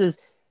services,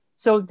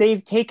 so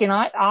they've taken...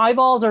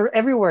 Eyeballs are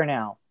everywhere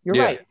now. You're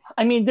right.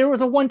 I mean, there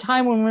was a one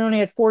time when we only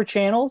had 4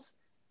 channels.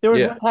 There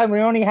was one time we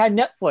only had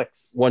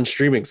Netflix. One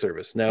streaming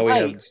service. Now we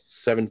have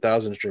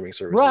 7,000 streaming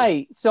services.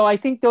 Right. So I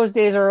think those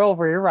days are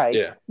over. You're right.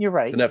 Yeah. You're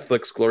right. The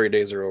Netflix glory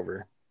days are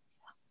over.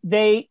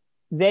 They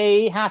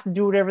have to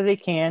do whatever they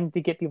can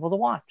to get people to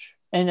watch.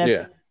 And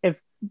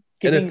if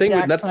and the thing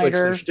Zack with Netflix,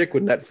 Snyder, the shtick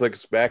with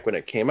Netflix back when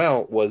it came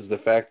out was the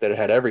fact that it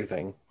had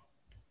everything.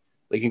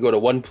 Like, you can go to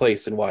one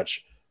place and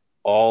watch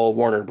all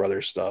Warner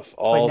Brothers stuff,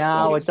 all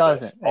now Sony it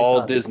doesn't. Stuff,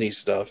 all Disney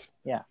stuff.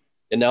 Yeah.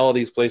 And now all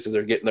these places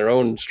are getting their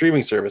own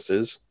streaming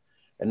services.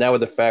 And now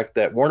with the fact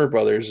that Warner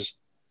Brothers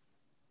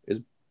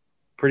is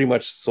pretty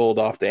much sold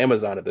off to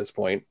Amazon at this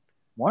point.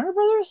 Warner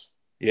Brothers?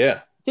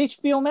 Yeah. It's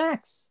HBO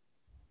Max.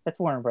 That's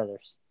Warner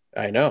Brothers.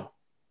 I know.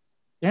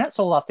 They're not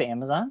sold off to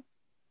Amazon.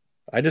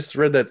 I just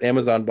read that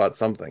Amazon bought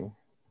something.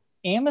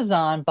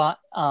 Amazon bought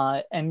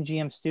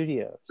MGM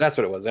Studios. That's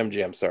what it was.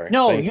 MGM, sorry.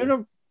 No,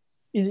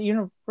 is it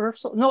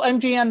Universal? No,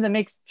 MGM that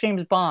makes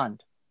James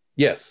Bond.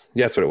 Yes,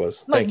 that's what it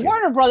was. Like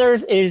Warner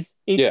Brothers is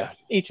HBO.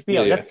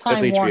 Yeah, that's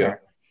Time Warner.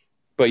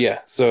 But yeah,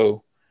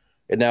 so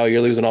and now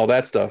you're losing all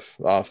that stuff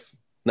off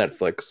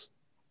Netflix.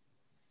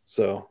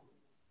 So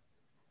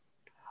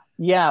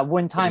yeah,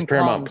 when time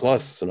Paramount comes,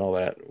 Plus and all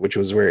that, which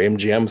was where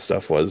MGM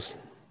stuff was,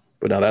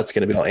 but now that's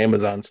going to be all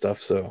Amazon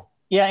stuff. So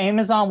yeah,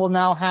 Amazon will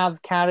now have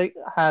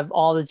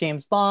all the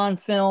James Bond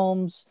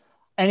films,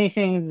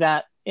 anything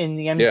that in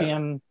the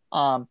MGM.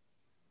 Yeah.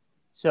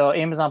 So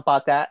Amazon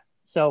bought that.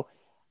 So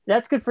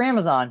that's good for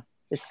Amazon.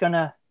 It's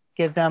gonna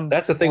give them.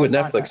 That's the thing with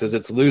Netflix is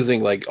it's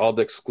losing like all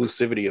the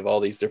exclusivity of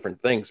all these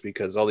different things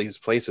because all these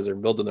places are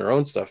building their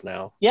own stuff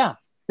now. Yeah,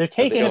 they're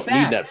taking it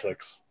back. Need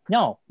Netflix.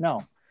 No.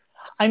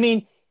 I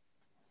mean,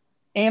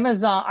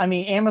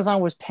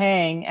 Amazon was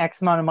paying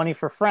X amount of money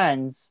for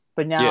Friends,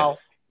 but now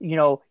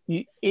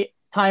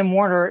Time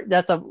Warner.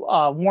 That's a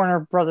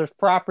Warner Brothers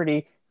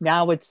property.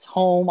 Now it's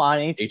home on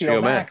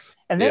HBO Max.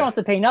 And they don't have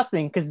to pay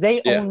nothing because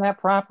they own that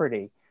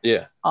property.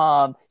 Yeah.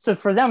 So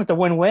for them, it's a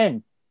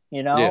win-win,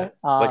 like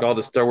all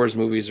the Star Wars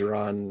movies are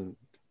on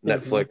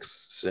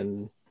Netflix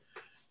and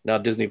now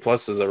Disney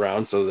Plus is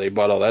around, so they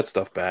bought all that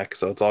stuff back.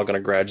 So it's all going to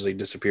gradually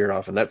disappear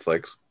off of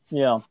Netflix.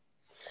 Yeah.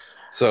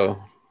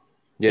 So,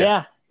 yeah.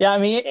 Yeah. Yeah. I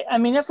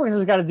mean, Netflix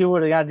has got to do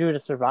what they got to do to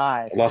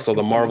survive. Also,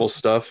 the Marvel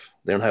stuff,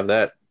 they don't have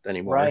that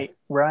anymore. Right.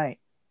 Right.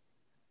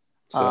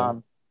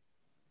 So,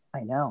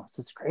 I know.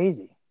 It's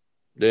crazy.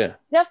 yeah.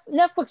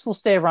 Netflix will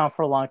stay around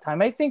for a long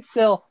time. I think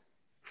they'll.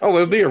 Oh,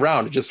 it'll be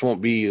around. It just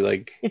won't be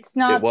like It's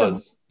not. it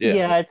was.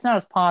 Yeah. It's not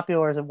as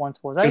popular as it once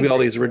was. It'll be all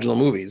these original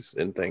movies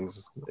and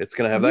things. It's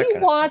going to have that kind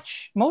of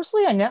watch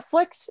mostly on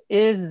Netflix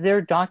is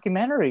their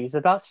documentaries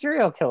about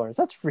serial killers.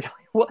 That's really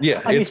what.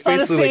 Yeah, it's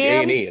basically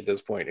like A&E at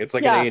this point. It's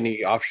like an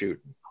A&E offshoot.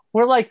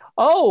 We're like,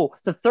 oh,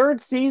 the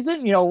third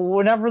season.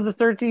 Whenever the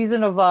third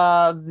season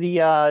of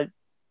the Andrew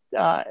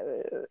Dassey,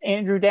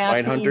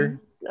 Mindhunter.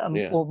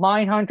 Well,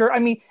 Mindhunter. I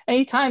mean,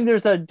 anytime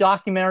there's a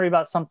documentary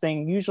about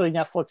something, usually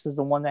Netflix is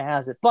the one that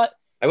has it. But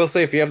I will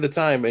say, if you have the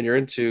time and you're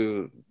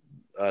into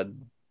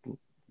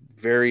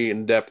very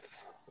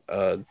in-depth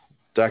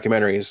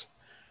documentaries,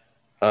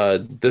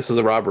 This Is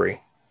a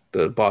Robbery,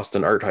 the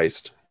Boston art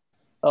heist.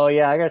 Oh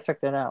yeah, I gotta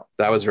check that out.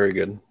 That was very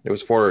good. It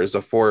was a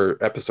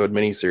 4-episode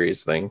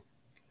miniseries thing.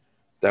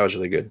 That was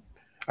really good.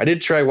 I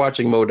did try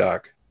watching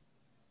MODOK.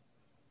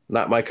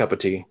 Not my cup of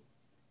tea.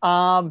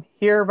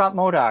 Hear about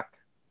MODOK.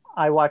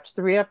 I watched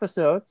 3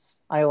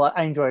 episodes. I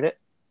enjoyed it.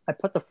 I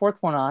put the 4th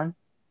one on,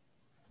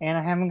 and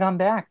I haven't gone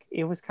back.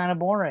 It was kind of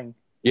boring.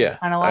 Yeah,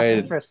 kind of lost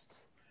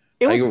interest.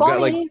 It was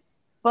funny,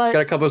 but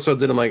got a couple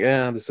episodes in. I'm like,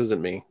 this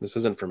isn't me. This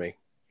isn't for me.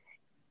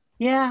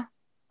 Yeah,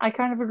 I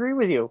kind of agree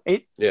with you.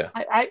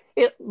 I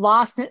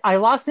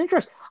lost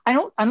interest.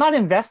 I'm not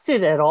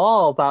invested at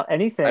all about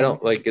anything. I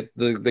don't like it.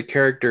 The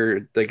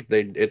character, like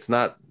it's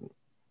not.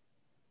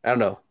 I don't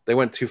know. They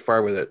went too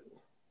far with it.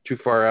 Too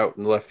far out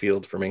in left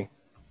field for me.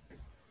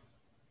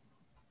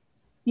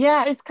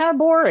 Yeah, it's kind of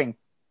boring.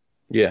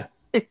 Yeah.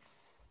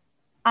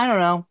 I don't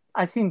know.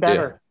 I've seen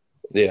better.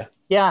 Yeah.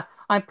 Yeah,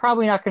 I'm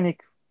probably not going to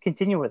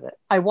continue with it.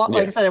 Like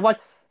I said, I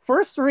watched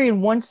first 3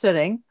 in one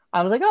sitting.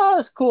 I was like, oh,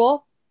 that's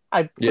cool.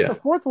 I put the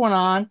 4th one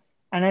on,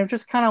 and I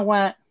just kind of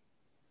went,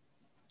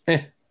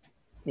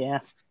 yeah,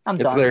 I'm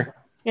done. It's there.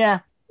 Yeah.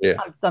 Yeah.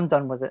 I'm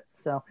done with it.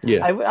 So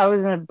yeah, I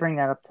was going to bring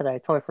that up today. I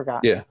totally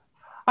forgot. Yeah.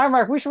 All right,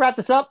 Mark, we should wrap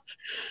this up.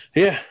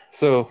 Yeah.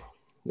 So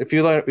if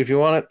you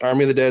want it,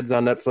 Army of the Dead's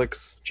on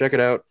Netflix. Check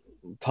it out.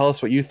 Tell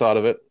us what you thought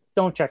of it.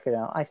 Don't check it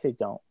out. I say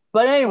don't.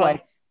 But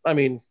anyway. I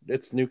mean,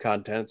 it's new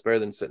content. It's better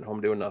than sitting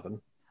home doing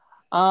nothing.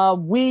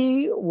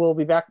 We will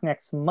be back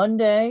next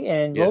Monday,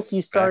 and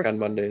Loki starts back on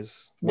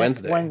Mondays.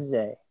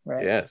 Wednesday,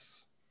 right?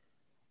 Yes.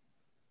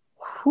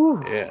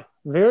 Whew. Yeah.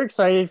 Very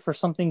excited for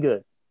something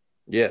good.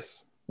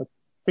 Yes.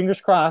 Fingers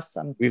crossed.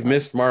 We've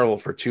missed Marvel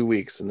for 2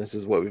 weeks, and this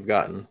is what we've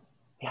gotten.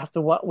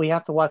 We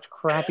have to watch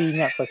crappy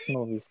Netflix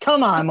movies.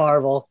 Come on,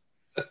 Marvel.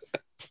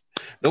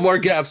 No more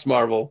gaps,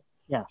 Marvel.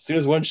 Yeah. As soon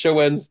as one show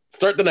ends,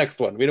 start the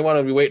next one. We don't want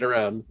to be waiting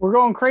around. We're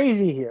going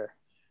crazy here.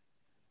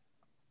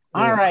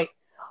 Yeah. All right.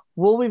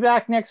 We'll be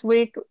back next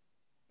week.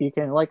 You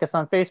can like us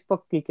on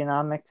Facebook,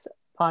 Geekonomics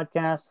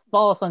Podcast.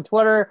 Follow us on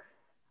Twitter.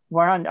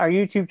 We're on our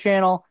YouTube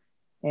channel.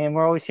 And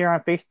we're always here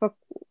on Facebook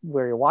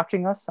where you're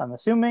watching us, I'm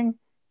assuming.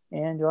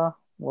 And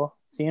we'll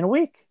see you in a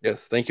week.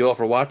 Yes. Thank you all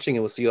for watching,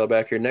 and we'll see you all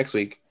back here next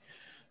week.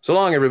 So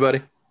long,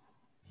 everybody.